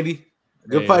fight, Randy.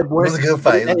 Good fight, boy. It was a good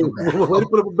fight. Hey, way to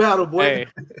put up a battle, boy. Hey.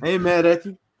 I ain't mad at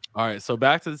you. All right, so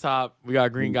back to the top. We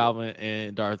got Green Goblin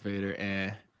and Darth Vader,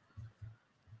 and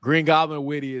Green Goblin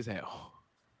witty as hell,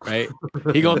 right?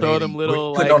 He gonna throw them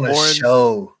little like on a orange.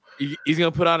 Show. He's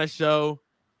gonna put on a show.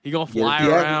 He gonna fly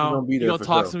around. He gonna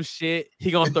talk some shit. He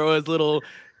gonna throw his little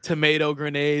tomato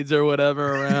grenades or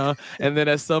whatever around, and then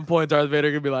at some point, Darth Vader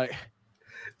gonna be like,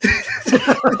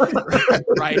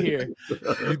 "Right here,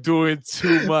 you're doing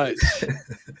too much.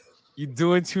 You're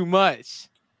doing too much."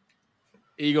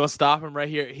 You gonna stop him right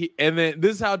here. And then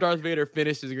this is how Darth Vader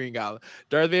finishes Green Goblin.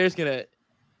 Darth Vader's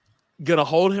gonna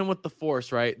hold him with the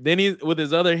Force, right? Then he with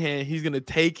his other hand, he's gonna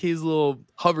take his little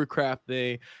hovercraft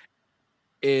thing,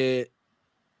 and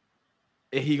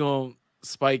he gonna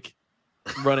spike,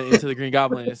 run it into the Green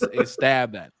Goblin and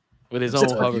stab that with his own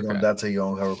hovercraft. You're gonna die to your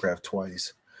own hovercraft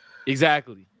twice.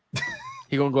 Exactly.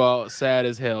 He gonna go out sad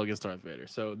as hell against Darth Vader.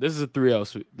 So this is a 3-0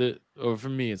 sweep. Or for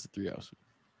me, it's a 3-0 sweep.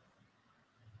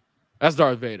 That's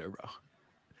Darth Vader, bro.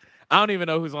 I don't even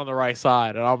know who's on the right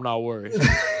side, and I'm not worried.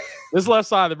 This left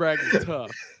side of the bracket is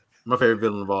tough. My favorite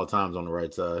villain of all time is on the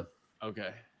right side.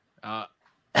 Okay. I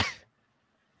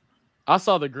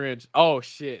saw the Grinch. Oh,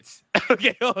 shit.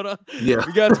 Okay, hold on. Yeah.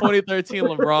 We got 2013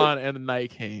 LeBron and the Night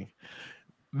King.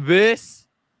 This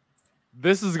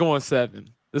is going 7.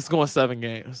 This is going 7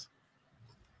 games.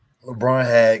 LeBron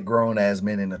had grown-ass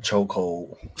men in a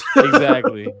chokehold.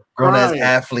 Exactly. Grown-ass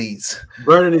athletes.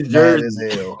 Burning his jersey.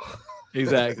 As hell.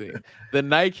 Exactly. The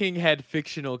Night King had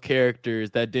fictional characters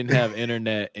that didn't have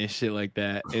internet and shit like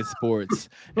that in sports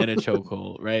in a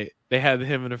chokehold, right? They had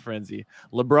him in a frenzy.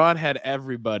 LeBron had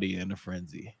everybody in a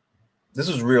frenzy. This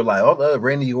was real life. All the other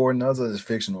Randy Orton, others is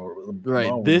fictional.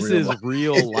 Right. This is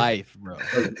real life, bro.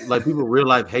 Like people in real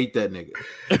life hate that nigga.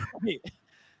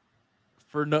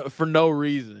 For no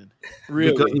reason.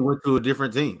 Really. Because he went to a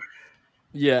different team.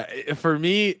 Yeah. For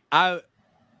me,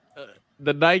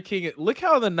 the Night King. Look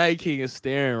how the Night King is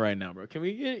staring right now, bro. Can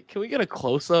we get a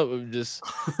close up of just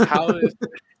how is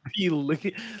he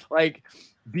looking? Like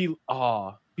be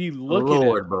looking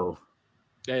Lord, at, bro.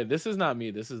 Hey, this is not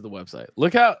me. This is the website.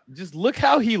 Look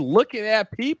how he looking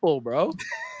at people, bro.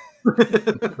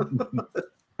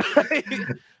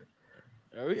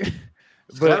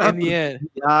 But in the end,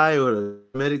 guy or the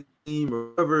medic team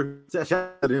or whoever, shout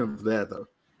out to him for that though.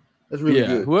 That's really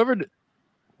good.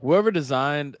 Whoever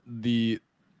designed the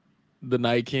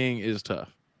Night King is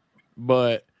tough,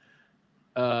 but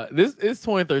this is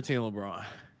 2013 LeBron.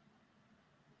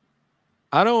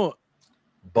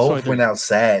 Both went out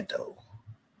sad though.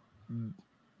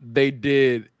 They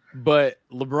did, but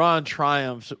LeBron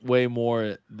triumphed way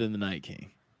more than the Night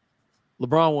King.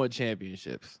 LeBron won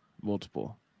championships,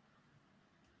 multiple.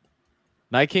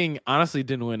 Night King honestly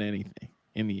didn't win anything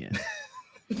in the end.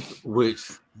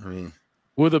 Which, I mean,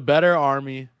 with a better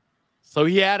army. So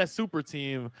he had a super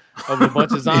team of a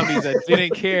bunch of zombies that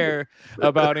didn't care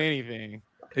about anything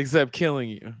except killing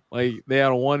you. Like, they had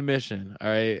one mission, all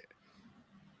right?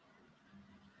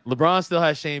 LeBron still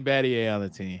has Shane Battier on the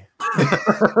team.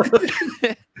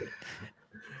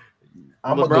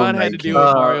 LeBron had to deal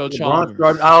with Mario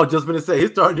Chalmers. I was just going to say,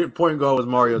 his starting point guard was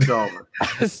Mario Chalmers.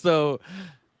 So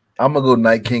I'm gonna go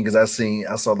Night King because I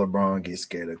saw LeBron get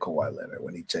scared of Kawhi Leonard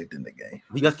when he checked in the game.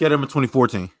 He got scared of him in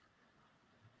 2014.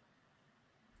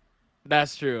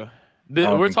 That's true.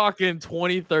 We're talking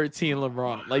 2013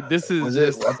 LeBron. Like, this is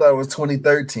just. I thought it was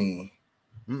 2013.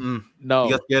 No,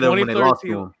 he got scared of him when they lost to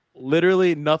him.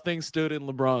 Literally nothing stood in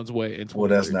LeBron's way in 2013. Well,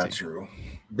 that's not true.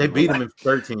 They beat him in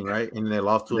 13, right? And they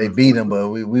lost to him. They beat him, but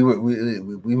we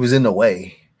was in the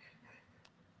way.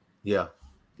 Yeah.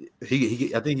 I think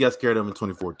he got scared of him in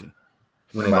 2014.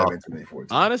 When they lost in 2014.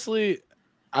 Honestly,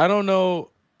 I don't know.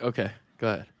 Okay, go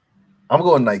ahead. I'm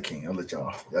going Night King. I'll let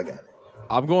y'all. I got it.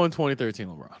 I'm going 2013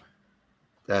 LeBron.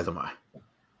 As am I.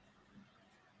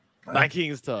 Night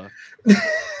King is tough.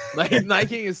 Night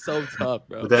King is so tough,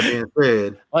 bro. With that being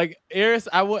said, like Eris,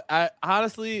 I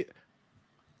honestly,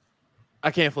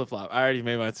 I can't flip flop. I already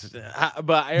made my decision.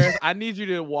 But Eris, I need you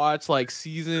to watch like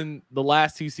the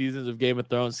last 2 seasons of Game of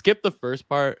Thrones. Skip the first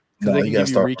part because they can give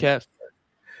you recaps.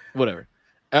 Whatever.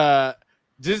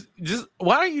 Just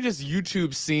why don't you just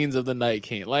YouTube scenes of the Night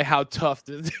King? Like how tough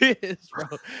this is,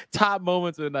 bro. Top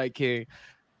moments of the Night King.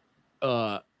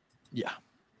 Yeah.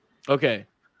 Okay.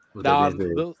 Now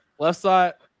the left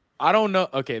side, I don't know.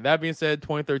 Okay, that being said,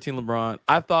 2013 LeBron.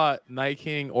 I thought Night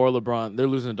King or LeBron, they're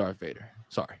losing to Darth Vader.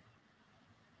 Sorry.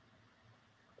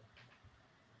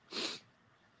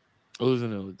 They're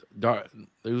losing to Darth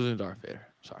Vader.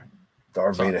 Sorry.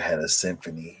 Darth Vader had a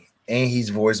symphony And he's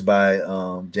voiced by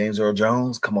James Earl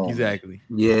Jones. Come on, exactly.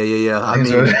 Man. Yeah. I James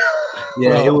mean, Earl-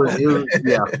 yeah, it was.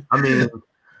 Yeah, I mean,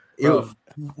 it Bro.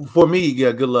 was for me.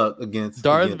 Yeah, good luck against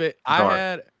Darth against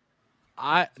Vader.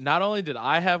 I not only did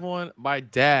I have one, my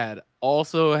dad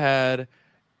also had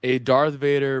a Darth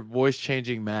Vader voice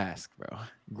changing mask, bro.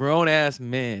 Grown ass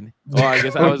men. Oh, I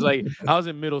guess I was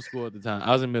in middle school at the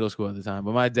time.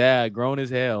 But my dad, grown as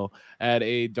hell, had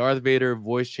a Darth Vader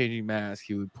voice changing mask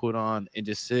he would put on and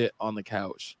just sit on the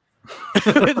couch.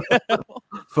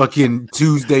 fucking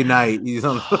Tuesday night. He's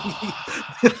on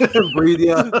breathe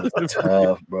out.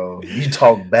 Tough, bro. You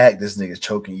talk back, this nigga's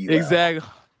choking you out. Exactly.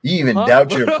 You even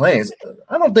doubt your plans.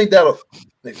 I don't think that'll.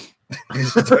 I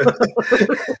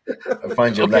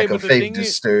find your lack of faith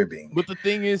disturbing. But the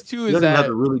thing is, too, You is don't that have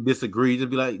to really disagree. Just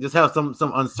be like, just have some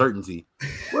uncertainty.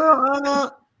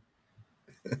 Well,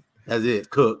 that's it.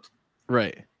 Cooked.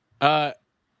 right.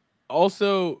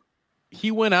 Also,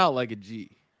 he went out like a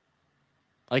G.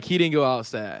 Like he didn't go out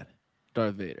sad.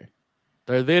 Darth Vader.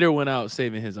 Darth Vader went out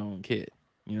saving his own kid.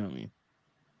 You know what I mean?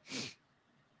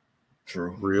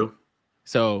 True. Real.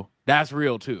 So that's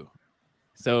real too.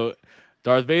 So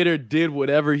Darth Vader did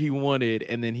whatever he wanted,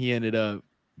 and then he ended up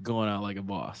going out like a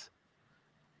boss.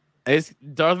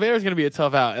 Darth Vader's gonna be a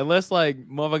tough out unless like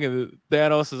motherfucking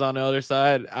Thanos is on the other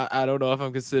side. I don't know if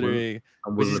I'm considering.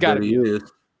 But he's got to be.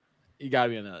 You got to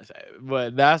be on the other side.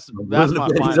 But that's my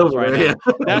finals right now.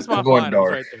 That's my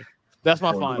finals right there. That's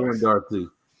my finals. Going dark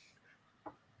too.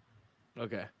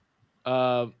 Okay.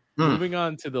 Moving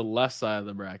on to the left side of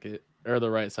the bracket or the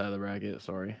right side of the bracket.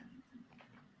 Sorry.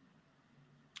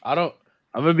 I'm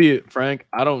gonna be frank.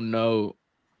 I don't know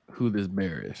who this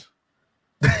bear is.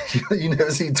 You never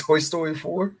seen Toy Story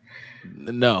 4?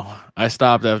 No, I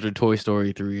stopped after Toy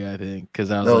Story 3. I think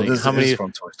because I was this how many is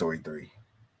from Toy Story 3?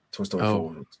 Toy Story 4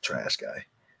 was the trash guy.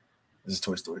 This is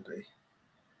Toy Story 3.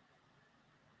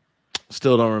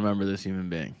 Still don't remember this human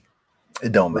being.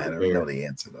 It don't matter. We know the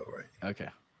answer though, right? Okay.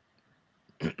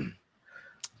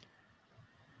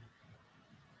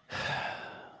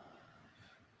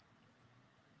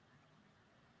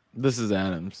 This is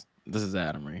Adam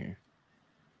right here.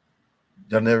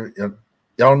 Y'all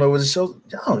know what it shows.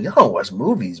 Y'all don't watch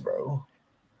movies, bro.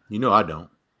 You know I don't.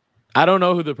 I don't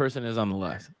know who the person is on the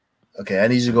left. Okay, I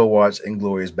need you to go watch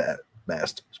Inglourious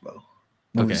Bastards, bro.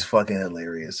 Movie's fucking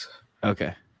hilarious.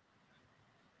 Okay.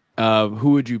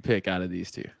 Who would you pick out of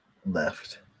these two?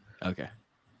 Left. Okay.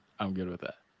 I'm good with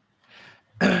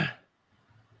that.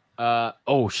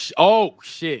 Oh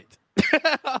shit.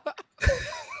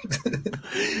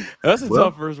 That's a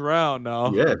tough first round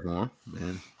now. Yeah,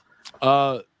 man.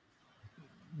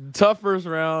 Tough first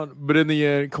round, but in the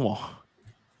end, come on.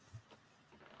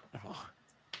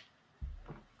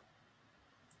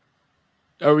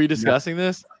 Are we discussing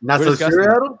this? Not so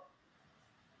sure, Adam?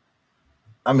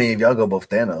 I mean, if y'all go both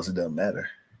Thanos, it doesn't matter.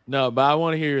 No, but I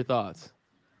want to hear your thoughts.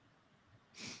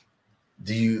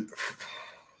 Do you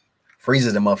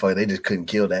Frieza the motherfucker? They just couldn't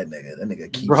kill that nigga. That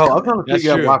nigga keeps Bro, coming. I'm trying to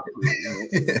figure out why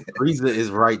Frieza is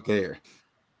right there.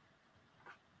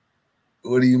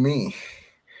 What do you mean?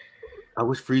 I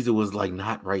wish Frieza was like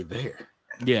not right there.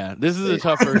 Yeah, this is a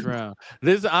tough first round.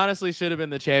 This honestly should have been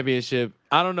the championship.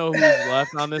 I don't know who's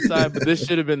left on this side, but this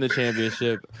should have been the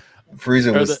championship.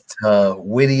 Frieza was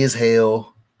witty as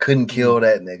hell. Couldn't kill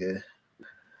that nigga.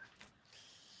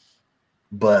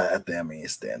 But I mean,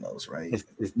 it's Thanos, right?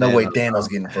 It's no way Thanos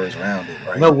getting first rounded,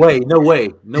 right? No way.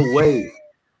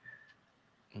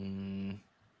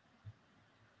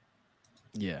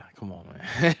 Yeah, come on,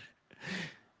 man.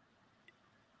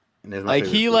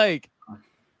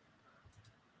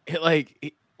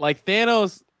 Like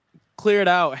Thanos cleared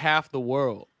out half the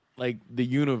world, like the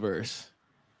universe,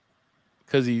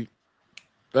 because he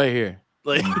right here.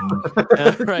 Like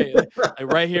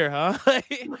right here, huh? I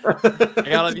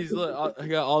got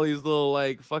all these little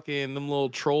like fucking them little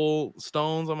troll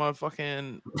stones on my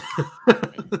fucking.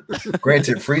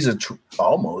 Granted, Frieza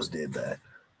almost did that.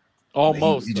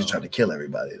 Almost. He just tried to kill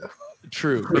everybody though.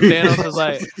 True, but Thanos is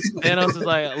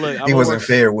like, look, he wasn't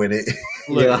fair with it.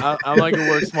 Look, yeah. I'm like to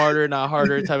work smarter, not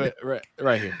harder. Type of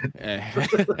right here.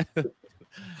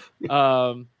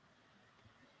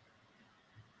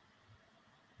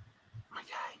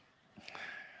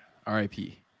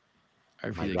 R.I.P.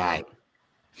 My guy.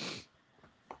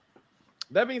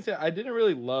 That being said, I didn't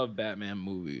really love Batman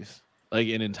movies like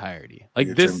in entirety. Like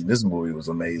this movie was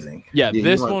amazing. Yeah,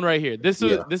 this one right here. This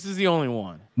is the only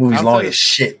one. Movie's long as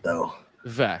shit though.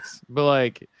 Facts. But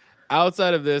like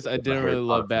outside of this, I didn't really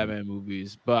love Batman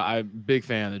movies, but I'm a big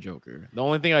fan of the Joker. The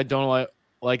only thing I don't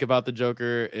like about the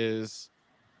Joker is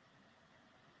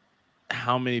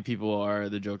how many people are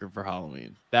the Joker for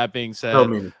Halloween. That being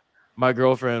said, my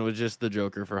girlfriend was just the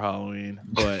Joker for Halloween,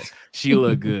 but she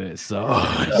looked good, so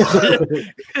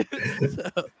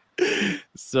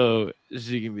so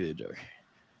she can be the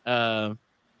Joker.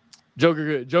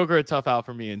 Joker a tough out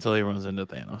for me until he runs into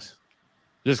Thanos,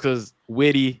 just because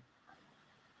witty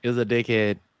is a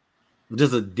dickhead.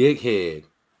 Just a dickhead.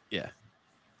 Yeah,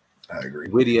 I agree.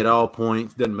 Witty at all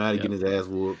points. Doesn't matter getting his ass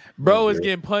whooped. Bro was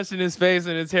getting punched in his face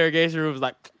in the interrogation room. Was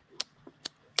like.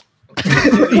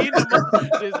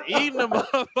 Just eating the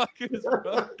motherfuckers,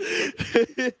 bro.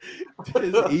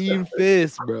 Just eating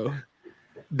fists, bro.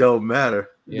 Don't matter.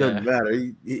 Yeah. Doesn't matter.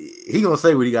 He gonna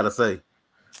say what he gotta say.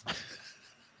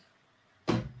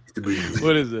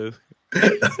 What is this?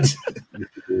 This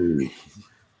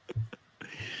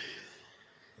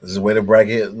is the way the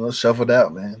bracket shuffled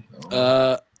out, man.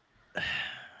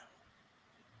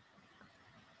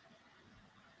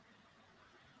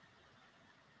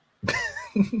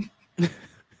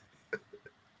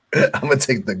 I'm gonna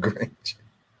take the Grinch.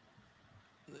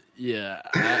 Yeah,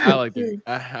 I like the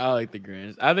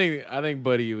Grinch. I think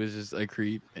Buddy was just a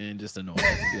creep and just annoying,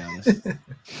 to be honest.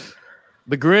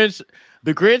 The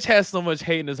Grinch has so much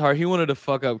hate in his heart. He wanted to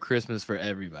fuck up Christmas for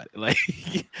everybody.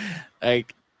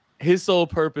 Like his sole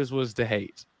purpose was to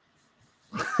hate.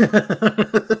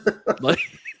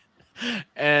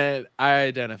 And I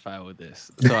identify with this,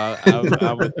 so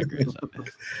I'm with the Grinch on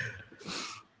this.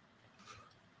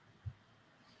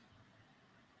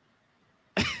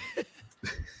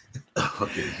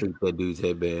 Fucking hate that dude's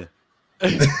headband.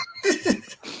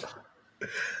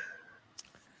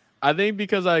 I think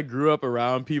because I grew up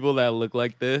around people that look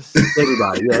like this.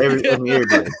 Everybody, yeah,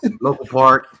 everybody. Local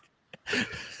park.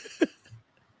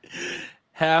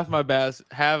 Half a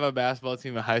basketball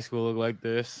team in high school looked like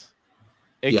this.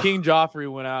 And Yeah. King Joffrey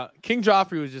went out. King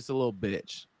Joffrey was just a little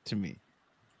bitch to me.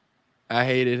 I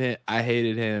hated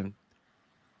him.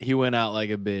 He went out like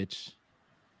a bitch.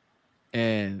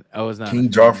 And I was not. King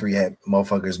Joffrey had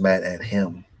motherfuckers mad at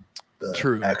him, the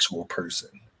True. actual person.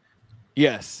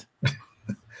 Yes.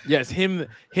 Yes, him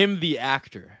the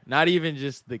actor, not even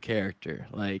just the character.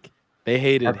 Like they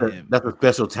hated him. That's a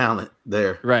special talent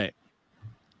there. Right.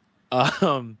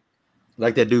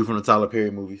 Like that dude from the Tyler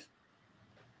Perry movies.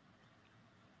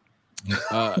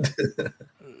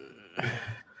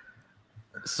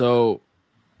 So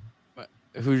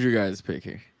who's your guys' pick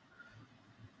here?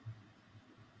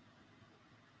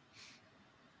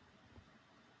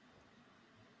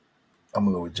 I'm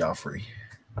gonna go with Joffrey.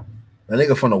 That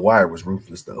nigga from The Wire was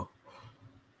ruthless though.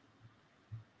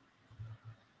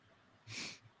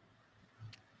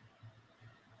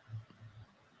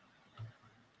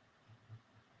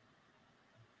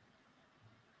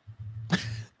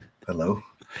 Hello.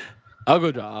 I'll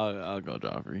go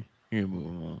Joffrey. You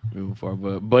can move forward,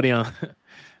 but Buddy on.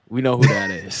 We know who that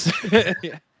is.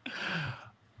 Yeah.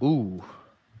 Ooh.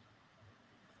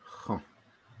 Huh.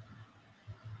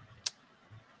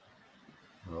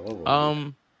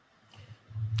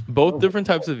 Both different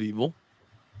types of evil.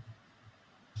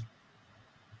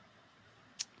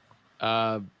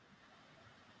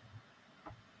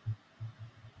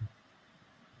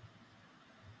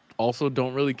 Also,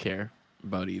 don't really care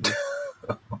about either.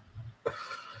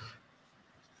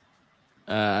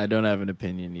 I don't have an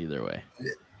opinion either way.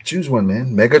 Choose one,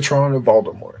 man. Megatron or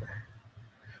Voldemort?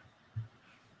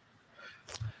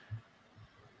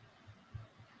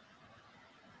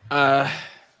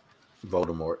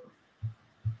 Voldemort.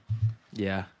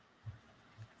 Yeah.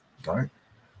 All right.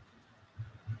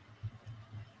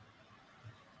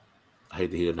 I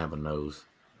hate that he doesn't have a nose.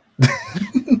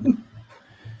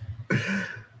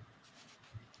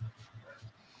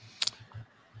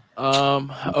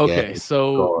 Okay, Yeah,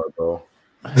 so Scar, bro.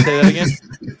 say that again.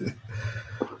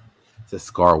 It's a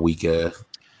Scar weak ass.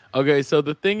 Okay, so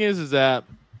the thing is that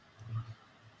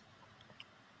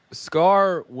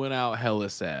Scar went out hella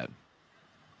sad.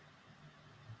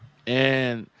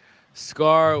 And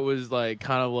Scar was like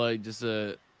kind of like just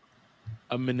a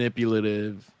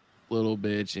manipulative little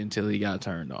bitch until he got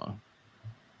turned on.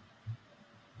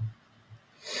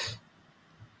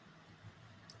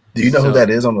 Do you know who that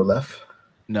is on the left?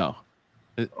 No.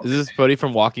 Is this Buddy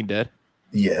from Walking Dead?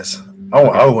 Yes. I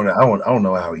don't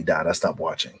know how he died. I stopped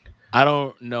watching. I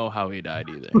don't know how he died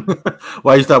either.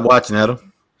 Why you stop watching,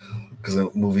 Adam? Because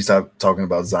the movie stopped talking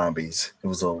about zombies. It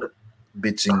was a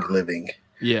bitching living.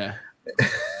 Yeah.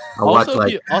 I watched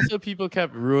Also, people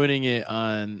kept ruining it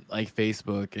on like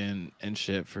Facebook and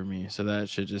shit for me, so that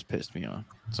shit just pissed me off.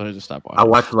 So I just stopped watching. I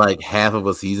watched like half of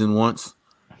a season once.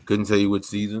 Couldn't tell you which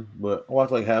season, but I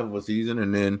watched like half of a season,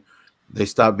 and then they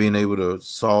stopped being able to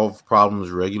solve problems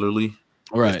regularly.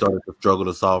 Right. They started to struggle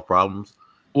to solve problems.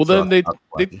 Well, So then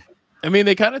I mean,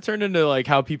 they kind of turned into like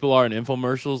how people are in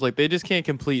infomercials. Like they just can't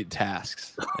complete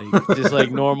tasks, like, just like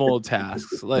normal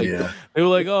tasks. Like they were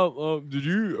like, "Oh,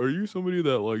 are you somebody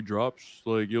that like drops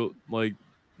like you'll like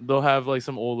they'll have like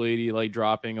some old lady like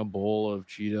dropping a bowl of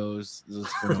Cheetos just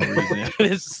for no reason."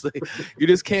 It's just like you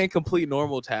just can't complete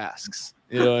normal tasks.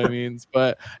 You know what I mean?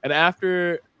 But and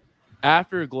after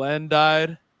Glenn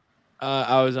died,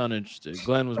 I was uninterested.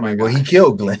 Glenn was my guy. Well, he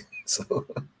killed Glenn, so.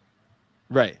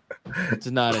 Right.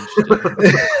 Just not interested.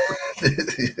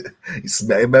 He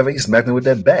smacked him with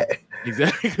that bat.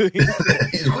 Exactly.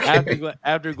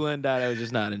 After Glenn died, I was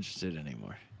just not interested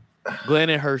anymore. Glenn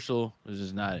and Herschel was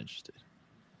just not interested.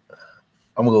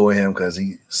 I'm gonna go with him because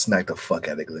he smacked the fuck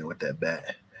out of Glenn with that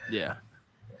bat. Yeah.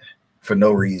 For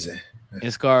no reason.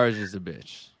 And Scar is just a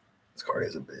bitch. Scar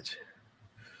is a bitch.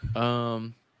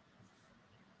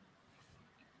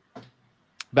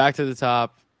 Back to the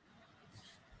top.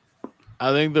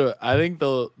 I think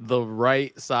the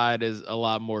right side is a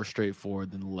lot more straightforward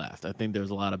than the left. I think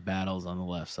there's a lot of battles on the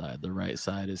left side. The right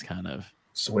side is kind of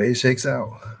sway shakes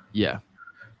out. Yeah.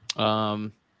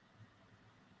 Who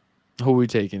are we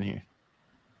taking here?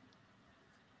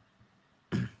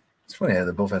 It's funny how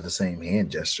they both have the same hand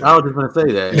gesture. I was just gonna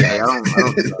say that. Like, I don't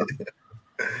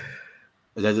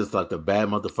is that just like the bad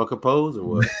motherfucker pose or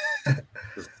what?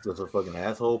 just a fucking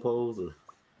asshole pose? Or?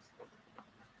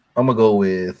 I'm gonna go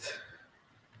with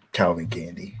Calvin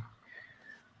Candy.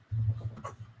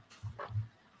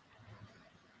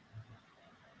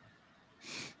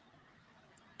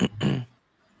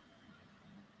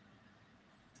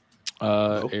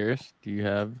 Eris, do you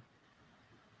have?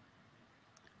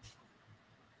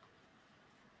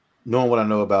 Knowing what I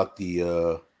know about that's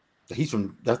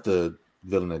the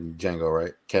villain in Django,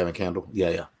 right? Kevin Candle.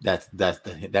 Yeah. That's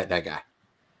that guy.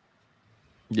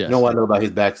 Yes. Know what I know about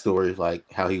his backstory, like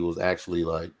how he was actually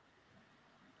like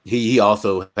he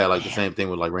also had like the same thing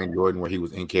with like Randy Orton where he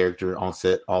was in character on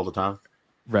set all the time.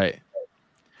 Right.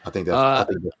 I think that's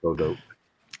so dope.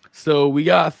 So we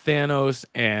got Thanos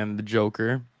and the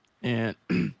Joker, and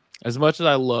as much as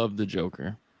I love the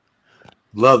Joker,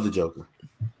 like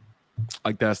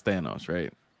that's Thanos,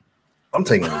 right? I'm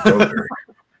taking the Joker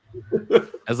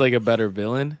as like a better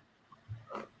villain,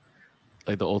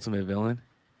 like the ultimate villain.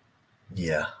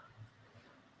 Yeah,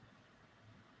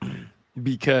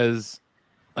 because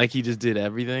like he just did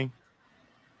everything,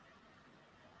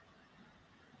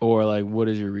 or like what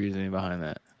is your reasoning behind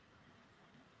that?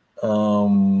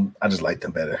 I just like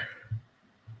them better.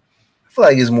 I feel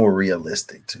like it's more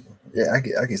realistic too. Yeah, I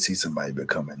can see somebody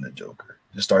becoming the Joker.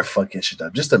 Just start fucking shit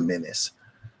up. Just a menace.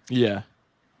 Yeah.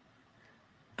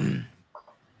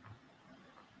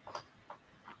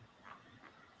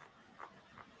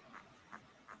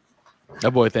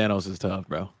 That boy Thanos is tough,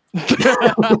 bro. I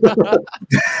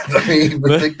mean,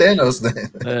 but pick Thanos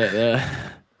then.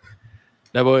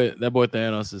 That boy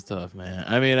Thanos is tough, man.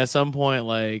 I mean, at some point,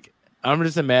 like I'm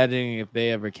just imagining if they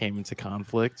ever came into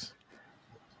conflict,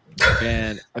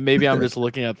 and maybe I'm just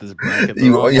looking at this bracket the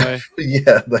wrong way.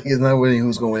 Yeah, like it's not winning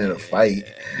who's going to win a fight.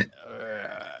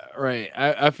 Right.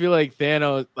 I feel like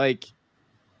Thanos,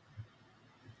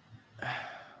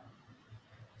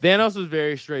 Thanos was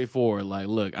very straightforward. Like,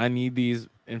 look, I need these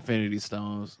Infinity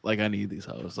Stones. Like, I need these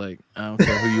hoes. Like, I don't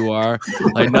care who you are.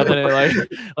 Like, nothing.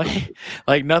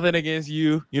 Like nothing against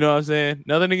you. You know what I'm saying?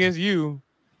 Nothing against you,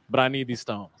 but I need these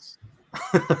stones.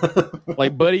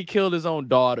 Like, Buddy killed his own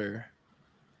daughter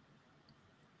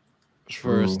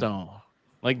for a stone.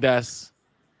 Like,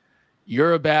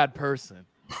 you're a bad person,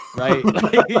 right?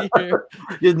 Like,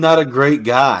 you're not a great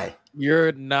guy.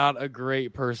 You're not a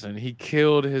great person. He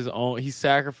killed his own. He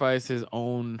sacrificed his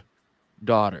own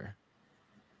daughter.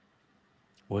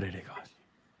 What did it cost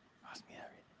you? Cost me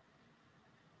everything.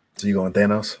 So you going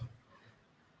Thanos?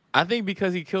 I think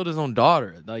because he killed his own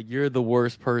daughter. Like, you're the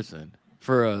worst person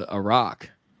for a rock,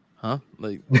 huh?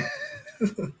 Like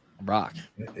rock.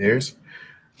 Ears.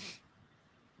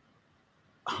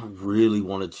 I really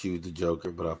want to choose the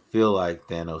Joker, but I feel like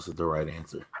Thanos is the right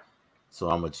answer, so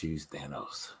I'm gonna choose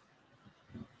Thanos.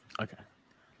 Okay.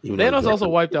 Thanos also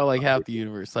wiped out like half the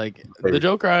universe. Like the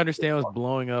Joker, I understand, was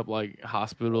blowing up like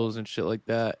hospitals and shit like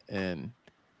that, and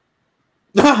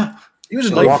he was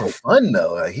just going for fun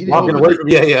though. Like, he didn't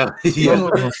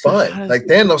for fun. Like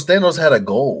Thanos had a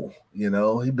goal. You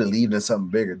know, he believed in something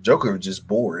bigger. Joker was just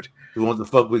bored. He wanted to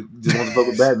fuck with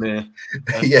Batman.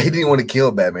 Yeah, he didn't want to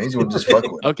kill Batman. He just wanted to just fuck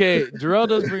with him. Okay, Jarrell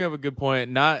does bring up a good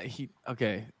point.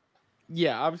 Okay.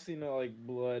 Yeah, obviously no like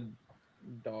blood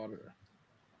daughter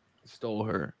stole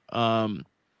her. I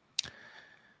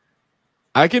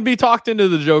can be talked into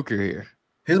the Joker here.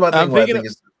 Here's my thing.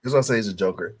 That's what I say is a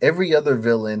Joker. Every other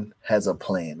villain has a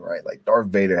plan, right? Like Darth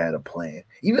Vader had a plan.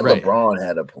 Even Right. LeBron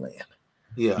had a plan.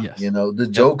 Yeah. Yes. You know, the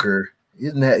Joker, he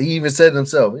even said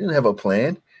himself, he didn't have a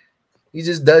plan. He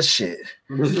just does shit.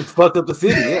 Just fucked up the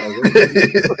city, yeah.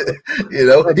 You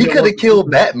know, he could have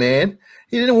killed Batman.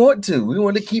 He didn't want to. We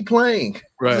wanted to keep playing.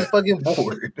 He was fucking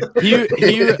bored.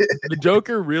 The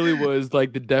Joker really was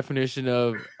like the definition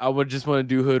of I would just want to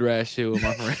do hood rat shit with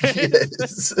my friends.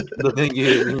 Yes. The thing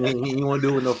is, he won't do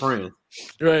it with no friends.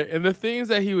 Right. And the things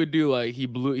that he would do, like he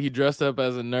dressed up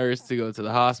as a nurse to go to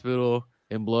the hospital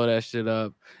and blow that shit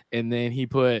up. And then he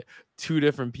put 2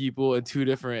 different people in 2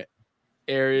 different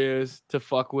areas to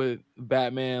fuck with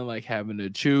Batman, like having to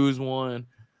choose one,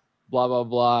 blah, blah,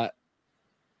 blah.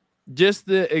 Just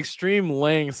the extreme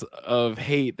lengths of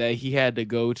hate that he had to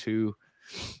go to.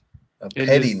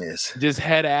 Pettiness. Just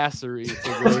head assery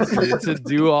to, to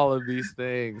do all of these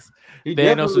things.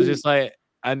 Thanos was just like,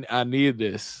 I need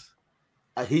this.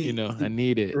 I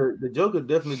need it. The Joker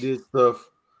definitely did stuff,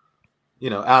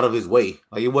 out of his way.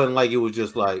 Like it wasn't like it was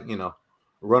just like,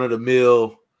 run of the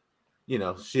mill,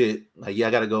 shit. Like, yeah,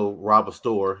 I gotta go rob a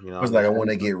store. It was like I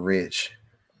want to get rich.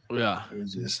 Yeah. It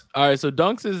was just all right. So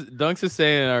Dunks is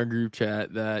saying in our group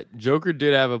chat that Joker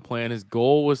did have a plan. His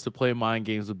goal was to play mind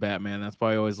games with Batman. That's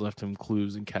why he always left him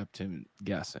clues and kept him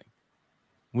guessing.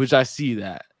 Which I see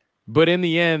that. But in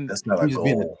the end, that's not a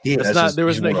goal. He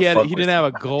didn't have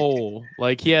a goal.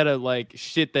 Like he had a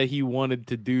shit that he wanted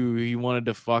to do. He wanted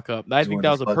to fuck up. I think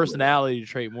that was a personality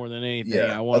trait more than anything.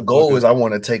 Yeah. A goal is I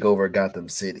want to take over Gotham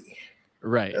City.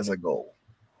 Right. That's a goal.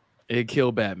 It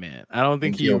killed Batman. I don't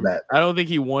think he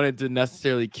wanted to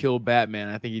necessarily kill Batman.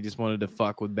 I think he just wanted to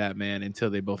fuck with Batman until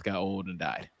they both got old and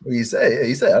died. Well, he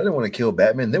said I didn't want to kill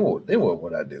Batman. Then what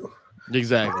would I do?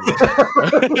 Exactly.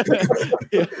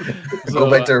 Yeah.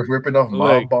 Go back to ripping off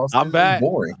mob bosses. I'm back.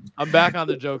 Boring. I'm back on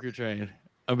the Joker train.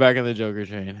 I think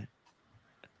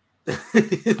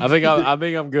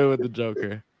I'm good with the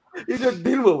Joker. You just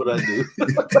did what would I do?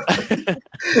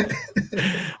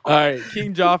 All right,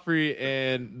 King Joffrey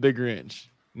and the Grinch.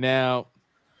 Now,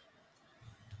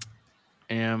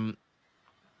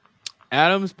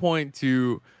 Adam's point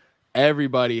to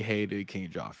everybody hated King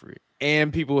Joffrey,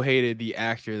 and people hated the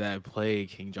actor that played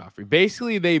King Joffrey.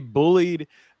 Basically, they bullied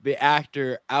the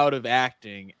actor out of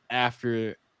acting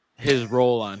after his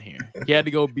role on here. He had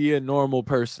to go be a normal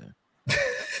person.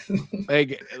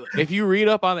 Like, if you read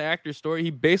up on the actor's story, he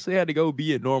basically had to go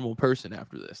be a normal person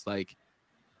after this. Like,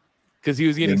 because he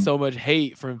was getting so much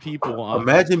hate from people.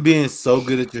 Imagine being so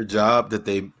good at your job that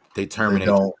they terminate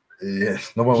you. Yeah,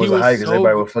 no one was hired because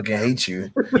everybody would fucking hate you.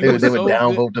 They would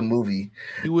downvote the movie.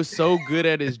 He was so good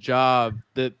at his job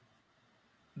that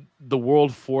the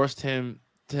world forced him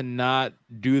to not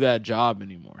do that job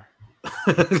anymore.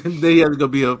 They had to go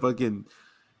be a fucking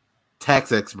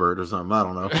tax expert or something. I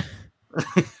don't know.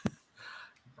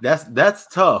 That's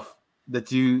tough.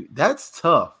 That's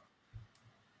tough.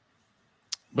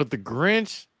 But the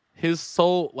Grinch, his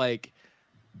soul, the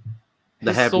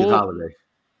happy holiday.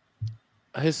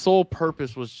 His sole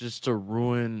purpose was just to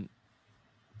ruin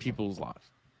people's lives.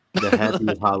 The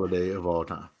happiest holiday of all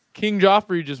time. King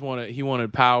Joffrey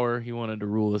wanted power. He wanted to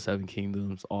rule the 7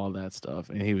 kingdoms, all that stuff.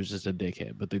 And he was just a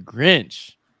dickhead. But the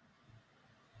Grinch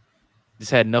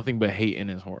just had nothing but hate in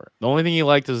his heart. The only thing he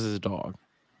liked was his dog.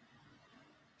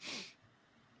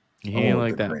 He ain't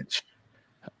like that. Grinch.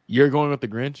 You're going with the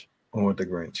Grinch? I'm with the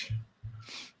Grinch.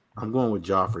 I'm going with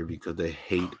Joffrey because they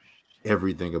hate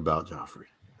everything about Joffrey.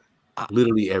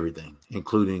 Literally everything,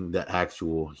 including the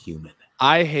actual human.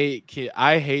 I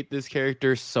hate this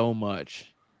character so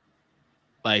much.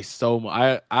 Like so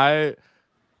much. I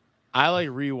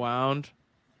rewound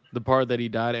the part that he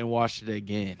died and watched it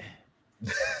again.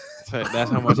 So that's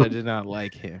how much I did not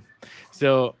like him.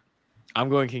 So I'm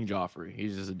going King Joffrey.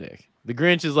 He's just a dick. The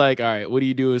Grinch is like, all right, what do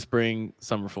you do in spring,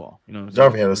 summer, fall? You know,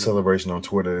 Joffrey had a celebration on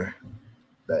Twitter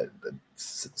that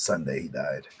Sunday he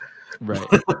died. Right.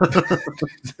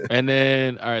 And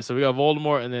then, all right, so we got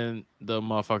Voldemort and then the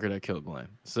motherfucker that killed Glenn.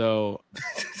 So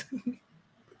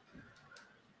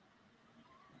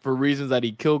for reasons that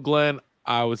he killed Glenn,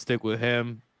 I would stick with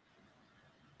him.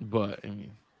 But I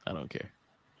mean, I don't care.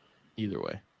 Either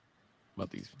way. About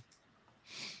these.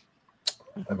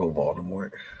 I go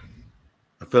Voldemort.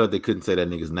 I feel like they couldn't say that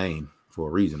nigga's name for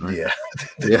a reason, right?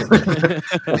 Yeah.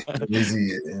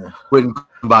 Easy. Yeah. Wouldn't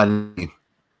come by name.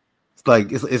 It's like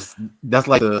that's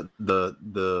like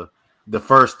the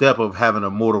first step of having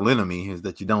a mortal enemy is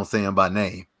that you don't say him by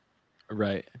name.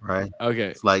 Right. Right. Okay.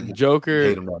 It's like Joker.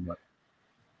 Hate him that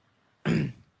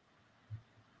much.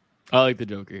 I like the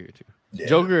Joker here too. Yeah.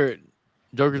 Joker's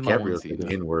my one DiCaprio's seed.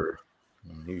 the N-word.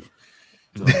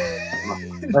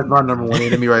 That's my number one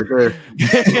enemy right there.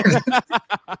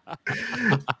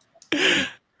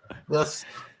 That's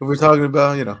what we're talking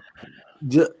about.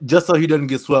 Just so he doesn't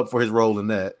get swept for his role in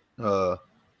that.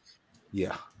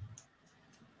 Yeah.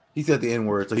 He said the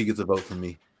N-word, so he gets a vote from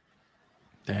me.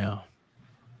 Damn.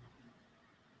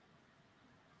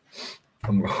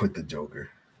 I'm wrong with the Joker.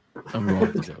 I'm wrong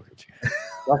with the Joker too.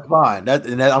 That's fine.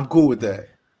 I'm cool with that.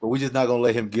 But we're just not gonna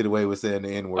let him get away with saying the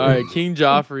N-word. All right, King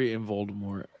Joffrey and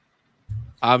Voldemort.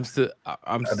 I think it's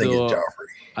Joffrey.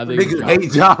 I think it's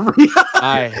hate Joffrey.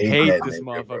 I hate this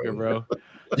motherfucker, bro.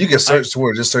 You can search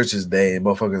for it, just search his name.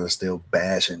 Motherfuckers are still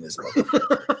bashing this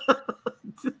motherfucker.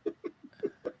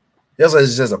 He also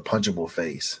just has a punchable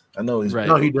face. I know he's right.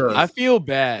 No, he does. I feel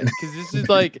bad because this is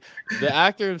like the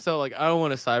actor himself. Like, I don't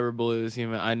want to cyberbully this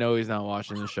human. I know he's not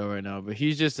watching the show right now, but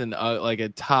he's just like a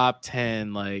top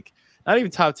 10, like not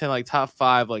even top 10, like top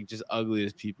 5, like just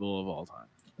ugliest people of all time.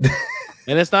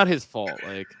 And it's not his fault.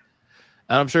 Like,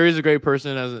 and I'm sure he's a great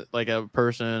person as like a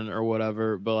person or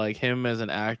whatever, but like him as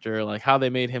an actor, like how they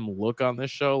made him look on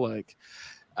this show, like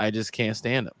I just can't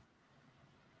stand him.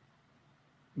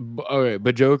 Okay,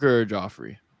 but Joker or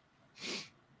Joffrey?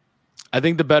 I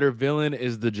think the better villain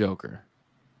is the Joker.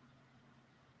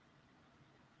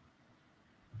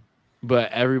 But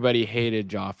everybody hated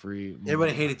Joffrey.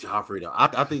 Everybody hated Joffrey, though.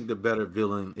 I think the better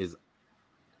villain is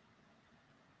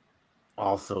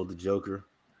also the Joker.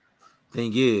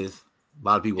 Thing is, a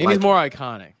lot of people he's more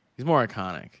iconic. He's more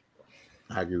iconic.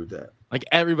 I agree with that. Like,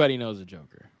 everybody knows the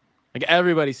Joker. Like,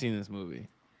 everybody's seen this movie.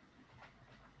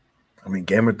 I mean,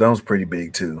 Game of Thrones pretty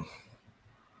big too.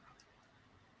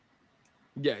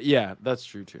 Yeah, that's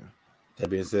true too.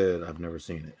 That being said, I've never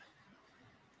seen it.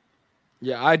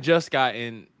 Yeah, I just got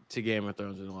into Game of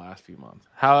Thrones in the last few months.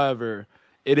 However,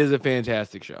 it is a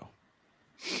fantastic show.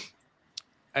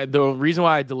 The reason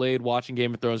why I delayed watching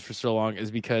Game of Thrones for so long is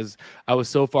because I was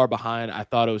so far behind. I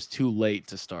thought it was too late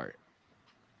to start.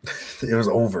 It was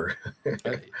over.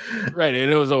 Right,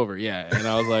 and it was over, yeah. And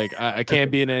I was like, I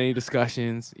can't be in any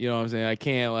discussions. You know what I'm saying? I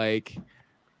can't, like,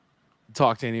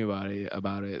 talk to anybody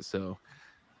about it. So,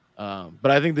 but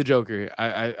I think the Joker,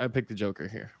 I picked the Joker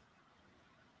here.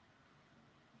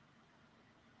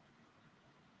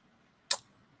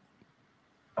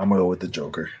 I'm going to go with the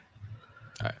Joker.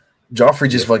 All right.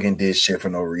 Joffrey just fucking did shit for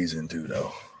no reason, too,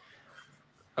 though.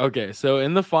 Okay, so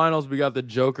in the finals, we got the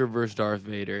Joker versus Darth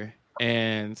Vader.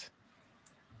 And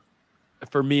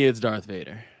for me, it's Darth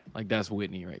Vader. Like, that's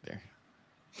Whitney right there.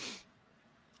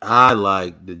 I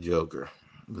like the Joker,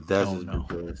 but that's just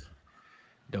because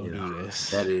don't do this.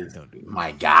 That is don't do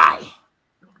my guy.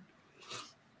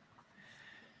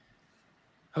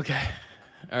 Okay,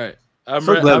 all right. I'm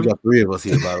so glad we got 3 of us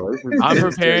here. By the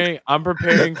way, I'm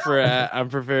preparing for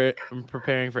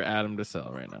Adam to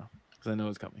sell right now because I know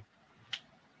it's coming.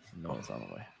 I know it's on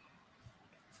the way.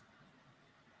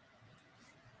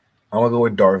 I'm gonna go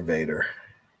with Darth Vader.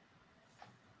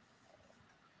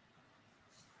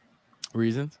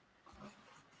 Reasons?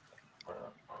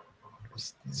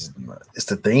 It's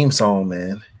the theme song,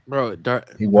 man. Bro,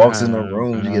 he walks in the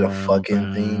room to get a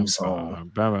fucking theme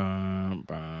song.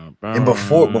 And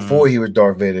before he was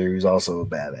Darth Vader, he was also a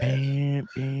badass.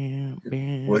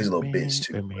 Well, he's a little bitch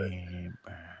too, but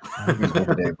he was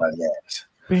whooping everybody's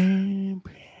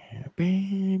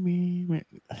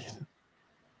ass.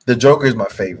 The Joker is my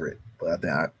favorite, but I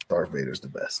think Darth Vader is the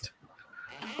best.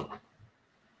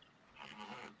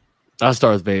 That's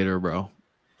Darth Vader, bro.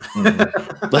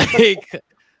 Mm-hmm. Like,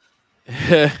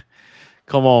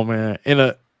 come on, man.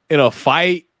 In a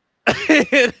fight,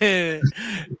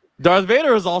 Darth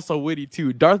Vader is also witty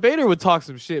too. Darth Vader would talk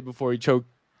some shit before he choke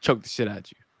the shit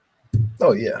at you.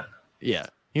 Oh yeah, yeah.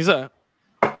 He's a.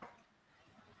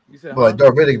 Well, like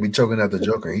Darth Vader could be choking out the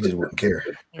Joker. He just wouldn't care.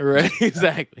 Right,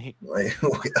 exactly. Like,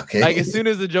 okay. Like, as soon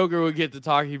as the Joker would get to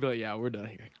talk, he'd be like, "Yeah, we're done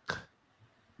here.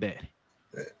 Dead.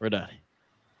 We're done."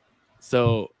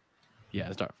 So, yeah,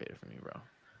 it's Darth Vader for me, bro.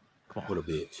 Come on. What a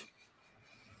bitch.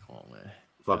 Come on, man.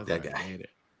 Fuck that guy. Vader.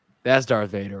 That's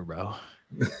Darth Vader, bro.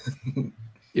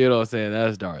 You know what I'm saying?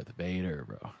 That's Darth Vader,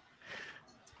 bro.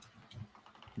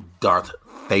 Darth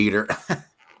Vader.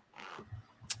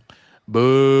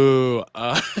 Boo.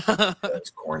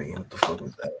 That's corny. What the fuck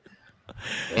was that?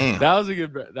 Damn. That was a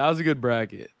good bracket. That was a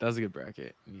good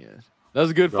bracket. Yeah. That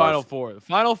was a good Final Four. The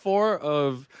Final Four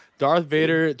of Darth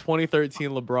Vader,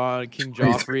 2013 LeBron, King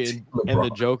Joffrey, and the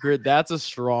Joker. That's a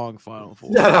strong Final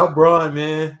Four. Shout out Braun,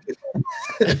 man.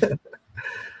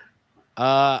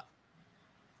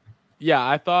 Yeah,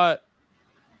 I thought.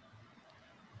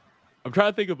 I'm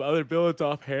trying to think of other villains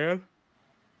offhand.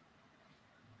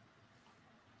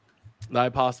 that I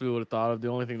possibly would have thought of. The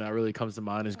only thing that really comes to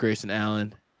mind is Grayson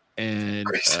Allen and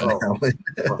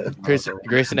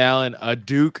Grayson Allen,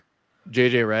 Duke,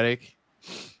 JJ Redick,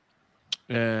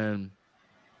 and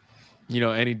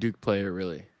any Duke player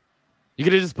really. You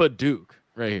could have just put Duke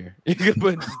right here. You could have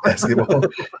put basketball.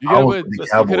 You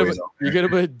could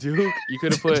have put Duke. You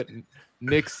could have put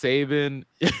Nick Saban.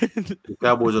 The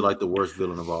Cowboys are like the worst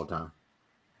villain of all time.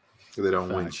 So they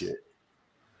don't win shit.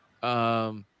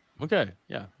 Okay.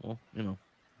 Yeah. Well,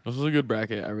 this was a good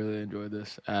bracket. I really enjoyed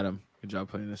this. Adam, good job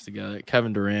putting this together.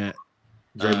 Kevin Durant.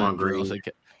 Draymond Green.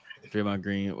 Draymond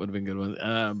Green would have been good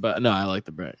one. But no, I like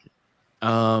the bracket.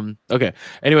 Okay.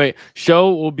 Anyway,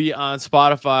 show will be on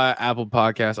Spotify, Apple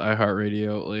Podcasts,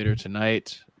 iHeartRadio later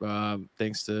tonight.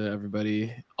 Thanks to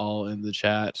everybody all in the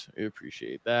chat. We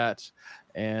appreciate that.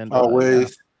 And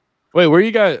always. Wait, where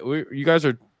you guys? You guys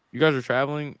are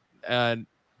traveling, and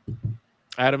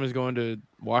Adam is going to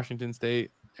Washington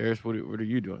State. Harris, what are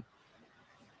you doing?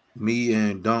 Me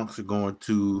and Dunks are going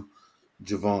to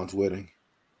Javon's wedding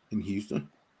in Houston.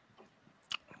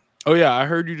 Oh yeah, I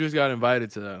heard you just got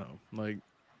invited to that, like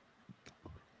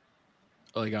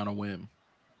on a whim.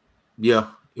 Yeah,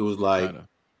 it was like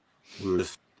we were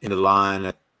in the line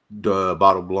at the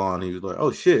Bottle Blonde. He was like,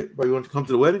 "Oh shit, bro, you want to come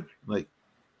to the wedding?" I'm like,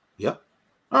 yeah.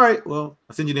 All right, well,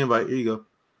 I send you the invite. Here you go.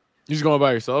 You just going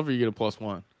by yourself, or you get a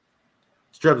 +1?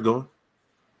 Strap's going.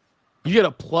 You get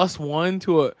a +1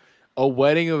 to a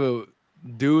wedding of a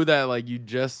dude that like you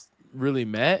just really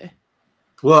met.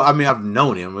 Well, I mean, I've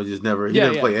known him. I just never. He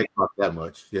didn't play Xbox that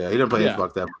much. Yeah, he didn't play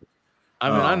Xbox that much. I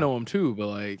mean, I know him too, but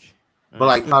like.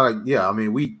 Yeah. I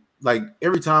mean, we like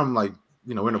every time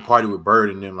we're in a party with Bird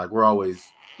and them. Like we're always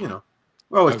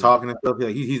talking and stuff. Yeah,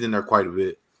 he's in there quite a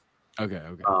bit. Okay.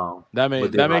 That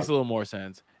makes a little more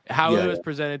sense. How it was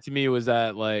presented to me was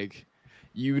that like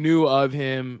you knew of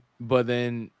him, but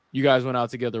then you guys went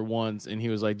out together once, and he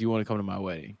was like, "Do you want to come to my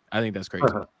wedding?" I think that's crazy.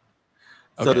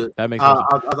 Okay, that makes sense.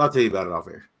 I'll tell you about it off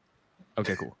air.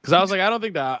 Okay, cool. Because I was like, I don't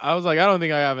think I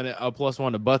have a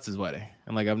 +1 to Butts' wedding,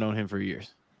 and like I've known him for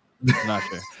years. I'm not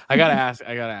sure. I gotta ask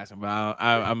him, but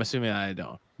I'm assuming I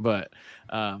don't. But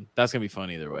that's gonna be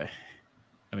fun either way.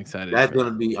 I'm excited. That's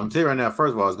gonna be. I'm telling you right now.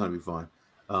 First of all, it's gonna be fun.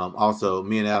 Also,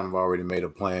 me and Adam have already made a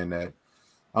plan that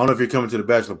I don't know if you're coming to the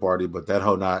bachelor party, but that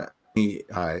whole night. All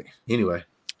right. Anyway.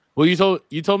 Well, you told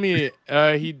me he told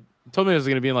me it was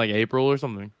gonna be in like April or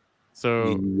something.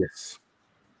 So yes.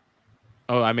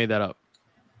 Oh, I made that up.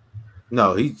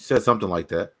 No, he said something like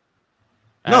that.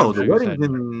 No, the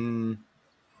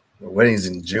wedding's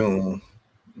in June.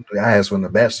 I asked when the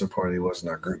bachelor party was in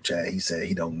our group chat. He said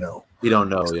he don't know. He don't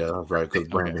know. Yeah, that's right. Because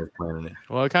Brandon is planning it.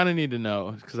 Well, I kind of need to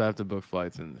know because I have to book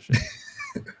flights and the shit.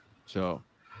 So,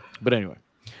 but anyway,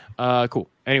 cool.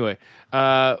 Anyway,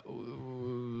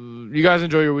 you guys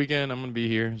enjoy your weekend. I'm gonna be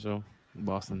here, so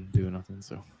Boston doing nothing.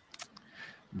 So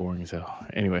boring as hell.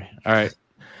 Anyway, all right.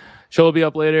 Show will be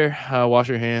up later. Wash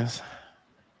your hands.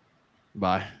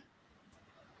 Bye.